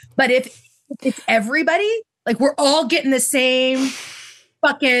corner. But if it's everybody, like we're all getting the same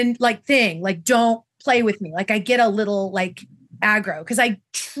fucking like thing, like don't play with me. Like I get a little like aggro because I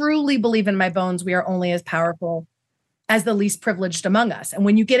truly believe in my bones we are only as powerful as the least privileged among us. And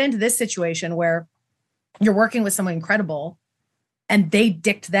when you get into this situation where you're working with someone incredible and they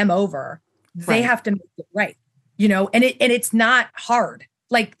dicked them over, they have to make it right, and it's not hard.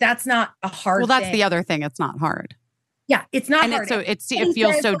 Like that's not a hard Well, that's thing. the other thing. It's not hard. Yeah, it's not And hard. it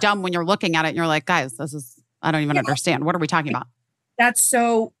feels so dumb when you're looking at it and you're like, guys, I don't even understand. What are we talking about? That's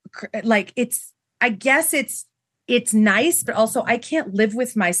so like, I guess it's nice, but also I can't live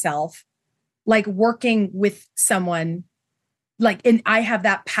with myself, like working with someone like, and I have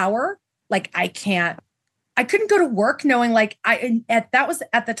that power. Like I couldn't go to work knowing like that was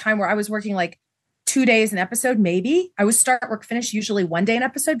at the time where I was working like 2 days an episode. Maybe I would start work, finish usually 1 day an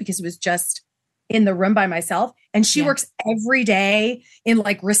episode because it was just in the room by myself. And she works every day in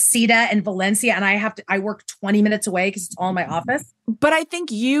like Reseda and Valencia. And I work 20 minutes away because it's all in my office. But I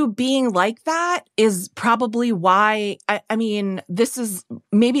think you being like that is probably why, I mean, this is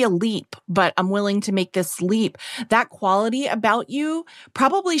maybe a leap, but I'm willing to make this leap. That quality about you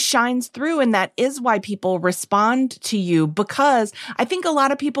probably shines through. And that is why people respond to you, because I think a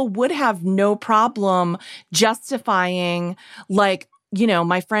lot of people would have no problem justifying like,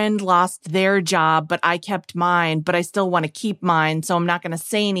 my friend lost their job, but I kept mine, but I still want to keep mine. So I'm not going to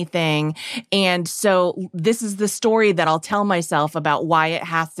say anything. And so this is the story that I'll tell myself about why it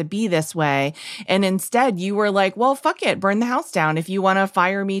has to be this way. And instead you were like, well, fuck it, burn the house down. If you want to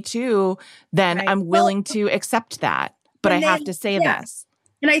fire me too, then I'm willing to accept that. But I have to say this.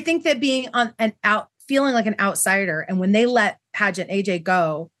 And I think that being feeling like an outsider. And when they let Paget AJ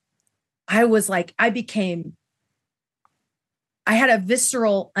go, I was like, I had a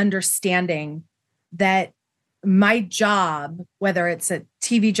visceral understanding that my job, whether it's a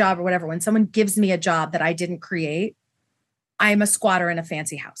TV job or whatever, when someone gives me a job that I didn't create, I'm a squatter in a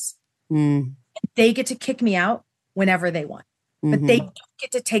fancy house. Mm. They get to kick me out whenever they want, but they don't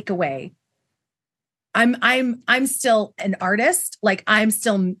get to take away. I'm still an artist. Like I'm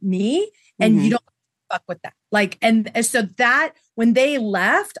still me, and you don't fuck with that. Like, and so that when they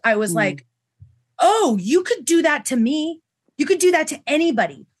left, I was like, oh, you could do that to me. You could do that to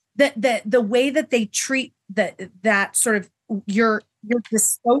anybody. The way that they treat that sort of you're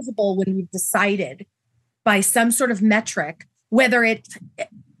disposable when you've decided by some sort of metric, whether it's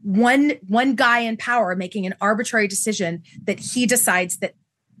one guy in power making an arbitrary decision that he decides that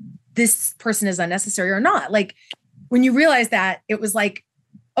this person is unnecessary or not. Like when you realize that, it was like,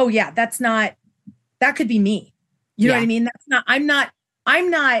 oh yeah, that could be me. You know what I mean? I'm not, I'm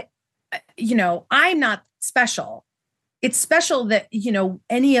not special. It's special that,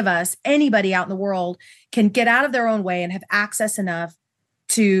 any of us, anybody out in the world can get out of their own way and have access enough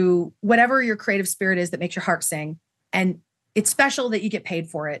to whatever your creative spirit is that makes your heart sing. And it's special that you get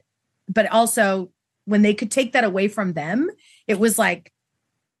paid for it. But also when they could take that away from them, it was like,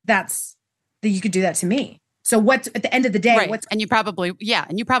 that you could do that to me. So what's at the end of the day, and you probably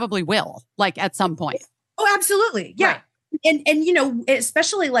will, like at some point. Oh, absolutely. Yeah. Right. And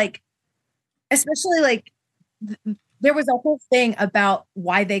especially like there was a whole thing about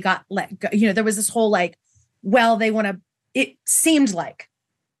why they got let go. There was this whole it seemed like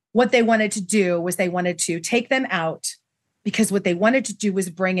what they wanted to do was they wanted to take them out because what they wanted to do was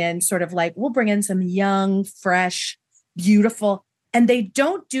bring in sort of like, we'll bring in some young, fresh, beautiful, and they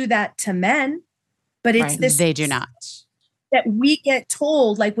don't do that to men, but it's this. They do not. That we get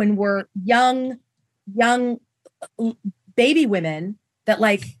told like when we're young baby women that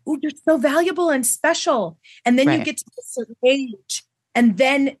like, oh, you're so valuable and special. And then you get to a certain age and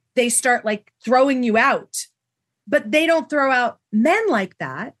then they start like throwing you out, but they don't throw out men like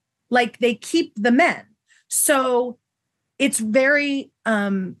that. Like they keep the men. So it's very,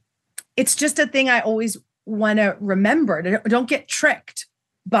 it's just a thing I always want to remember. Don't get tricked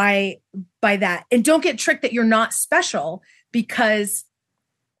by that. And don't get tricked that you're not special because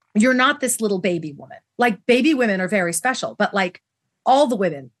you're not this little baby woman. Like baby women are very special, but like all the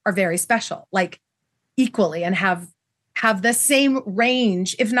women are very special, like equally, and have the same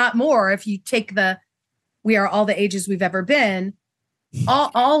range, if not more, if you take we are all the ages we've ever been,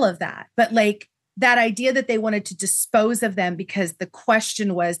 all of that. But like that idea that they wanted to dispose of them because the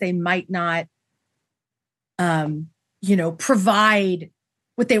question was they might not, provide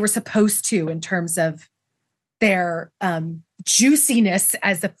what they were supposed to in terms of their juiciness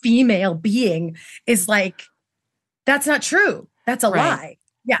as a female being is like, that's not true. That's a lie.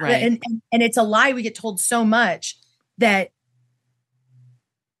 Yeah. Right. And it's a lie. We get told so much that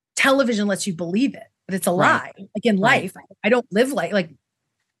television lets you believe it, but it's a lie. Like in life, I don't live like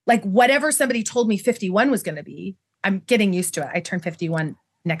whatever somebody told me 51 was going to be, I'm getting used to it. I turn 51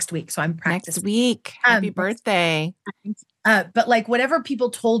 next week. So I'm practicing. Next week. Happy birthday. But like whatever people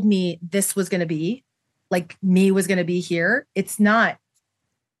told me this was going to be, like me was going to be here, it's not.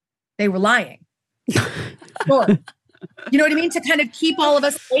 They were lying. Sure. You know what I mean? To kind of keep all of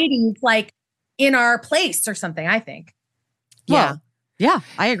us ladies like in our place or something, I think. Yeah. Yeah,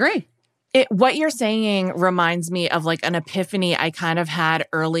 I agree. What you're saying reminds me of like an epiphany I kind of had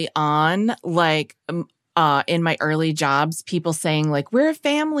early on, like in my early jobs, people saying like, we're a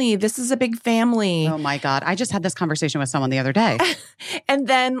family. This is a big family. Oh my God. I just had this conversation with someone the other day. And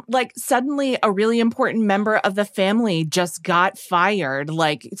then like suddenly a really important member of the family just got fired,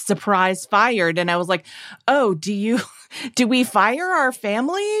 like surprise fired. And I was like, oh, do we fire our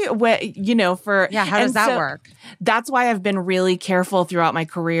family? How does that work? That's why I've been really careful throughout my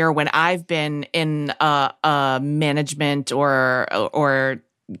career when I've been in a management or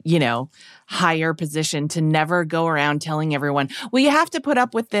higher position to never go around telling everyone, well, you have to put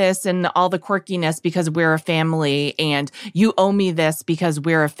up with this and all the quirkiness because we're a family and you owe me this because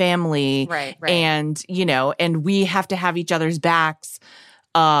we're a family. Right. And, and we have to have each other's backs,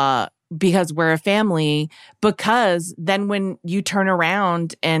 because we're a family, because then when you turn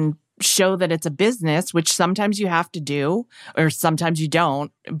around and show that it's a business, which sometimes you have to do, or sometimes you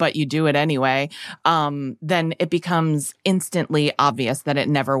don't, but you do it anyway, then it becomes instantly obvious that it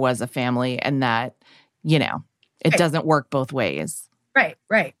never was a family and that, it doesn't work both ways. Right.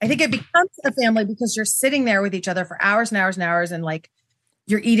 I think it becomes a family because you're sitting there with each other for hours and hours and hours and like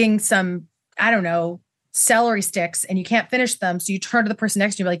you're eating some, I don't know, celery sticks and you can't finish them. So you turn to the person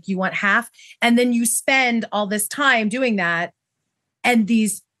next to you like, you want half? And then you spend all this time doing that. And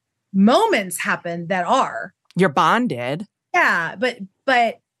these moments happen that you're bonded. Yeah. But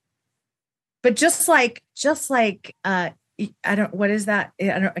just like, what is that?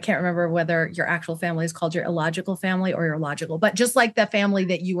 I can't remember whether your actual family is called your illogical family or your logical, but just like the family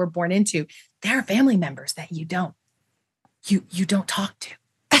that you were born into, there are family members that you don't talk to.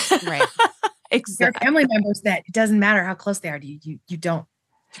 Right. Exactly. There are family members that it doesn't matter how close they are to you, you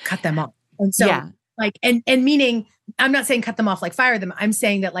cut them off. And so like, and meaning, I'm not saying cut them off, like fire them. I'm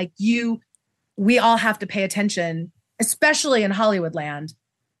saying that like we all have to pay attention, especially in Hollywood land,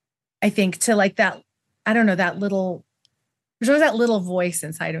 I think to like that, I don't know, there's always that little voice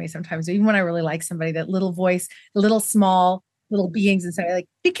inside of me sometimes, even when I really like somebody, that little voice, the little small little beings inside, like,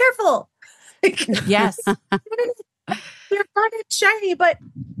 be careful. Yes. They're fun and shiny, but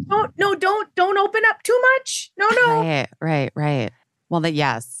don't open up too much. No. Right. Well,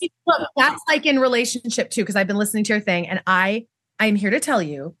 yes. Look, that's like in relationship too, because I've been listening to your thing, and I'm here to tell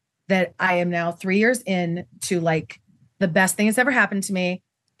you that I am now 3 years in to like the best thing that's ever happened to me.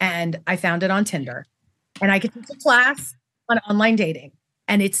 And I found it on Tinder, and I could teach a class on online dating,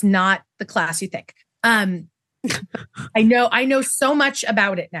 and it's not the class you think. I know so much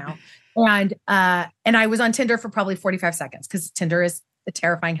about it now. And I was on Tinder for probably 45 seconds because Tinder is a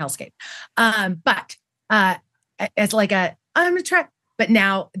terrifying hellscape. But as like I'm attracted, but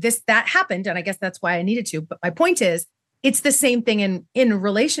now that happened, and I guess that's why I needed to. But my point is, it's the same thing in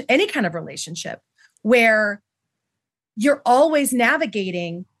any kind of relationship where you're always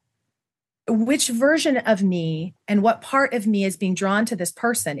navigating which version of me and what part of me is being drawn to this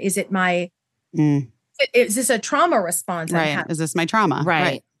person. Is it is this a trauma response? Right. Is this my trauma?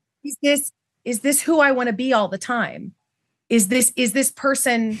 Right. Is this who I want to be all the time? Is this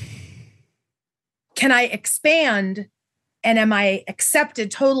person, can I expand, and am I accepted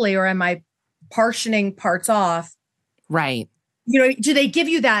totally, or am I partitioning parts off? Right. You know, do they give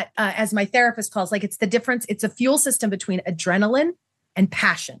you that, as my therapist calls, like, it's the difference. It's a fuel system between adrenaline and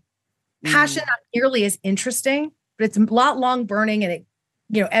passion. Passion not nearly as interesting, but it's a lot long burning, and it,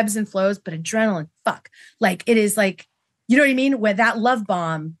 ebbs and flows. But adrenaline, fuck, like it is like, you know what I mean? When that love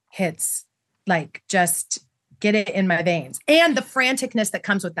bomb hits, like, just get it in my veins, and the franticness that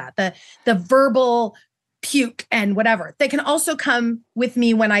comes with that, the verbal puke and whatever that can also come with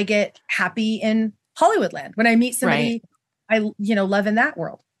me when I get happy in Hollywood land, when I meet somebody I love in that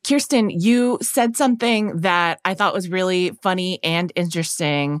world. Kirsten, you said something that I thought was really funny and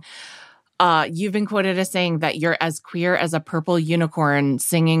interesting. You've been quoted as saying that you're as queer as a purple unicorn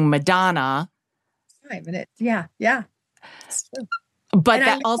singing Madonna. 5 minutes. Yeah. It's true. But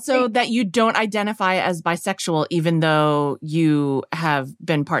that also that you don't identify as bisexual, even though you have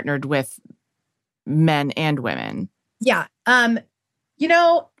been partnered with men and women. Yeah. I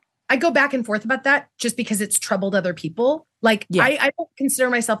go back and forth about that just because it's troubled other people. Like, I don't consider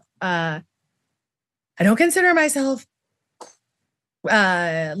myself, a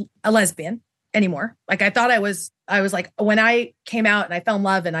lesbian anymore. Like, I thought I was like, when I came out and I fell in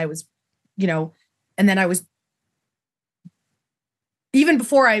love, and I was, and then I was, even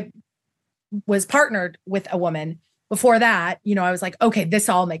before I was partnered with a woman, before that, I was like, okay, this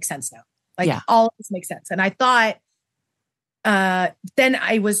all makes sense now. Like, all of this makes sense. And I thought, then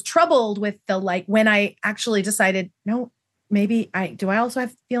I was troubled with the, like, when I actually decided, no, maybe I also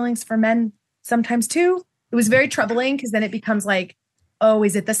have feelings for men sometimes too. It was very troubling, because then it becomes like, oh,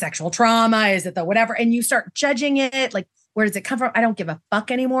 is it the sexual trauma? Is it the whatever? And you start judging it. Like, where does it come from? I don't give a fuck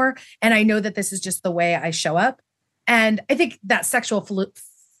anymore. And I know that this is just the way I show up. And I think that sexual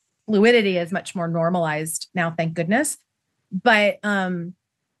fluidity is much more normalized now, thank goodness. But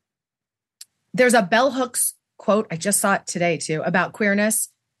there's a bell hooks quote, I just saw it today too, about queerness,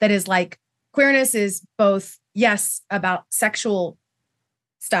 that is like, queerness is both, yes, about sexual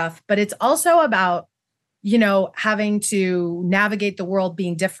stuff, but it's also about, having to navigate the world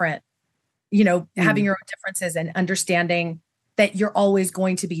being different, having your own differences, and understanding that you're always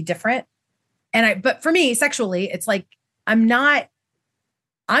going to be different. But for me, sexually, it's like, I'm not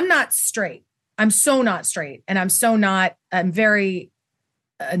straight. I'm so not straight. And I'm very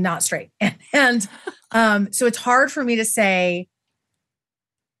not straight. And so it's hard for me to say,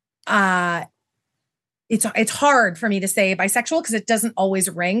 it's hard for me to say bisexual, because it doesn't always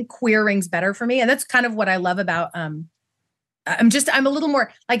ring. Queer rings better for me. And that's kind of what I love about, I'm a little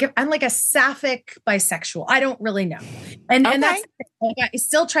more like, I'm like a sapphic bisexual. I don't really know. And that's, like, I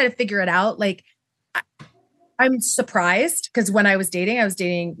still try to figure it out. Like, I'm surprised, because when I was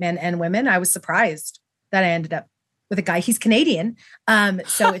dating men and women. I was surprised that I ended up with a guy. He's Canadian.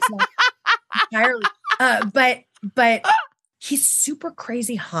 So it's not entirely, but he's super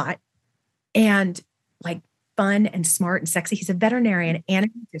crazy hot and like fun and smart and sexy. He's a veterinarian and a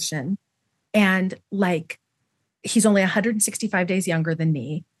musician. And like, he's only 165 days younger than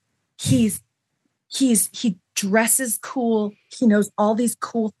me. He dresses cool. He knows all these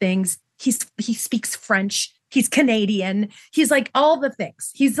cool things. He speaks French. He's Canadian. He's like all the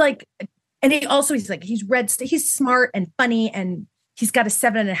things. He's like, and he's smart and funny, and he's got a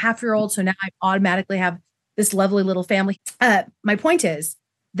 7.5-year-old. So now I automatically have this lovely little family. My point is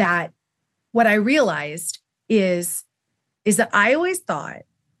that what I realized is that I always thought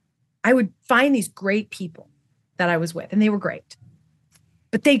I would find these great people that I was with, and they were great,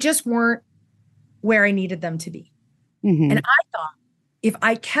 but they just weren't where I needed them to be. Mhm. And I thought if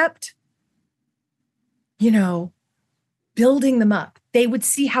I kept, building them up, they would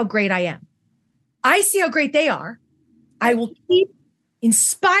see how great I am. I see how great they are. I will keep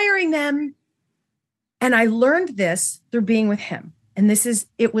inspiring them. And I learned this through being with him. And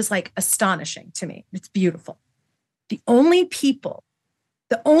it was like astonishing to me. It's beautiful. The only people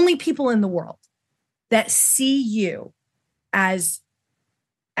in the world that see you as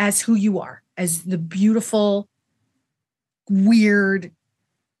who you are, as the beautiful, weird,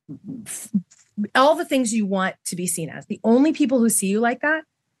 all the things you want to be seen as. The only people who see you like that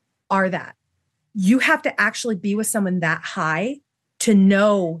are that. You have to actually be with someone that high to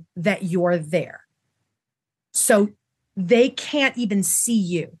know that you're there. So they can't even see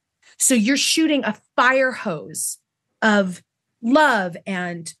you. So you're shooting a fire hose of love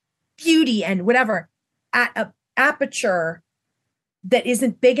and beauty and whatever at an aperture that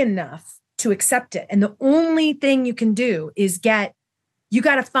isn't big enough to accept it. And the only thing you can do is you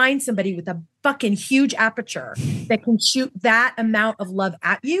got to find somebody with a fucking huge aperture that can shoot that amount of love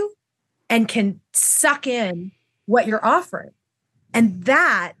at you and can suck in what you're offering. And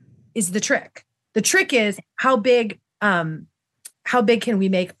that is the trick. The trick is how big can we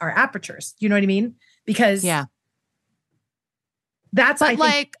make our apertures? You know what I mean? Because that's,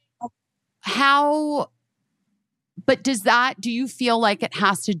 but do you feel like it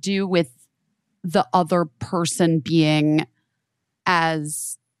has to do with the other person being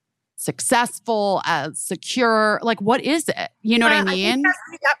as successful, as secure? Like, what is it? You know what I mean? I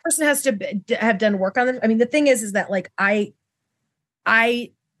think that person has to have done work on it. I mean, the thing is that like I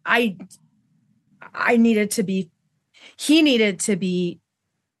needed to be, he needed to be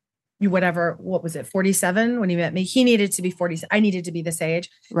whatever, what was it, 47 when he met me? He needed to be 40. I needed to be this age.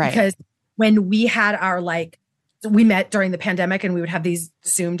 Right. Because when we had our we met during the pandemic and we would have these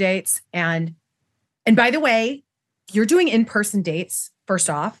Zoom dates. And by the way, if you're doing in-person dates, first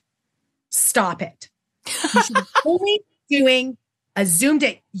off, stop it. You should be only doing a Zoom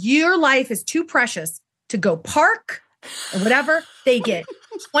date. Your life is too precious to go park or whatever. They get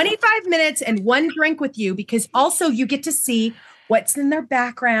 25 minutes and one drink with you, because also you get to see what's in their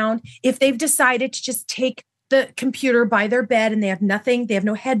background. If they've decided to just take the computer by their bed and they have nothing, they have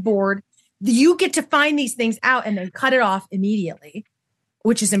no headboard, you get to find these things out and then cut it off immediately,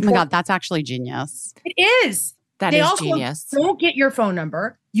 which is important. Oh my God, that's actually genius. It is. That they is also genius. Don't get your phone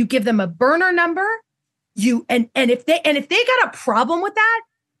number. You give them a burner number. And if they got a problem with that,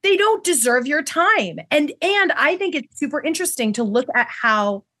 they don't deserve your time. And I think it's super interesting to look at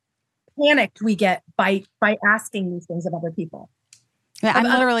how panicked we get by asking these things of other people. Yeah,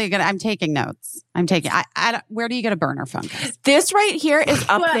 I'm taking notes. Where do you get a burner phone, guys? This right here is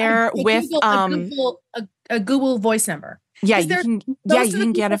up there with a Google voice number. Yeah, you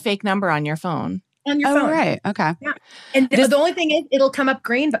can get a fake number on your phone. On your phone. Right. Okay. Yeah. And the only thing is it'll come up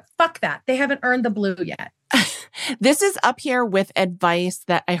green, but fuck that. They haven't earned the blue yet. This is up here with advice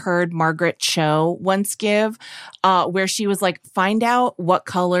that I heard Margaret Cho once give, where she was like, find out what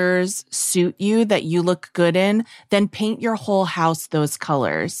colors suit you that you look good in, then paint your whole house those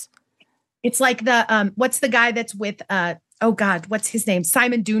colors. It's like what's the guy that's with, oh God, what's his name?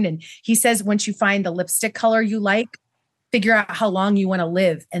 Simon Doonan. He says, once you find the lipstick color you like, figure out how long you want to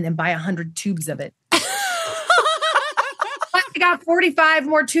live and then buy 100 tubes of it. I got 45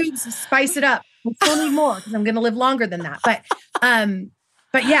 more tubes to spice it up. I still need more because I'm going to live longer than that. But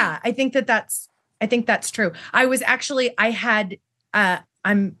yeah, I think that's true. I'm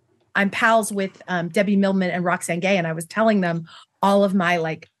pals with Debbie Millman and Roxane Gay, and I was telling them all of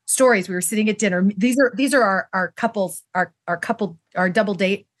my stories. We were sitting at dinner. These are our couples, our double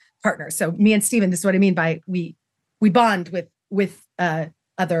date partners. So me and Steven, this is what I mean by we bond with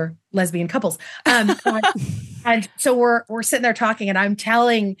other lesbian couples. And so we're sitting there talking, and I'm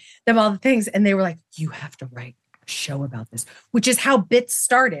telling them all the things, and they were like, you have to write a show about this, which is how Bits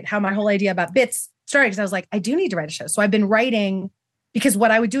started, how my whole idea about Bits started. Because I was like, I do need to write a show. So I've been writing, because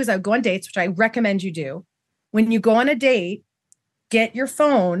what I would do is I would go on dates, which I recommend you do. When you go on a date, get your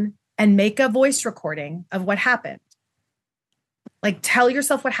phone and make a voice recording of what happened. Tell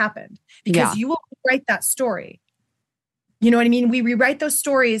yourself what happened, because you will write that story. You know what I mean? We rewrite those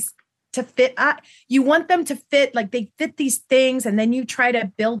stories to fit up. You want them to fit, they fit these things, and then you try to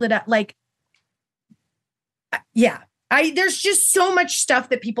build it up. There's just so much stuff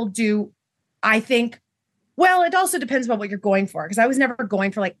that people do. I think, well, it also depends on what you're going for. Because I was never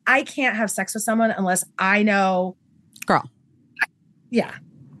going for I can't have sex with someone unless I know. Girl. Yeah.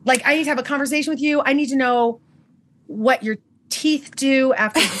 I need to have a conversation with you. I need to know what your teeth do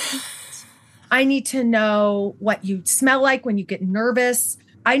after. I need to know what you smell like when you get nervous.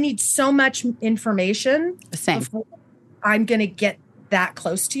 I need so much information Same. before I'm going to get that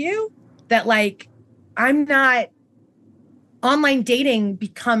close to you that like, I'm not, online dating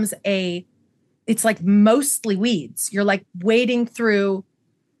becomes it's like mostly weeds. You're like wading through,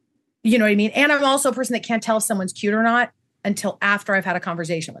 you know what I mean? And I'm also a person that can't tell if someone's cute or not until after I've had a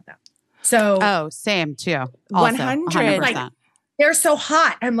conversation with them. So, same too. Also, 100. like, they're so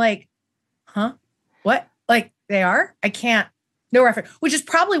hot. I'm like, huh? What? Like they are? I can't, no reference, which is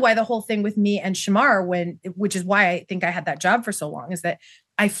probably why the whole thing with me and Shamar, which is why I think I had that job for so long, is that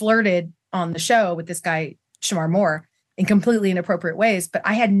I flirted on the show with this guy, Shamar Moore, in completely inappropriate ways. But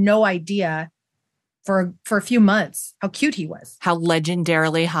I had no idea for a few months how cute he was. How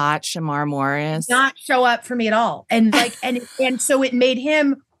legendarily hot Shamar Moore is. Not show up for me at all. And like, and so it made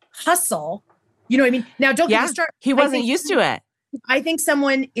him hustle. You know what I mean? Now don't get me started. He wasn't used to it. I think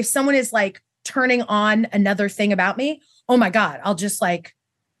if someone is like turning on another thing about me, oh my God, I'll just here,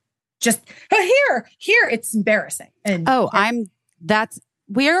 it's embarrassing. And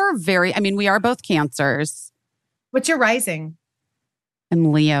we are both Cancers. What's your rising?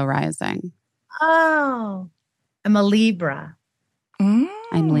 I'm Leo rising. Oh, I'm a Libra. I'm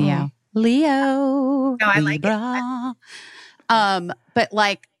Leo. No, I like it. But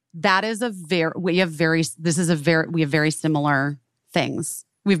like that is we have very similar things.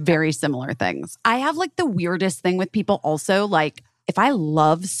 We have very similar things. I have like the weirdest thing with people also, like if I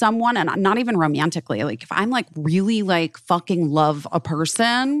love someone and not even romantically, like if I'm like really like fucking love a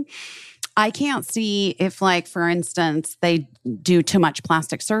person, I can't see if like, for instance, they do too much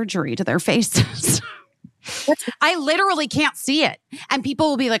plastic surgery to their faces. I literally can't see it. And people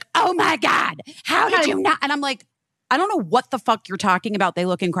will be like, oh my God, how did you not? And I'm like, I don't know what the fuck you're talking about. They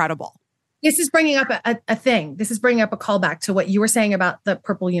look incredible. This is bringing up a thing. This is bringing up a callback to what you were saying about the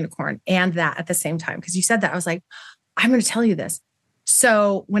purple unicorn and that at the same time. Because you said that, I was like, I'm going to tell you this.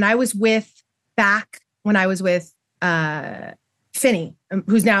 So when I was with Finney,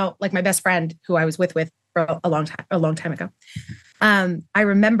 who's now like my best friend, who I was with for a long time ago. I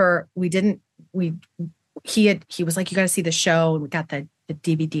remember he was like, you got to see the show. And we got the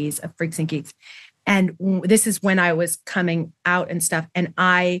DVDs of Freaks and Geeks. And this is when I was coming out and stuff. And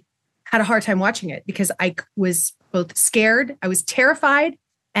I had a hard time watching it because I was both scared, I was terrified,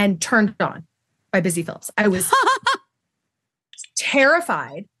 and turned on by Busy Phillips. I was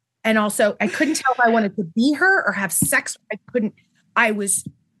terrified. And also I couldn't tell if I wanted to be her or have sex. I was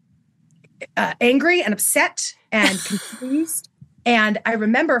angry and upset and confused. And I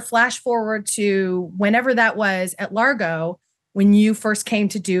remember flash forward to whenever that was at Largo, when you first came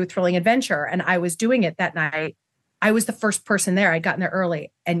to do Thrilling Adventure, and I was doing it that night. I was the first person there. I'd gotten there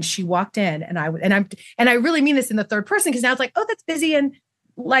early, and she walked in, and I really mean this in the third person because now it's like, oh, that's Busy and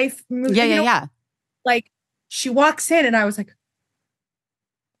life. Yeah. Like she walks in, and I was like,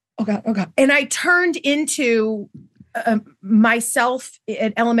 oh God. And I turned into myself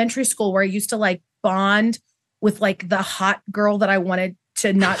at elementary school, where I used to like bond with like the hot girl that I wanted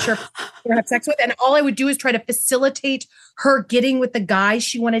to not sure if I have sex with. And all I would do is try to facilitate her getting with the guy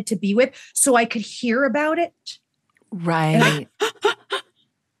she wanted to be with so I could hear about it. Right.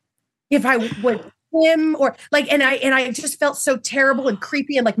 If I would him or like, and I just felt so terrible and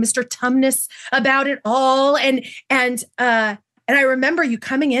creepy and like Mr. Tumnus about it all. And I remember you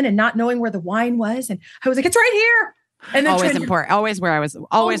coming in and not knowing where the wine was. And I was like, it's right here. And then always important. Always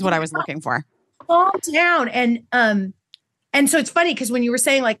what I was looking for. Calm down. And so it's funny because when you were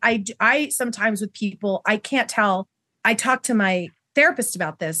saying like, I sometimes with people, I can't tell. I talk to my therapist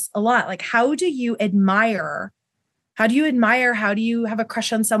about this a lot. Like, how do you admire? How do you have a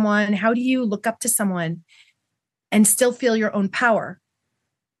crush on someone? How do you look up to someone and still feel your own power?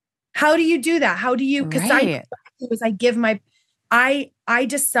 How do you do that? How do you, because I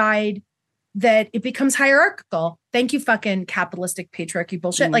decide that it becomes hierarchical. Thank you, fucking capitalistic patriarchy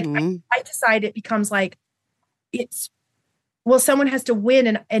bullshit. Mm-hmm. Like I decide it becomes like, someone has to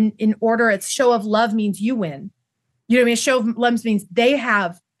win. And in order, it's show of love means you win. You know what I mean? A show of love means they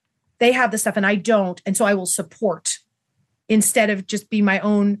have the stuff and I don't. And so I will support instead of just be my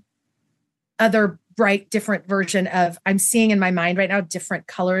own other bright, different version of, I'm seeing in my mind right now, different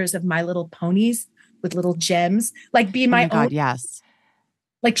colors of My Little Ponies with little gems, like be my own. God, yes.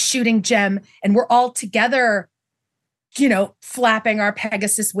 Like shooting gem. And we're all together, flapping our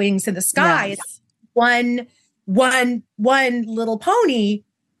Pegasus wings in the sky. Yes. It's one little pony.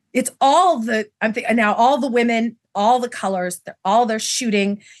 It's all now all the women, all the colors, they're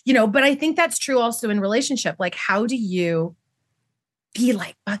shooting, but I think that's true also in relationship. Like, how do you be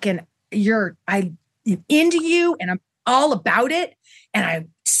like, fucking, I'm into you and I'm all about it. And I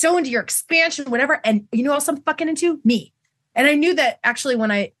so into your expansion, whatever. And you know what else I'm fucking into? Me. And I knew that actually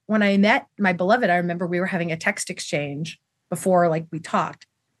when I met my beloved, I remember we were having a text exchange before like we talked,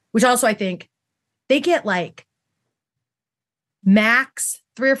 which also I think they get like max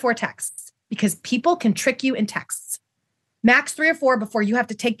 3 or 4 texts because people can trick you in texts. Max 3 or 4 before you have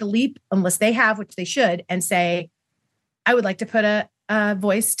to take the leap, unless they have, which they should, and say, I would like to put a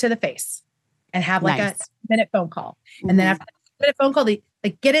voice to the face and have like a minute phone call. And then after a minute phone call, they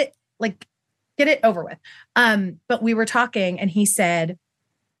get it over with. But we were talking and he said,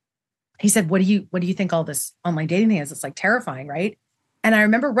 what do you think all this online dating thing is? It's like terrifying, right? And I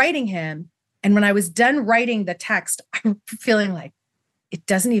remember writing him. And when I was done writing the text, I'm feeling like it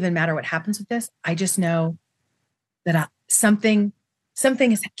doesn't even matter what happens with this. I just know that something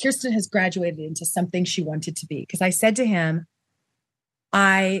is, Kirsten has graduated into something she wanted to be. Because I said to him,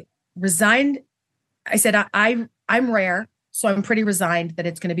 I resigned. I said, I'm rare. So I'm pretty resigned that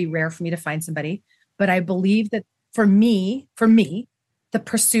it's going to be rare for me to find somebody. But I believe that for me, the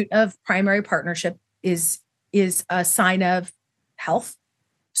pursuit of primary partnership is a sign of health.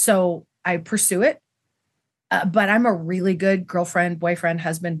 So I pursue it. But I'm a really good girlfriend, boyfriend,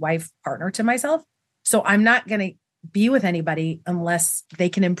 husband, wife, partner to myself. So I'm not going to be with anybody unless they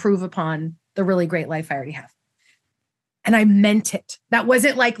can improve upon the really great life I already have. And I meant it. That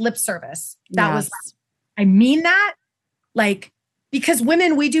wasn't like lip service. That was, I mean that, like, because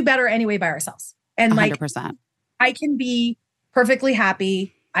women, we do better anyway by ourselves. And 100%. like, I can be perfectly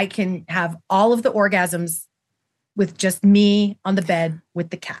happy. I can have all of the orgasms with just me on the bed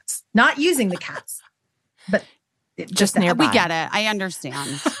with the cats, not using the cats, but just nearby. We get it. I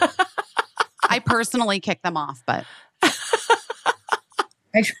understand. I personally kick them off, but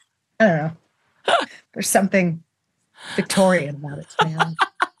I don't know. There's something Victorian about it, man.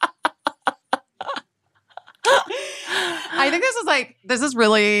 I think this is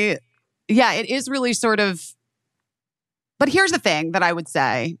really, it is really sort of, but here's the thing that I would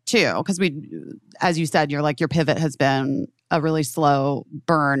say too, because as you said, your pivot has been a really slow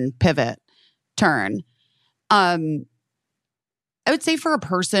burn pivot turn. I would say for a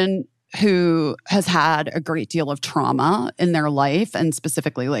person who has had a great deal of trauma in their life and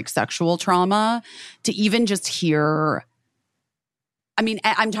specifically like sexual trauma, to even just hear, I mean,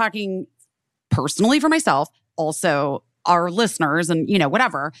 I'm talking personally for myself, also our listeners and,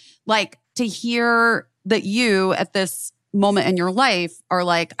 whatever, like to hear that you at this moment in your life are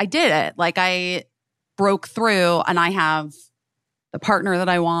like, I did it. Like I broke through and I have the partner that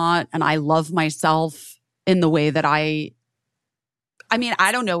I want and I love myself in the way that I mean,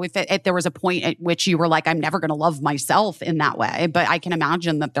 I don't know if there was a point at which you were like, I'm never going to love myself in that way, but I can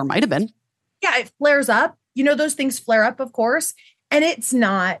imagine that there might have been. Yeah, it flares up. Those things flare up, of course. And it's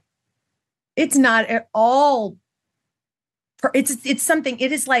not at all, it's something,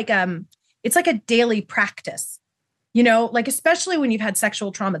 it is like, it's like a daily practice, like, especially when you've had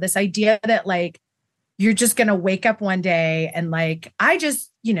sexual trauma, this idea that like, you're just going to wake up one day and like, I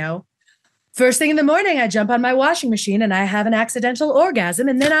just, first thing in the morning, I jump on my washing machine and I have an accidental orgasm.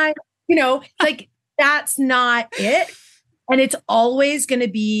 And then I, like, that's not it. And it's always going to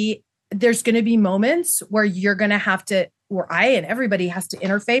be, there's going to be moments where you're going to have to, where I and everybody has to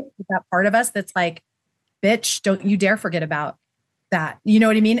interface with that part of us that's like, bitch, don't you dare forget about that. You know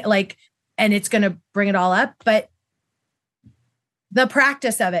what I mean? Like, and it's going to bring it all up. But the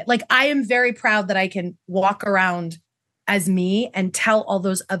practice of it, like, I am very proud that I can walk around as me and tell all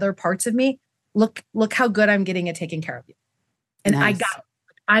those other parts of me, look how good I'm getting at taking care of you. And nice.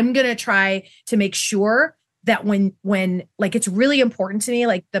 I'm going to try to make sure that when like, it's really important to me,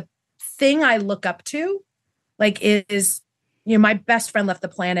 like the thing I look up to, like is, my best friend left the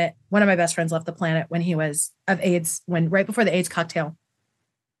planet. One of my best friends left the planet when he was of AIDS, right before the AIDS cocktail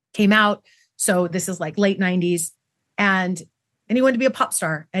came out. So this is like late 90s and he wanted to be a pop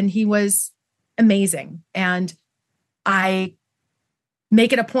star and he was amazing. And I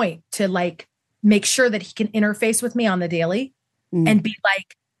make it a point to like make sure that he can interface with me on the daily and be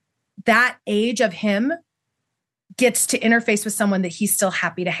like, that age of him gets to interface with someone that he's still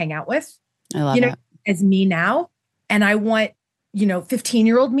happy to hang out with. I love that. As me now. And I want,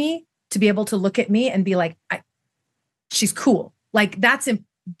 15-year-old me to be able to look at me and be like, she's cool. Like that's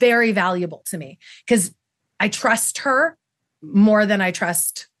very valuable to me because I trust her more than I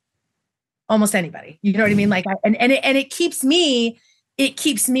trust almost anybody. You know what I mean? Like, it keeps me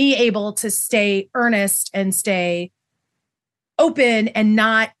able to stay earnest and stay open and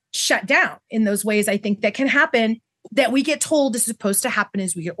not shut down in those ways I think that can happen that we get told is supposed to happen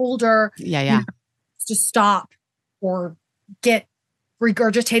as we get older. Yeah. To stop or get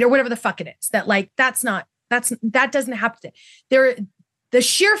regurgitate or whatever the fuck it is that like, that doesn't happen. the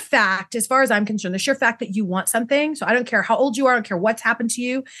sheer fact, as far as I'm concerned, the sheer fact that you want something, so I don't care how old you are, I don't care what's happened to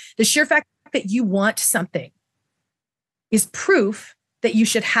you, the sheer fact that you want something is proof that you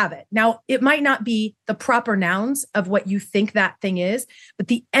should have it. Now, it might not be the proper nouns of what you think that thing is, but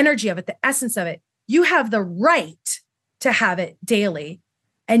the energy of it, the essence of it, you have the right to have it daily.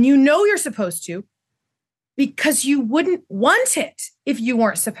 And you know you're supposed to because you wouldn't want it if you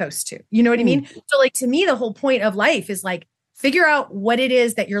weren't supposed to. You know what I mean? So like, to me, the whole point of life is like, figure out what it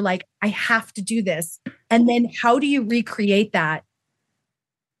is that you're like, I have to do this. And then how do you recreate that?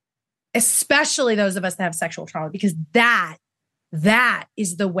 Especially those of us that have sexual trauma, because that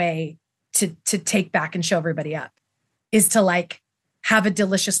is the way to take back and show everybody up, is to like have a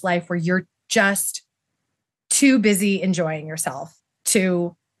delicious life where you're just too busy enjoying yourself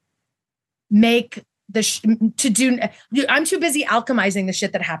to make I'm too busy alchemizing the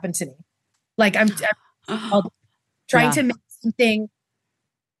shit that happened to me. Like I'm trying to make something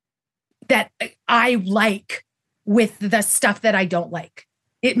that I like with the stuff that I don't like.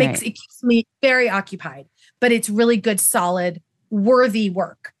 It keeps me very occupied, but it's really good, solid, worthy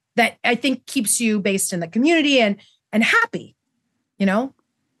work that I think keeps you based in the community and happy, you know?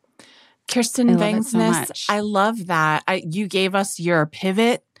 Kirsten Vangsness, I love that. You gave us your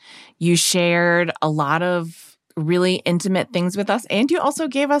pivot. You shared a lot of really intimate things with us, and you also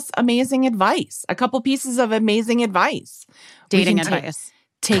gave us amazing advice, a couple pieces of amazing advice. Dating advice.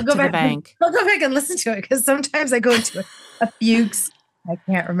 Take to the bank. I'll go back and listen to it because sometimes I go into a fugues. I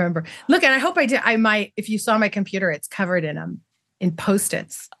can't remember. Look, and I hope I did. I might, if you saw my computer, it's covered in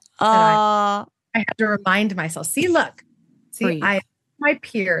Post-its. I have to remind myself. See, look. See, my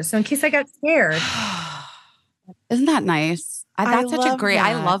peers. So in case I got scared. Isn't that nice? That's such a great,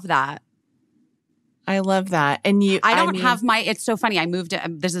 I love that. I love that. And I don't have it's so funny. I moved,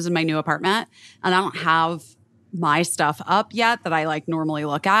 this is in my new apartment, and I don't have my stuff up yet that I like normally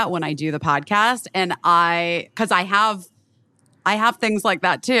look at when I do the podcast. And because I have things like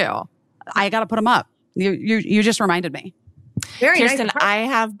that too. I got to put them up. You just reminded me. Very Kirsten, nice. I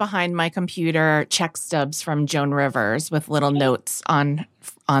have behind my computer check stubs from Joan Rivers with little notes on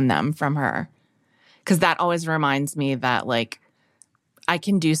them from her. Because that always reminds me that like I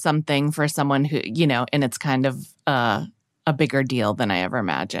can do something for someone who, you know, and it's kind of a bigger deal than I ever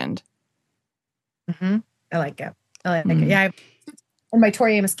imagined. Mm-hmm. I like it. Yeah. And my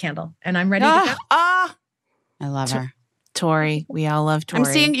Tori Amos candle, and I'm ready to go. I love her. Tori. We all love Tori.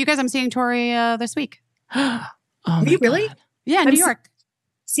 I'm seeing Tori this week. Are you really? God. Yeah, New York.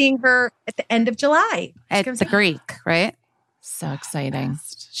 Seeing her at the end of July. At the Greek, right? So exciting.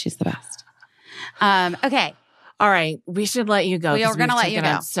 She's the best. Okay. All right. We should let you go. We are going to let you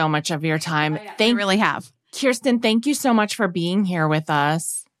go. So much of your time. We really have. Kirsten, thank you so much for being here with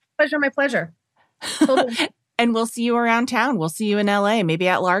us. My pleasure. And we'll see you around town. We'll see you in LA, maybe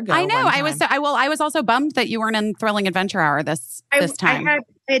at Largo. I know. I was also bummed that you weren't in Thrilling Adventure Hour this time. I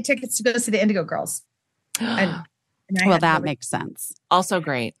had tickets to go see the Indigo Girls. And that makes sense. Also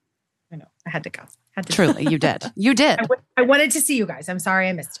great. I know. I had to go. Truly, you did. You did. I wanted to see you guys. I'm sorry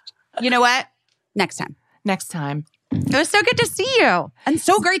I missed it. You know what? Next time. It was so good to see you and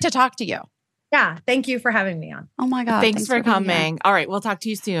so great to talk to you. Yeah. Thank you for having me on. Oh my God. Thanks for coming. All right. We'll talk to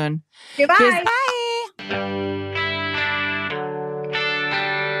you soon. Goodbye. Bye.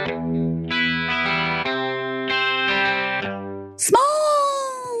 Smalls.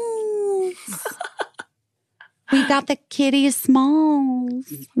 We got the kitty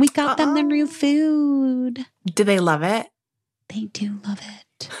Smalls. We got them the new food. Do they love it? They do love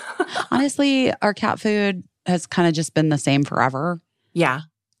it. Honestly, our cat food has kind of just been the same forever. Yeah.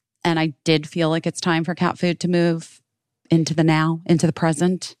 And I did feel like it's time for cat food to move into the now, into the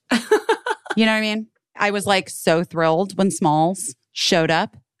present. You know what I mean? I was like so thrilled when Smalls showed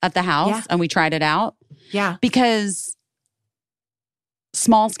up at the house and we tried it out. Yeah. Because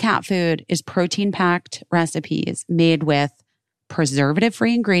Smalls cat food is protein-packed recipes made with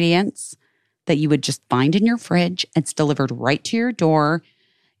preservative-free ingredients that you would just find in your fridge. It's delivered right to your door.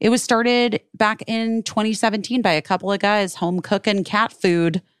 It was started back in 2017 by a couple of guys home cooking cat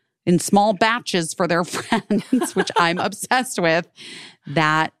food in small batches for their friends, which I'm obsessed with.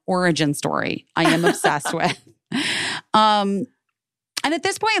 That origin story I am obsessed with. And at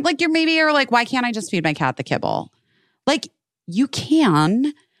this point, like you're like, why can't I just feed my cat the kibble? Like you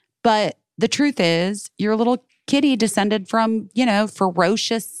can, but the truth is your little kitty descended from,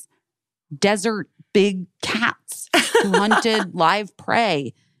 ferocious desert big cats who hunted live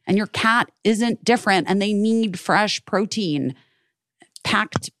prey. And your cat isn't different and they need fresh protein,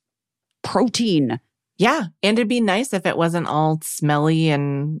 packed protein. Yeah. And it'd be nice if it wasn't all smelly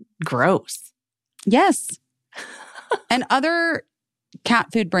and gross. Yes. And other cat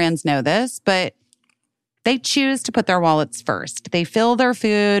food brands know this, but they choose to put their wallets first. They fill their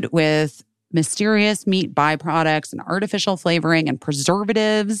food with mysterious meat byproducts and artificial flavoring and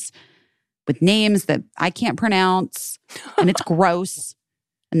preservatives with names that I can't pronounce. And it's gross.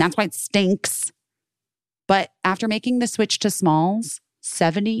 And that's why it stinks. But after making the switch to Smalls,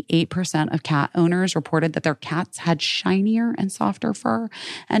 78% of cat owners reported that their cats had shinier and softer fur,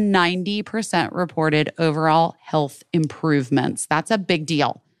 and 90% reported overall health improvements. That's a big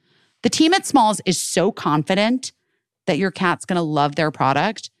deal. The team at Smalls is so confident that your cat's going to love their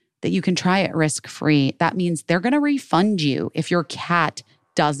product that you can try it risk-free. That means they're going to refund you if your cat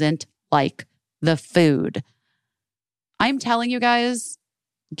doesn't like the food. I'm telling you guys,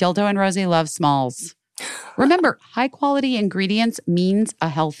 Gildo and Rosie love Smalls. Remember, high-quality ingredients means a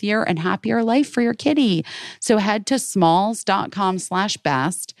healthier and happier life for your kitty. So head to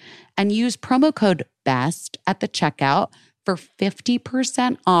smalls.com/best and use promo code BEST at the checkout for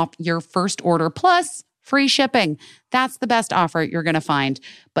 50% off your first order plus free shipping. That's the best offer you're going to find.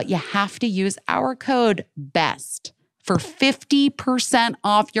 But you have to use our code BEST for 50%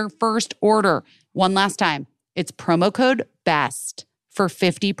 off your first order. One last time, it's promo code BEST for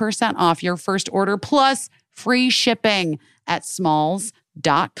 50% off your first order plus free shipping at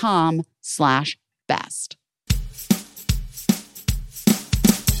smalls.com/best.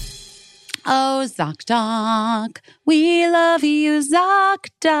 Oh, ZocDoc, we love you,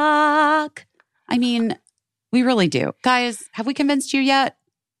 ZocDoc. I mean, we really do. Guys, have we convinced you yet?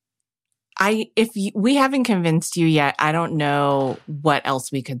 We haven't convinced you yet, I don't know what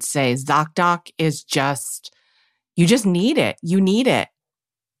else we could say. ZocDoc is just, you just need it. You need it.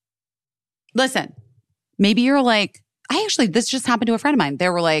 Listen, maybe you're like, this just happened to a friend of mine. They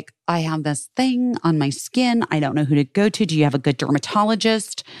were like, I have this thing on my skin. I don't know who to go to. Do you have a good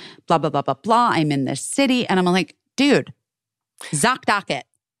dermatologist? Blah, blah, blah, blah, blah. I'm in this city. And I'm like, dude, ZocDoc it.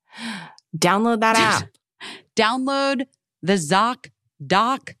 Download that app. Download the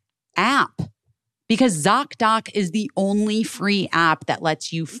ZocDoc app because ZocDoc is the only free app that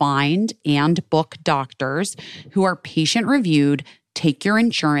lets you find and book doctors who are patient-reviewed, take your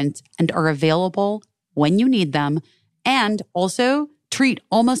insurance, and are available when you need them, and also treat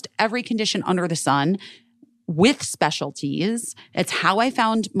almost every condition under the sun with specialties. It's how I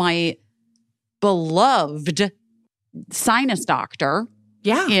found my beloved sinus doctor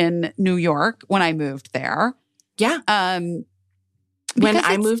in New York when I moved there. Yeah. When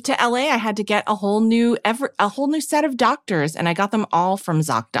I moved to LA, I had to get a whole new set of doctors, and I got them all from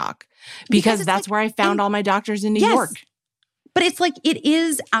ZocDoc because that's where I found all my doctors in New York. But it's like, it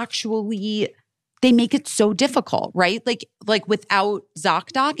is actually, they make it so difficult, right? Like without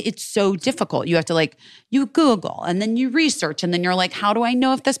ZocDoc, it's so difficult. You have to you Google and then you research and then you're like, how do I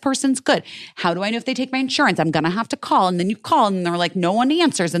know if this person's good? How do I know if they take my insurance? I'm going to have to call. And then you call and they're like, no one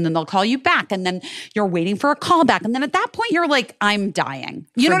answers. And then they'll call you back. And then you're waiting for a call back. And then at that point, you're like, I'm dying.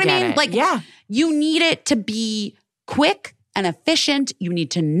 You know what I mean? You need it to be quick and efficient. You need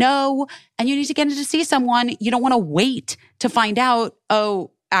to know, and you need to get in to see someone. You don't want to wait to find out,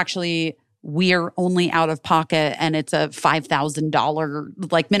 oh, actually, we're only out of pocket and it's a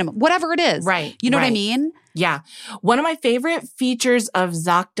 $5,000 minimum, whatever it is. Right. You know what I mean? Yeah. One of my favorite features of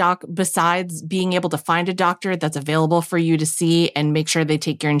ZocDoc, besides being able to find a doctor that's available for you to see and make sure they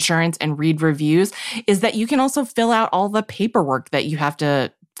take your insurance and read reviews, is that you can also fill out all the paperwork that you have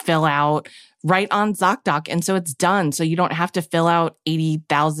to fill out right on ZocDoc. And so it's done. So you don't have to fill out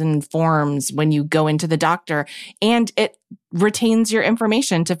 80,000 forms when you go into the doctor, and it retains your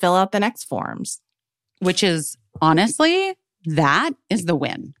information to fill out the next forms. Which is, honestly, that is the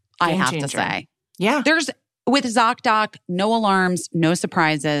win, I have to say. Yeah. With ZocDoc, no alarms, no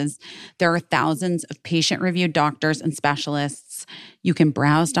surprises. There are thousands of patient-reviewed doctors and specialists. You can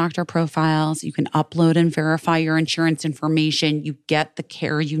browse doctor profiles. You can upload and verify your insurance information. You get the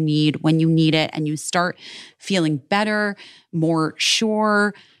care you need when you need it, and you start feeling better, more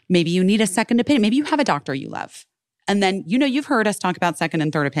sure. Maybe you need a second opinion. Maybe you have a doctor you love. And then, you've heard us talk about second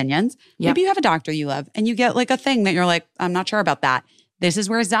and third opinions. Yep. Maybe you have a doctor you love, and you get a thing that you're like, I'm not sure about that. This is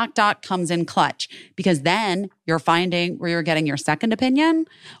where ZocDoc comes in clutch, because then you're finding where you're getting your second opinion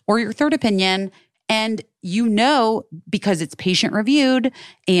or your third opinion. And because it's patient reviewed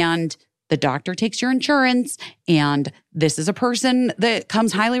and the doctor takes your insurance and this is a person that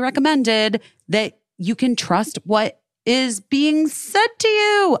comes highly recommended, that you can trust what is being said to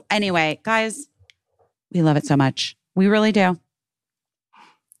you. Anyway, guys, we love it so much. We really do.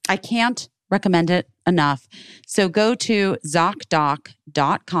 I can't recommend it enough. So go to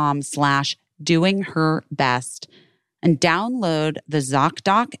ZocDoc.com/doingherbest and download the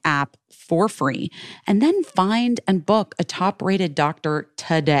ZocDoc app for free, and then find and book a top-rated doctor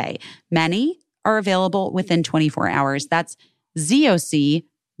today. Many are available within 24 hours. That's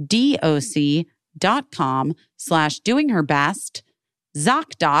ZocDoc.com/doingherbest,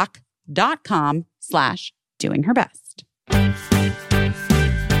 ZocDoc.com/doingherbest.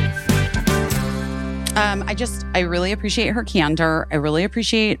 I really appreciate her candor. I really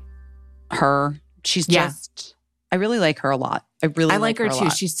appreciate her. She's just, I really like her a lot. I like her too.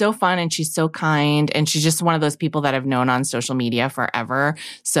 She's so fun and she's so kind. And she's just one of those people that I've known on social media forever.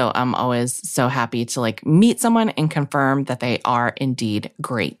 So I'm always so happy to like meet someone and confirm that they are indeed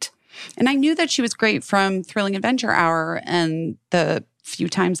great. And I knew that she was great from Thrilling Adventure Hour and the few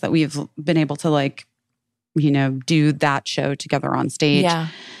times that we've been able to like, you know, do that show together on stage. Yeah.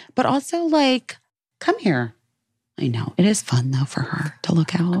 But also like, come here. I know. It is fun though for her to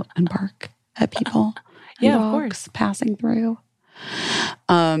look out and bark at people. Yeah, dogs of course. Passing through.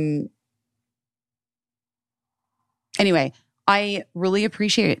 Anyway, I really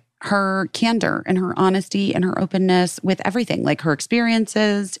appreciate her candor and her honesty and her openness with everything, like her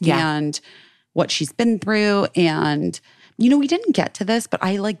experiences and what she's been through. And, you know, we didn't get to this, but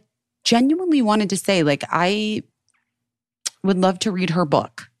I like genuinely wanted to say, like, I would love to read her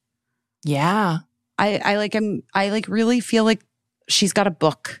book. Yeah. I really feel like she's got a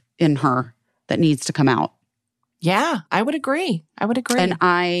book in her that needs to come out. Yeah, I would agree.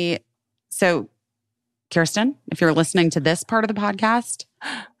 And so Kirsten, if you're listening to this part of the podcast,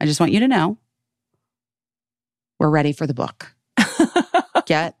 I just want you to know we're ready for the book.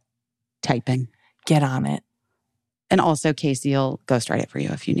 Get typing. Get on it. And also Casey will ghostwrite it for you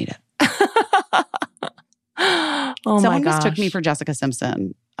if you need it. Someone mistook me for Jessica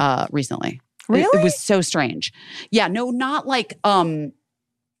Simpson recently. Really? It was so strange. Yeah, no, not like not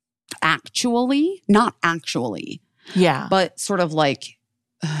actually. Yeah. But sort of like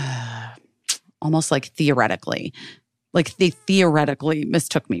almost like theoretically. Like they theoretically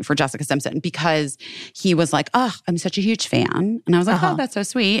mistook me for Jessica Simpson because he was like, oh, I'm such a huge fan. And I was like, oh, that's so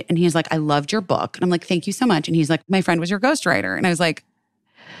sweet. And he's like, I loved your book. And I'm like, thank you so much. And he's like, my friend was your ghostwriter. And I was like,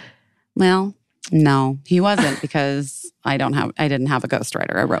 well, no, he wasn't because I didn't have a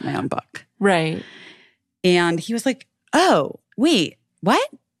ghostwriter. I wrote my own book. Right. And he was like, oh, wait, what?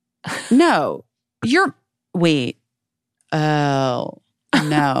 No, oh,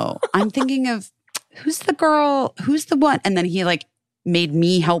 no. I'm thinking of who's the girl? Who's the one? And then he like made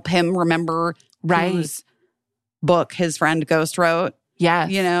me help him remember whose book his friend ghost wrote. Yes.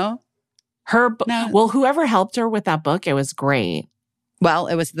 You know? Well, whoever helped her with that book, it was great. Well,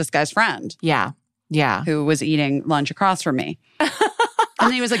 it was this guy's friend. Yeah. Yeah. Who was eating lunch across from me. And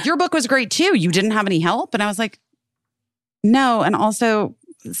then he was like, your book was great too. You didn't have any help? And I was like, no. And also,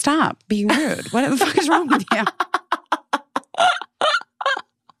 stop being rude. What the fuck is wrong with you?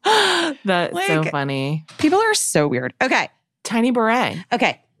 That's like, so funny. People are so weird. Okay. Tiny beret.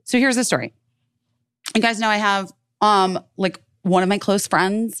 Okay. So here's the story. You guys know I have like one of my close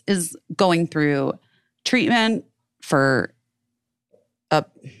friends is going through treatment for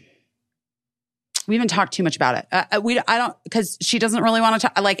we haven't talked too much about it. I don't, because she doesn't really want to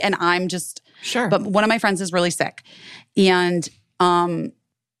talk, like, and I'm just, sure. But one of my friends is really sick. And I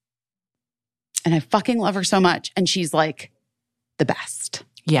fucking love her so much. And she's like the best.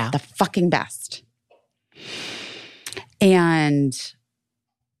 Yeah. The fucking best. And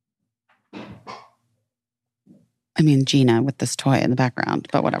I mean, Gina with this toy in the background,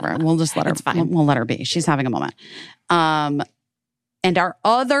 but whatever. We'll just let her, we'll let her be. She's having a moment. And our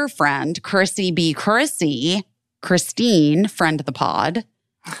other friend, Christine, friend of the pod.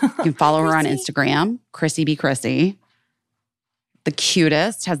 You can follow her on Instagram, Chrissy B. Chrissy. The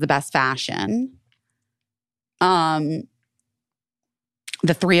cutest, has the best fashion. The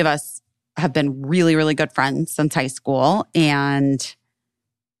three of us have been really, really good friends since high school and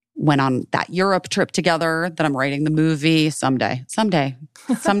went on that Europe trip together that I'm writing the movie someday. Someday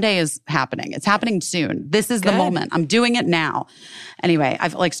is happening. It's happening soon. This is the moment. I'm doing it now. Anyway,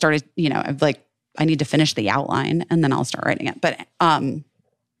 I've like started, I need to finish the outline and then I'll start writing it. But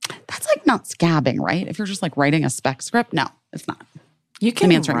that's like not scabbing, right? If you're just like writing a spec script, no, it's not. You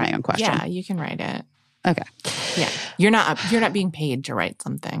can I'm answering my own question. Yeah, you can write it. Okay. Yeah. You're not being paid to write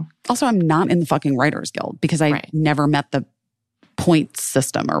something. Also, I'm not in the fucking Writers Guild because I never met the points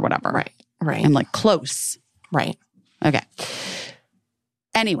system or whatever. Right. I'm like close. Right. Okay.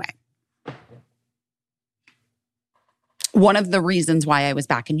 Anyway. One of the reasons why I was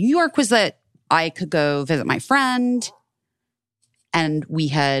back in New York was that I could go visit my friend. And we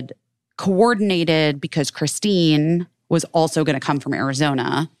had coordinated because Christine was also going to come from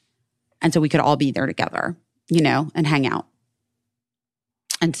Arizona. And so we could all be there together. and hang out.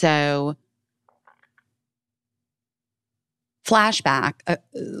 And so flashback,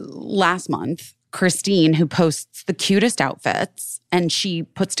 last month, Christine, who posts the cutest outfits, and she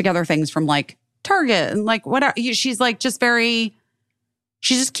puts together things from like Target and like whatever. She's like just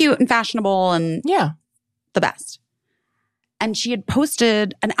she's just cute and fashionable and the best. And she had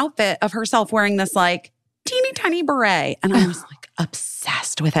posted an outfit of herself wearing this like teeny tiny beret. And I was like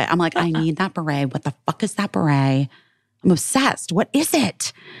obsessed with it. I'm like, I need that beret. What the fuck is that beret? I'm obsessed. What is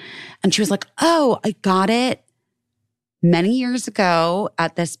it? And she was like, oh, I got it many years ago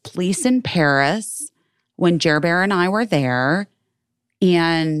at this place in Paris when Jer Bear and I were there.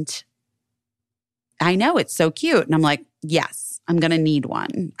 And I know it's so cute. And I'm like, yes, I'm going to need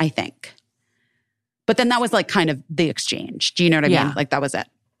one, I think. But then that was like kind of the exchange. Do you know what I mean? Like that was it.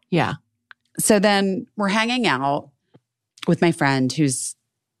 Yeah. So then we're hanging out with my friend who's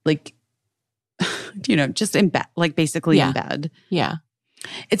like, just in bed, like basically in bed. Yeah.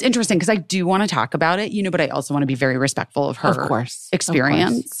 It's interesting because I do want to talk about it, but I also want to be very respectful of her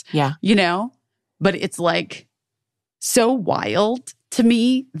experience. Yeah. But it's like so wild to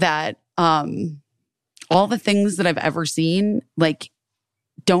me that all the things that I've ever seen, like,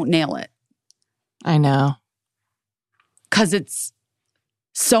 don't nail it. I know. Because it's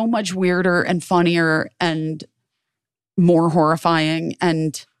so much weirder and funnier and more horrifying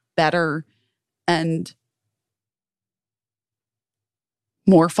and better and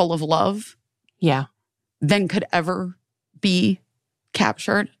more full of love. Yeah. Than could ever be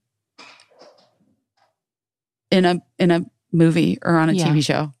captured in a movie or on a TV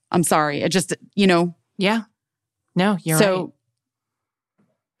show. I'm sorry. It just, Yeah. No, you're right. So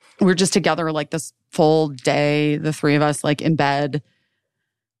we're just together like this full day, the three of us like in bed,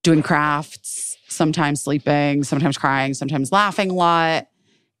 doing crafts, sometimes sleeping, sometimes crying, sometimes laughing a lot.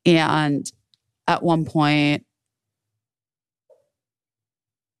 And at one point,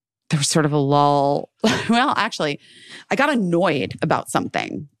 there was sort of a lull. Well, actually, I got annoyed about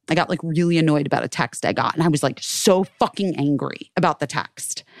something. I got like really annoyed about a text I got. And I was like so fucking angry about the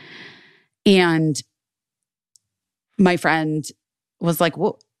text. And my friend was like,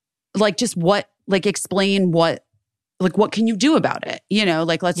 well, like just what, like explain what, like what can you do about it?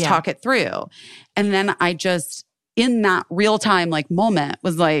 Like let's talk it through. And then I just, in that real time like moment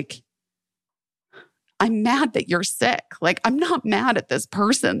was like, I'm mad that you're sick. Like, I'm not mad at this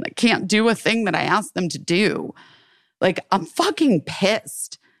person that can't do a thing that I asked them to do. Like, I'm fucking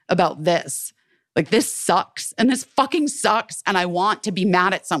pissed about this. Like, this sucks. And this fucking sucks. And I want to be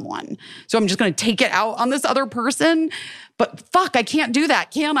mad at someone. So I'm just going to take it out on this other person. But fuck, I can't do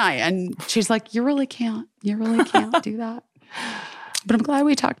that, can I? And she's like, you really can't. You really can't do that. But I'm glad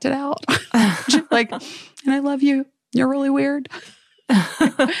we talked it out. She's like, and I love you. You're really weird.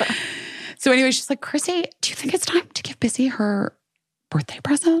 So anyway, she's like, Chrissy, do you think it's time to give Busy her birthday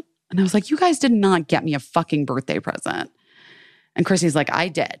present? And I was like, you guys did not get me a fucking birthday present. And Chrissy's like, I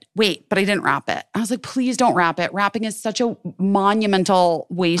did. Wait, but I didn't wrap it. I was like, please don't wrap it. Wrapping is such a monumental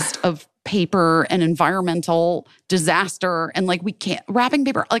waste of paper and environmental disaster. And like, we can't, wrapping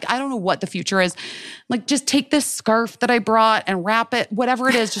paper, like, I don't know what the future is. Like, just take this scarf that I brought and wrap it, whatever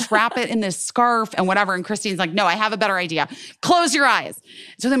it is, just wrap it in this scarf and whatever. And Christine's like, no, I have a better idea. Close your eyes.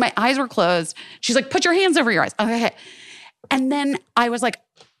 So then my eyes were closed. She's like, put your hands over your eyes. Okay. And then I was like,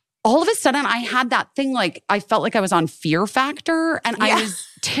 all of a sudden I had that thing, like I felt like I was on Fear Factor and I was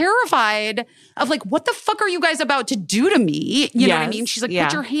terrified of like, what the fuck are you guys about to do to me? You know what I mean? She's like,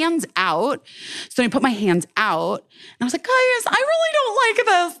 put your hands out. So I put my hands out and I was like, guys, I really don't like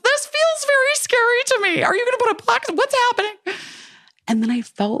this. This feels very scary to me. Are you going to put a plaque? What's happening? And then I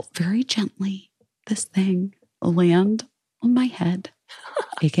felt very gently this thing land on my head,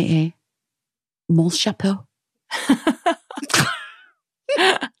 AKA mon chapeau.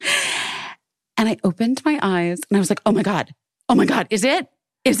 And I opened my eyes and I was like, oh my God, is it?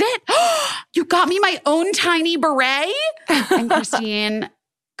 You got me my own tiny beret? And Christine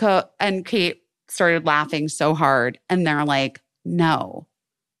and Kate started laughing so hard. And they're like, no,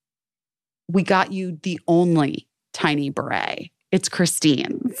 we got you the only tiny beret. It's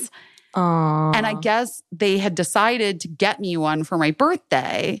Christine's. Aww. And I guess they had decided to get me one for my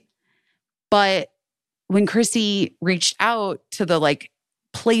birthday. But when Chrissy reached out to the like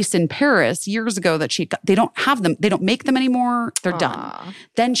place in Paris years ago that they don't have them. They don't make them anymore. They're done.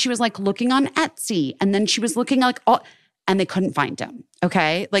 Then she was like looking on Etsy and then she was looking like and they couldn't find them.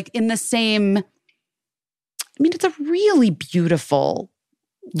 Okay. Like in the same, I mean, it's a really beautiful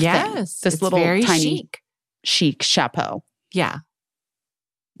thing. This little very tiny chic chapeau. Yeah.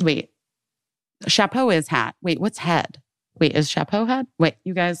 Wait, chapeau is hat. Wait, what's head? Wait, is chapeau head? Wait,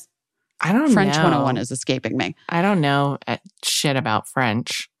 you guys. I don't French know. 101 is escaping me. I don't know shit about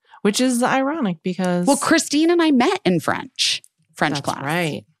French, which is ironic because... Well, Christine and I met in French that's class.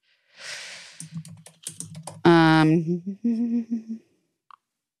 right.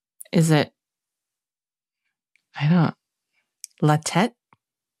 Is it... I don't... La tête?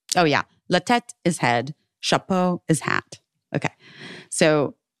 Oh, yeah. La tête is head. Chapeau is hat. Okay.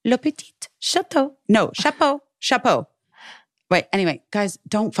 So, le petit chapeau. No, chapeau. Chapeau. Wait, anyway, guys,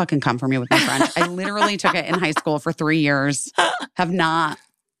 don't fucking come for me with my French. I literally took it in high school for 3 years. Have not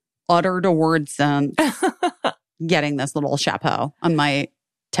uttered a word since getting this little chapeau on my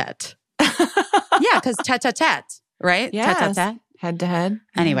tête. Yeah, because tête-à-tête, right? Yes. Tête-à-tête. Head to head.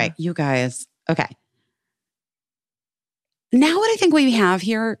 Anyway, you guys, okay. Now what I think we have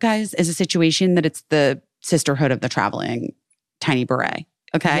here, guys, is a situation that it's the sisterhood of the traveling tiny beret,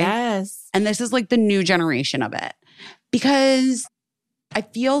 okay? Yes. And this is like the new generation of it. Because I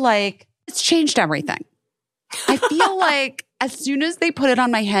feel like it's changed everything. I feel like as soon as they put it on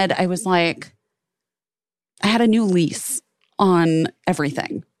my head, I was like, I had a new lease on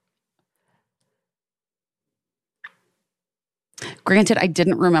everything. Granted, I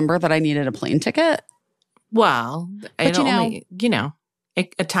didn't remember that I needed a plane ticket. Well, But a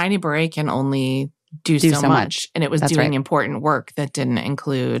tiny beret can only do so much. And it was That's doing right. important work that didn't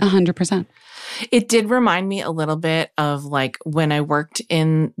include. 100%. It did remind me a little bit of like when I worked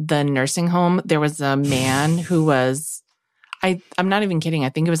in the nursing home, there was a man who was, I'm not even kidding. I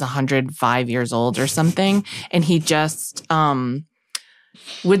think it was 105 years old or something. And he just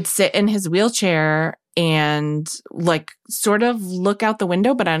would sit in his wheelchair and like sort of look out the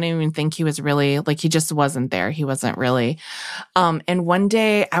window, but I don't even think he was really like, he just wasn't there. He wasn't really. And one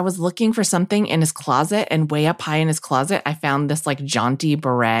day I was looking for something in his closet, and way up high in his closet, I found this like jaunty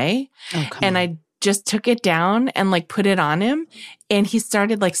beret. And I just took it down and like put it on him, and he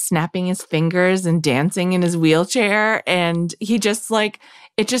started like snapping his fingers and dancing in his wheelchair. And he just like,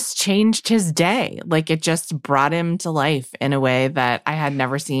 it just changed his day. Like it just brought him to life in a way that I had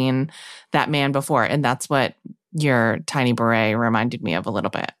never seen that man before. And that's what your tiny beret reminded me of a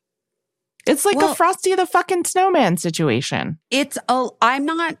little bit. It's like a Frosty the fucking Snowman situation. I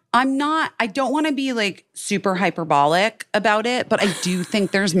don't want to be like super hyperbolic about it, but I do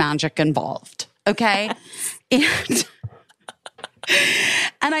think there's magic involved. Okay. And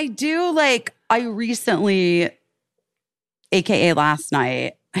I do like, I recently, AKA last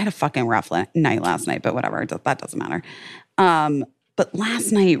night, I had a fucking rough night last night, but whatever, that doesn't matter. But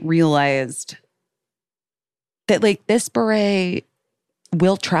last night realized that like this beret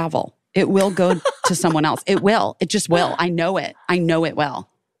will travel. It will go to someone else. It will. It just will. I know it. I know it will.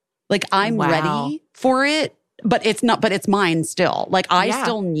 Like I'm ready for it, but it's not, but it's mine still. Like I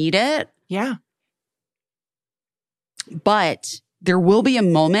still need it. Yeah. But there will be a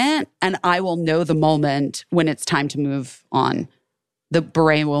moment, and I will know the moment when it's time to move on. The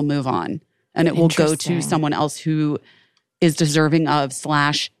beret will move on, and it will go to someone else who is deserving of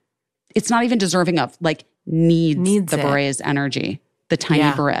 / it's not even deserving of, like needs the beret's energy, the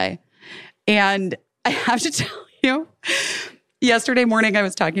tiny beret. And I have to tell you, yesterday morning I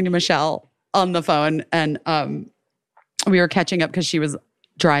was talking to Michelle on the phone, and we were catching up because she was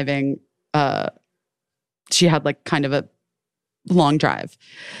driving. She had like kind of a long drive.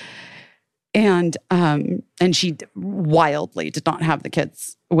 And she wildly did not have the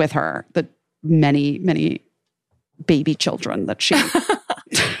kids with her, the many, many baby children that she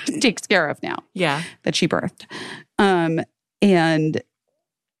takes care of now. Yeah. That she birthed. And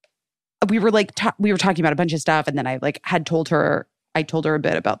we were like, we were talking about a bunch of stuff. And then I told her a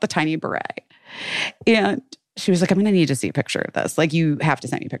bit about the tiny beret. And she was like, I'm going to need to see a picture of this. Like, you have to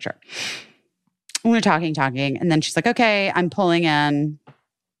send me a picture. And we were talking. And then she's like, okay, I'm pulling in.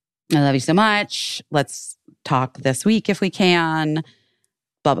 I love you so much. Let's talk this week if we can.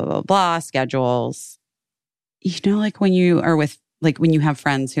 Blah, blah, blah, blah. Schedules. You know, like when you are with, like when you have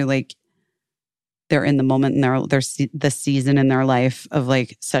friends who like, they're in the moment and they're the season in their life of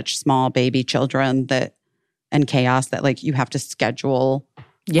like such small baby children and chaos that like you have to schedule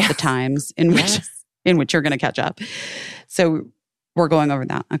the times in which you're going to catch up. So we're going over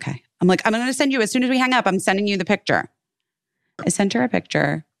that. Okay. I'm like, I'm going to send you, as soon as we hang up, I'm sending you the picture. I sent her a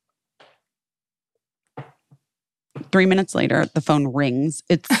picture. 3 minutes later, the phone rings.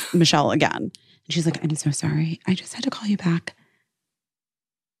 It's Michelle again. And she's like, I'm so sorry. I just had to call you back.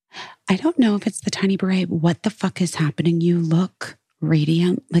 I don't know if it's the tiny beret. What the fuck is happening? You look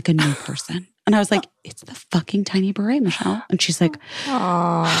radiant, like a new person. And I was like, it's the fucking tiny beret, Michelle. And she's like,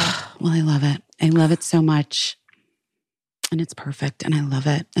 well, I love it. I love it so much. And it's perfect. And I love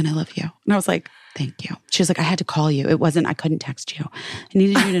it. And I love you. And I was like, thank you. She was like, I had to call you. I couldn't text you. I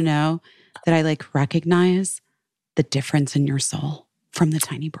needed you to know that I like recognize the difference in your soul from the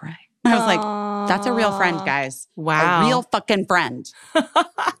tiny beret. And I was like, that's a real friend, guys. Wow. A real fucking friend.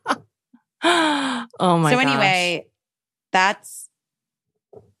 Oh my So gosh. anyway, that's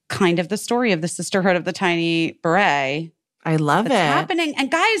kind of the story of the sisterhood of the tiny beret. I love It's it. happening. And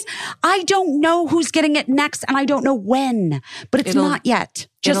guys, I don't know who's getting it next and I don't know when, but it's not yet.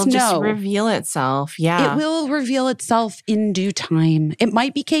 Just It'll just know. reveal itself. Yeah. It will reveal itself in due time. It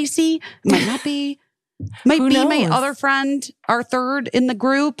might be Casey. It might not be. Might Who be my knows? other friend, our third in the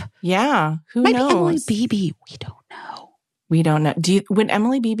group. Yeah. Who Might knows? be Emily Beebe. We don't know. We don't know. Would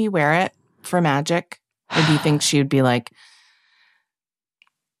Emily Beebe wear it for magic? Or do you think she would be like,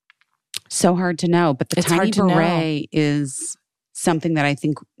 So hard to know. But the It's tiny hard to know. beret is something that I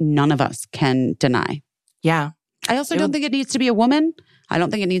think none of us can deny. yeah, I also don't think it needs to be a woman. I don't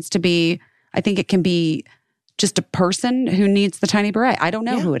think it needs to be, I think it can be just a person who needs the tiny beret. I don't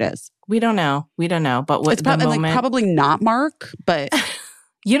know who it is. we don't know. We don't know. But what It's the probably, moment, probably not Mark, but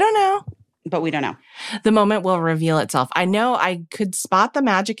you don't know. but we don't know. The moment will reveal itself. I know I could spot the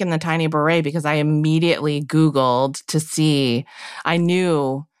magic in the tiny beret because I immediately Googled to see. I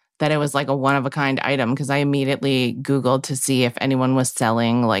knew that it was like a one-of-a-kind item because I immediately Googled to see if anyone was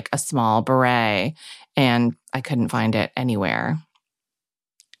selling like a small beret, and I couldn't find it anywhere.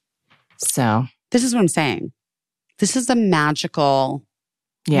 So, This is what I'm saying. This is a magical.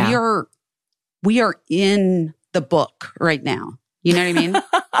 yeah. We are in the book right now. You know what I mean?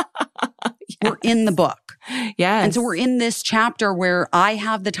 We're in the book. Yes. And so we're in this chapter where I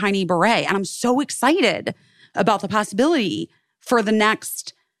have the tiny beret and I'm so excited about the possibility for the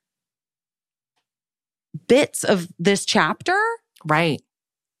next bits of this chapter, Right.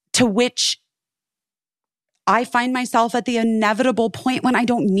 to which I find myself at the inevitable point when I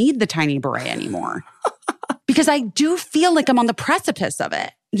don't need the tiny beret anymore. Because I do feel like I'm on the precipice of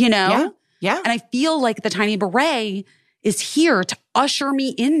it, you know? Yeah. Yeah. And I feel like the tiny beret is here to usher me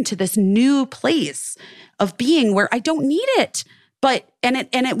into this new place of being where I don't need it, but and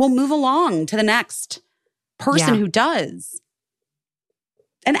it will move along to the next person who does.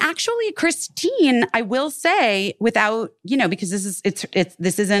 And actually, Christine, I will say, without, because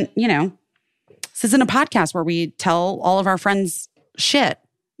this isn't a podcast where we tell all of our friends shit.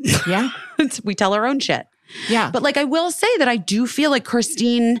 Yeah. We tell our own shit. Yeah. But I will say that I do feel like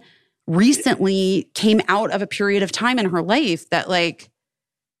Christine recently came out of a period of time in her life that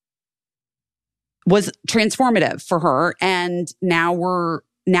was transformative for her. And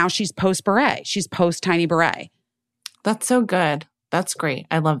now she's post beret. She's post tiny beret. That's so good. That's great.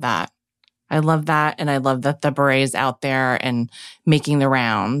 I love that. I love that. And I love that the beret's out there and making the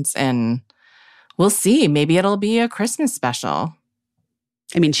rounds. And we'll see. Maybe it'll be a Christmas special.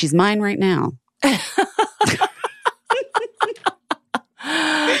 I mean, she's mine right now.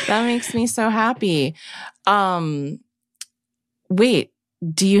 That makes me so happy. Wait,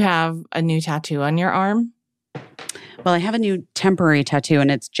 do you have a new tattoo on your arm? Well, I have a new temporary tattoo and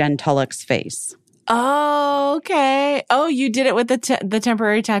it's Jen Tulloch's face. Oh, okay. Oh, you did it with the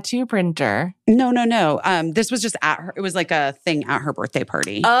temporary tattoo printer. No. This was just it was like a thing at her birthday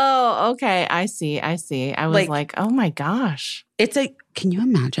party. Oh, okay. I see. I was like, oh my gosh. Can you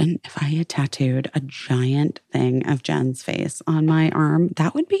imagine if I had tattooed a giant thing of Jen's face on my arm?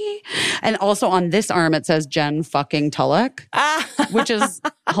 That would be, and also on this arm, it says Jen fucking Tulloch, which is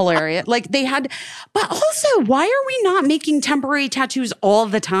hilarious. But also, why are we not making temporary tattoos all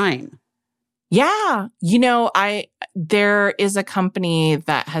the time? Yeah. There is a company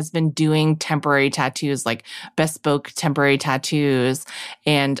that has been doing temporary tattoos, like bespoke temporary tattoos.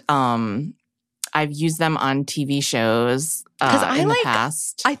 And I've used them on TV shows in the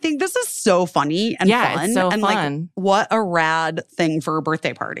past. I think this is so funny and fun. It's so and fun. What a rad thing for a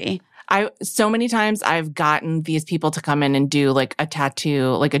birthday party. So many times I've gotten these people to come in and do like a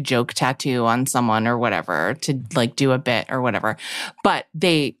tattoo, like a joke tattoo on someone or whatever to do a bit or whatever. But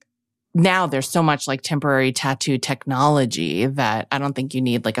now there's so much temporary tattoo technology that I don't think you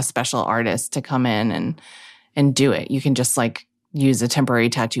need a special artist to come in and do it. You can just use a temporary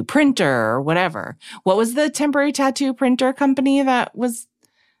tattoo printer or whatever. What was the temporary tattoo printer company that was?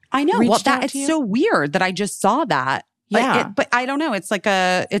 I know. It's so weird that I just saw that. Yeah. But I don't know. It's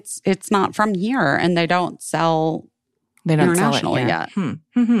it's not from here and they don't sell internationally yet.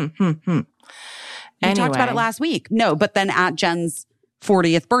 Anyway. We talked about it last week. No, but then at Jen's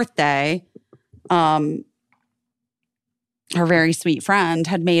 40th birthday, her very sweet friend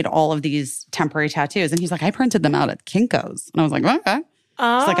had made all of these temporary tattoos. And he's like, I printed them out at Kinko's. And I was like, okay.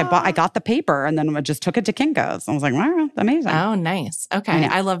 She's like, I got the paper and then I just took it to Kinko's. I was like, wow, amazing. Oh, nice. Okay.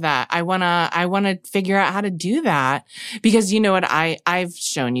 I love that. I wanna figure out how to do that because you know what I've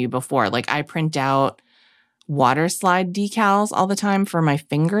shown you before. Like I print out water slide decals all the time for my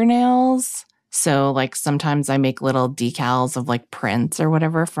fingernails. So like sometimes I make little decals of like prints or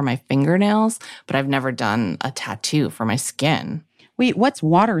whatever for my fingernails, but I've never done a tattoo for my skin. Wait, what's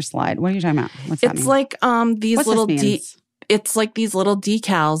water slide? What are you talking about? What's that mean? It's like these What's little this means? it's like these little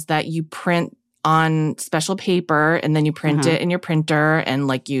decals that you print on special paper and then you print it in your printer and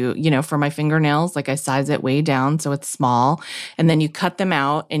like you know, for my fingernails, like I size it way down so it's small and then you cut them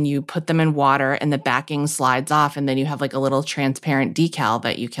out and you put them in water and the backing slides off and then you have like a little transparent decal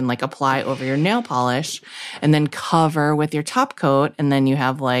that you can like apply over your nail polish and then cover with your top coat and then you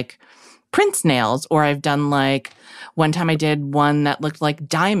have like Prince nails, or I've done like one time I did one that looked like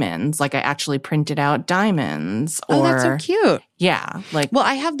diamonds. Like I actually printed out diamonds. Oh, that's so cute. Yeah. Like, well,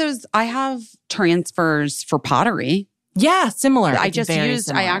 I have transfers for pottery. Yeah, similar. I It's just very used,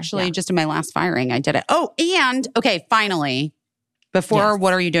 similar. I actually Yeah. just in my last firing, I did it. Oh, and okay, finally, before, Yes.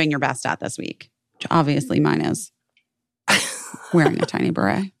 what are you doing your best at this week? Which obviously mine is wearing a tiny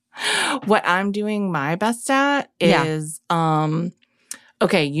beret. What I'm doing my best at is,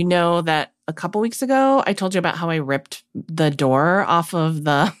 okay, you know that a couple weeks ago I told you about how I ripped the door off of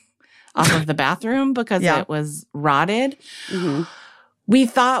the bathroom because it was rotted. Mm-hmm. We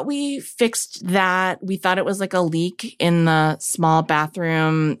thought we fixed that. We thought it was like a leak in the small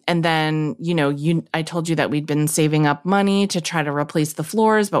bathroom. And then, I told you that we'd been saving up money to try to replace the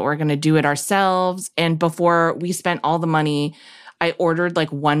floors, but we're going to do it ourselves. And before we spent all the money, I ordered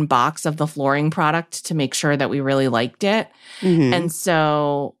like one box of the flooring product to make sure that we really liked it. Mm-hmm. And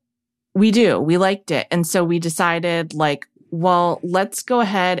so we liked it. And so we decided like, well, let's go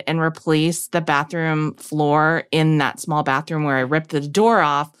ahead and replace the bathroom floor in that small bathroom where I ripped the door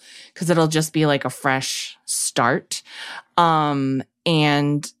off because it'll just be like a fresh start. And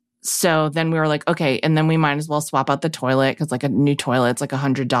so then we were like, okay, and then we might as well swap out the toilet because like a new toilet's like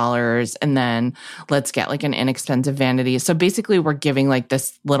 $100. And then let's get like an inexpensive vanity. So basically we're giving like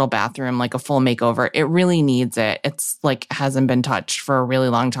this little bathroom like a full makeover. It really needs it. It's like hasn't been touched for a really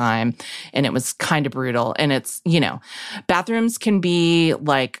long time. And it was kind of brutal. And it's, bathrooms can be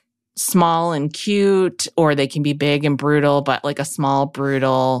like small and cute or they can be big and brutal, but like a small,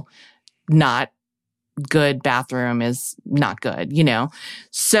 brutal, not good bathroom is not good,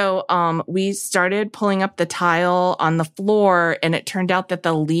 So we started pulling up the tile on the floor and it turned out that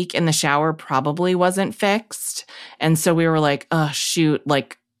the leak in the shower probably wasn't fixed. And so we were like, oh, shoot,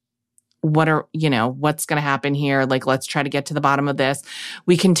 like, what's going to happen here? Like, let's try to get to the bottom of this.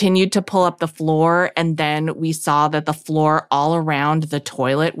 We continued to pull up the floor and then we saw that the floor all around the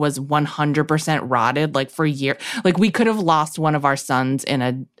toilet was 100% rotted, like for years. Like we could have lost one of our sons in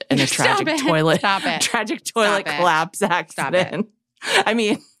a tragic toilet collapse accident. I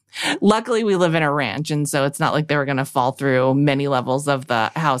mean, luckily we live in a ranch and so it's not like they were going to fall through many levels of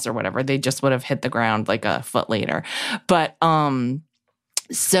the house or whatever. They just would have hit the ground like a foot later. But,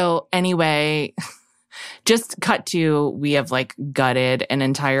 so anyway, just cut to, we have like gutted an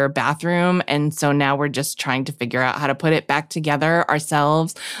entire bathroom. And so now we're just trying to figure out how to put it back together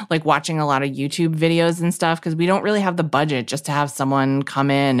ourselves, like watching a lot of YouTube videos and stuff, because we don't really have the budget just to have someone come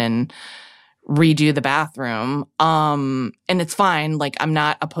in and redo the bathroom. And it's fine. Like I'm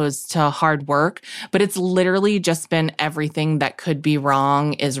not opposed to hard work, but it's literally just been everything that could be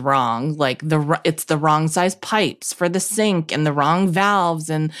wrong is wrong. Like it's the wrong size pipes for the sink and the wrong valves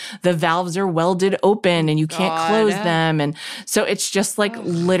and the valves are welded open and you can't close them. And so it's just like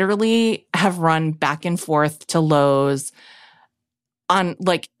literally have run back and forth to Lowe's on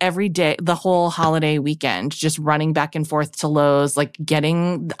like every day, the whole holiday weekend, just running back and forth to Lowe's, like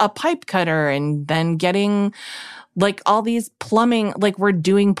getting a pipe cutter and then getting like all these plumbing, like we're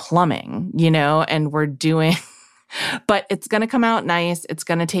doing plumbing, and we're doing, but it's going to come out nice. It's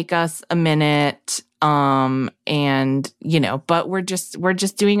going to take us a minute. And but we're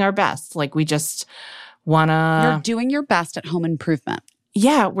just doing our best. Like we just want to. You're doing your best at home improvement.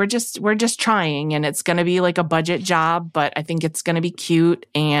 Yeah, we're just trying and it's going to be like a budget job, but I think it's going to be cute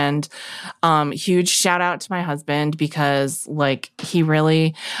and huge shout out to my husband because like he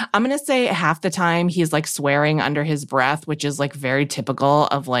really, I'm going to say half the time he's like swearing under his breath, which is like very typical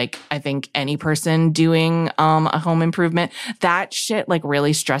of like, I think any person doing a home improvement. That shit like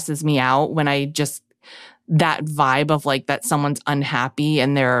really stresses me out when I just that vibe of like that someone's unhappy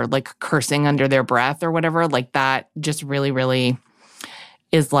and they're like cursing under their breath or whatever, like that just really, really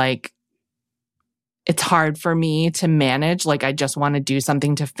is like, it's hard for me to manage. Like, I just want to do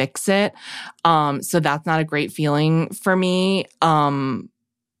something to fix it. So that's not a great feeling for me.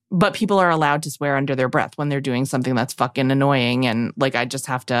 but people are allowed to swear under their breath when they're doing something that's fucking annoying. And like, I just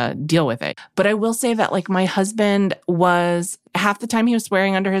have to deal with it. But I will say that like my husband was half the time he was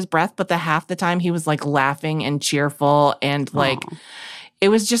swearing under his breath, but the half the time he was like laughing and cheerful and like, it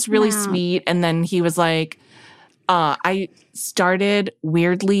was just really sweet. And then he was like, I started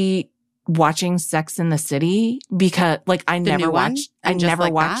weirdly watching Sex in the City because like I never watched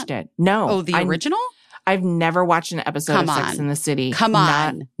it. No. Oh, the original? I've never watched an episode of Sex in the City. Come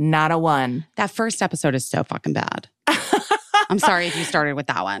on. Not a one. That first episode is so fucking bad. I'm sorry if you started with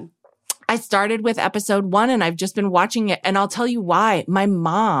that one. I started with episode 1 and I've just been watching it. And I'll tell you why. My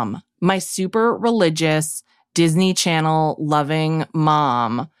mom, my super religious Disney Channel loving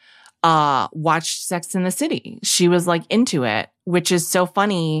mom, watched Sex in the City. She was like into it, which is so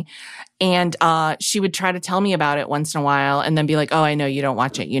funny. And she would try to tell me about it once in a while and then be like, oh, I know you don't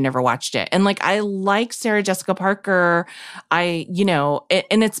watch it. You never watched it. And like, I like Sarah Jessica Parker. And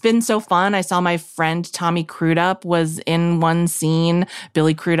it's been so fun. I saw my friend Tommy Crudup was in one scene.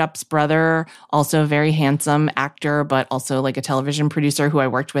 Billy Crudup's brother, also a very handsome actor, but also like a television producer who I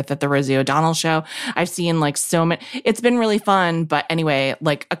worked with at the Rosie O'Donnell show. I've seen like so many. It's been really fun. But anyway,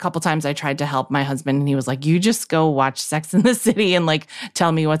 like a couple times I tried to help my husband and he was like, you just go watch Sex in the City and like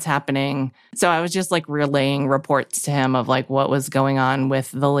tell me what's happening. So I was just like relaying reports to him of like what was going on with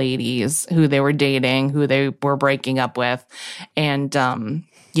the ladies, who they were dating, who they were breaking up with. And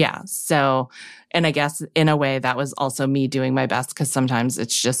so, and I guess in a way that was also me doing my best because sometimes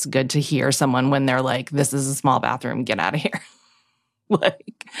it's just good to hear someone when they're like, this is a small bathroom, get out of here.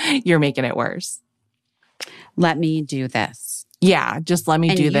 Like, you're making it worse. Let me do this. Yeah, just let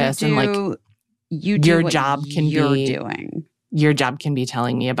me do this. And like, your job can be doing. Your job can be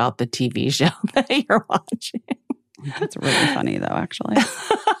telling me about the TV show that you're watching. That's really funny, though, actually.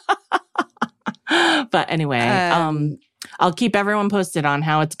 But anyway, I'll keep everyone posted on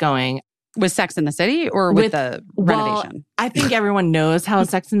how it's going. With Sex in the City or with the renovation? I think everyone knows how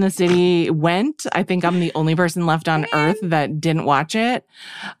Sex in the City went. I think I'm the only person left on earth that didn't watch it.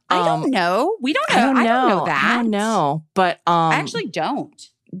 I don't know. We don't know. I don't know that. I don't know. But I actually don't.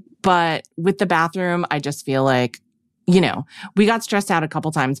 But with the bathroom, I just feel like, we got stressed out a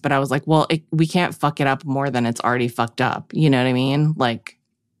couple times, but I was like, well, we can't fuck it up more than it's already fucked up. You know what I mean? Like,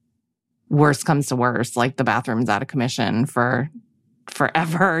 worst comes to worst, like the bathroom's out of commission for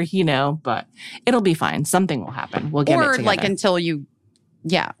forever, but it'll be fine. Something will happen. We'll get it together. Or like until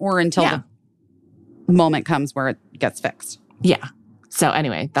the moment comes where it gets fixed. Yeah. So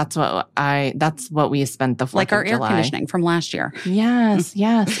anyway, that's what we spent the like our air conditioning from last year. Yes,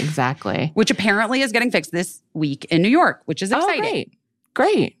 exactly. Which apparently is getting fixed this week in New York, which is exciting. Oh,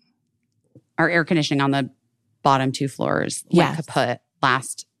 great. Our air conditioning on the bottom 2 floors went kaput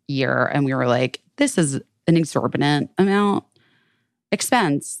last year, and we were like, "This is an exorbitant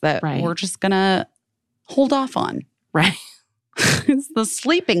expense that we're just gonna hold off on." Right. The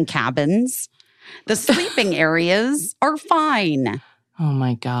sleeping cabins, the sleeping areas are fine. Oh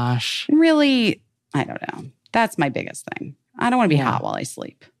my gosh. Really, I don't know. That's my biggest thing. I don't want to be hot while I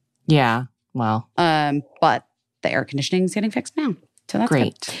sleep. Yeah. Well. But the air conditioning is getting fixed now. So that's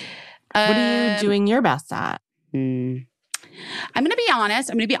great. Good. What are you doing your best at? I'm going to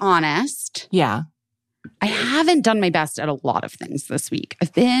be honest. Yeah. I haven't done my best at a lot of things this week.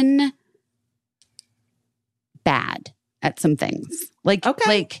 I've been bad at some things. Like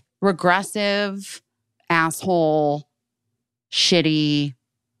regressive, asshole, shitty,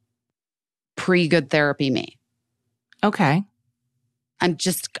 pre-good therapy me. Okay. I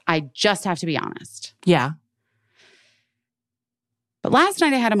just have to be honest. Yeah. But last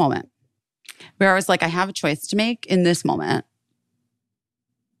night I had a moment where I was like, I have a choice to make in this moment.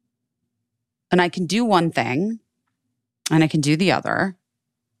 And I can do one thing and I can do the other.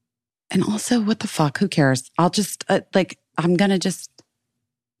 And also, what the fuck? Who cares? I'll just, I'm going to just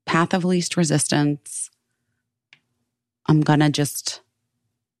path of least resistance. I'm going to just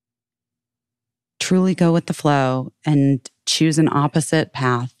truly go with the flow and choose an opposite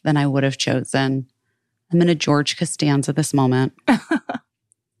path than I would have chosen. I'm in a George Costanza this moment.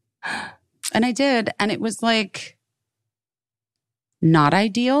 And I did. And it was like not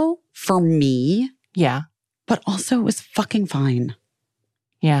ideal for me. Yeah. But also it was fucking fine.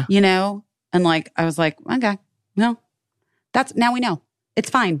 Yeah. And like, I was like, okay, no, now we know. It's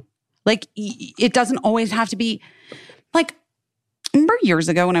fine. Like, it doesn't always have to be like, remember years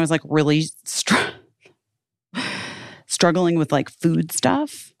ago when I was like really struggling with like food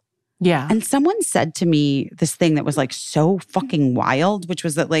stuff? Yeah. And someone said to me this thing that was like so fucking wild, which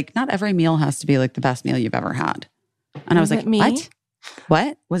was that like, not every meal has to be like the best meal you've ever had. And I was like, me?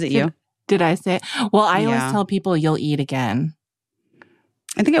 What? Was it you? Did I say it? Well, I always tell people you'll eat again.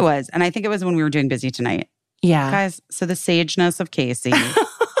 I think it was. And I think it was when we were doing Busy Tonight. Yeah. Guys, so the sageness of Casey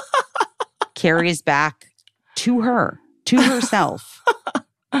carries back to her, to herself.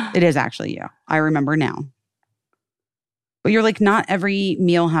 It is actually you. I remember now. But you're like, not every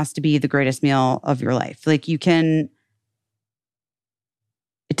meal has to be the greatest meal of your life. Like it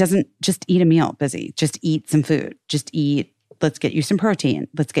doesn't just eat a meal, Busy. Just eat some food. Just eat, let's get you some protein.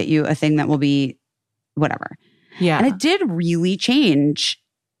 Let's get you a thing that will be whatever. Yeah. And it did really change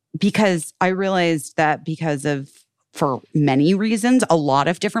because I realized that for many reasons, a lot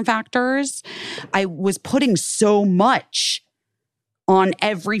of different factors, I was putting so much on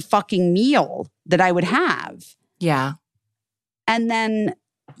every fucking meal that I would have. Yeah. And then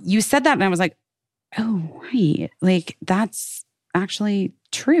you said that and I was like, oh, right. Like that's actually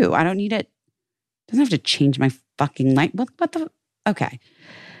true. I don't need it. It doesn't have to change my fucking life. What the? Okay.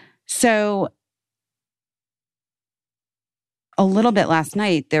 So a little bit last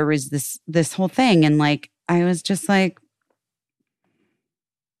night, there was this whole thing. And like, I was just like,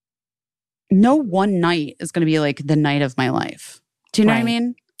 no one night is going to be like the night of my life. Do you know what I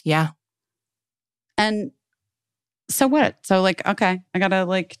mean? Yeah. And so what? So like, okay, I got to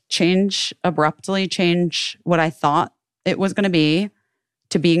like abruptly change what I thought it was going to be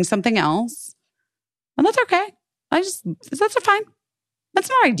to being something else. And that's okay. That's fine. That's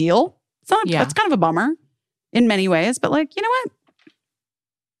not ideal. It's not, It's kind of a bummer in many ways, but like, you know what?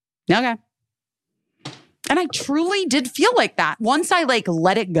 Okay. And I truly did feel like that. Once I like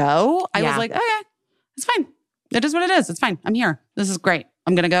let it go, I was like, okay, it's fine. It is what it is. It's fine. I'm here. This is great.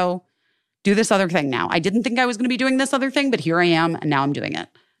 I'm going to go do this other thing now. I didn't think I was going to be doing this other thing, but here I am. And now I'm doing it.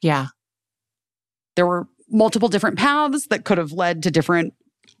 Yeah. There were multiple different paths that could have led to different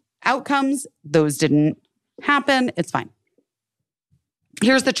outcomes. Those didn't happen. It's fine.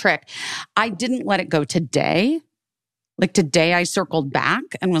 Here's the trick. I didn't let it go today. Like today I circled back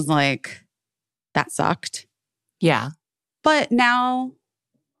and was like, that sucked. Yeah. But now,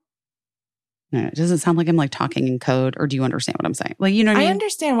 no, it doesn't sound like I'm like talking in code, or do you understand what I'm saying? Like, you know what I mean? I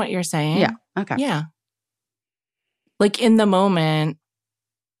understand what you're saying. Yeah. Okay. Yeah. Like in the moment,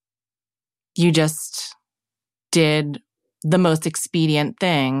 you just did the most expedient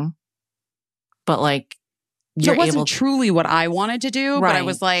thing, but like So it wasn't truly what I wanted to do, but I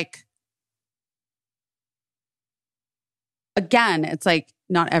was like, again, it's like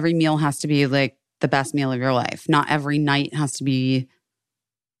not every meal has to be like the best meal of your life. Not every night has to be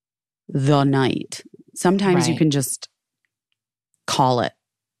the night. Sometimes you can just call it.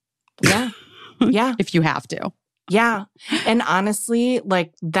 Yeah. Yeah. If you have to. Yeah. And honestly,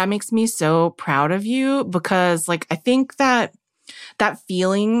 like that makes me so proud of you because like I think that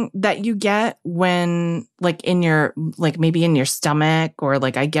feeling that you get when like in your, like maybe in your stomach, or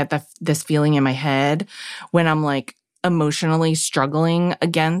like I get this feeling in my head when I'm like emotionally struggling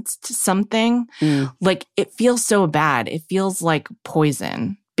against something, like it feels so bad. It feels like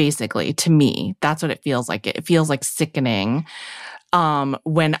poison, basically, to me. That's what it feels like. It feels like sickening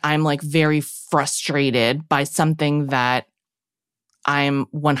when I'm like very frustrated by something that I'm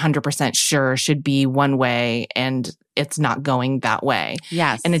 100% sure should be one way and it's not going that way.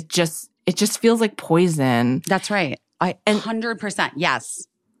 Yes. And it just feels like poison. That's right. 100%. Yes.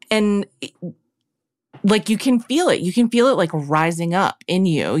 And like you can feel it. You can feel it like rising up in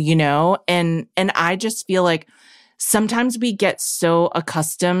you, you know? And I just feel like sometimes we get so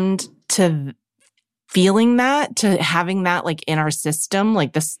accustomed to feeling that, to having that like in our system,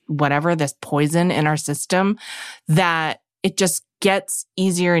 like this poison in our system, that it just gets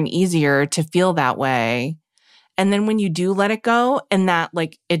easier and easier to feel that way. And then when you do let it go and that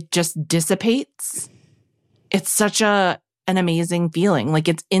like it just dissipates, it's such an amazing feeling. Like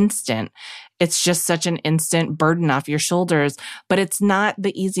it's instant. It's just such an instant burden off your shoulders, but it's not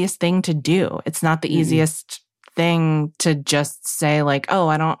the easiest thing to do. It's not the easiest thing to just say like, oh,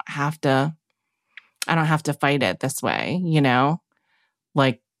 I don't have to fight it this way, you know?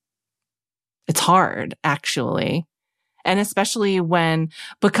 Like it's hard actually. And especially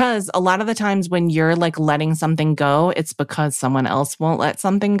because a lot of the times when you're like letting something go, it's because someone else won't let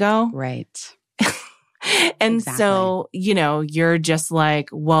something go. Right. And Exactly. so, you know, you're just like,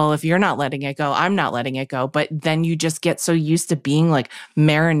 well, if you're not letting it go, I'm not letting it go. But then you just get so used to being like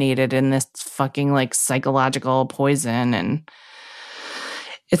marinated in this fucking like psychological poison. And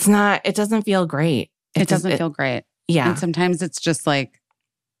it doesn't feel great. It doesn't feel great. Yeah. And sometimes it's just like,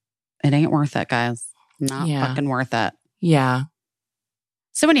 it ain't worth it, guys. Not fucking worth it. Yeah.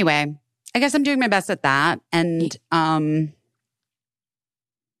 So anyway, I guess I'm doing my best at that. And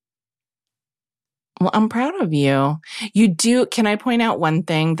Well, I'm proud of you. You do. Can I point out one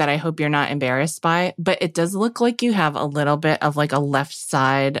thing that I hope you're not embarrassed by? But it does look like you have a little bit of like a left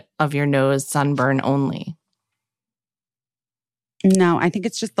side of your nose sunburn only. No, I think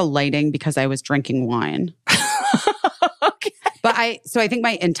it's just the lighting because I was drinking wine. Okay. But I think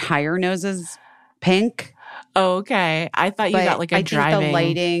my entire nose is pink. Okay. I thought you But got like a I driving. think the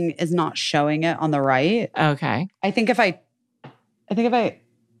lighting is not showing it on the right. Okay. I think if I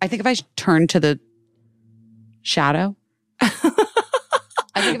turn to the shadow. I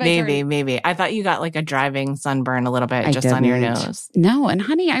think if Maybe. I thought you got like a driving sunburn a little bit I just on your didn't. nose. No, and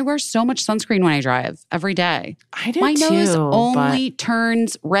honey, I wear so much sunscreen when I drive every day. I do My too. nose only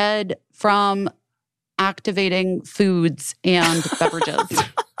turns red from activating foods and beverages.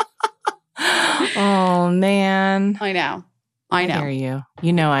 Oh, man. I know. I hear you.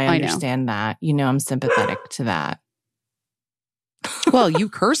 You know, I I know. understand that. You know, I'm sympathetic to that. Well, you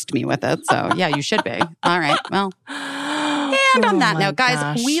cursed me with it, so yeah, you should be. All right. Well, and on that note,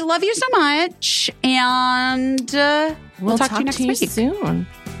 guys, we love you so much, and we'll talk to you next week soon.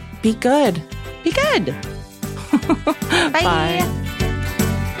 Be good. Be good. Bye.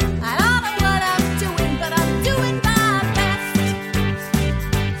 I don't know what I'm doing, but I'm doing my best.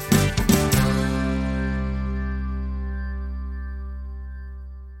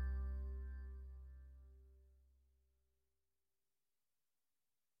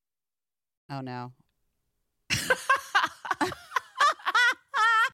 Oh no.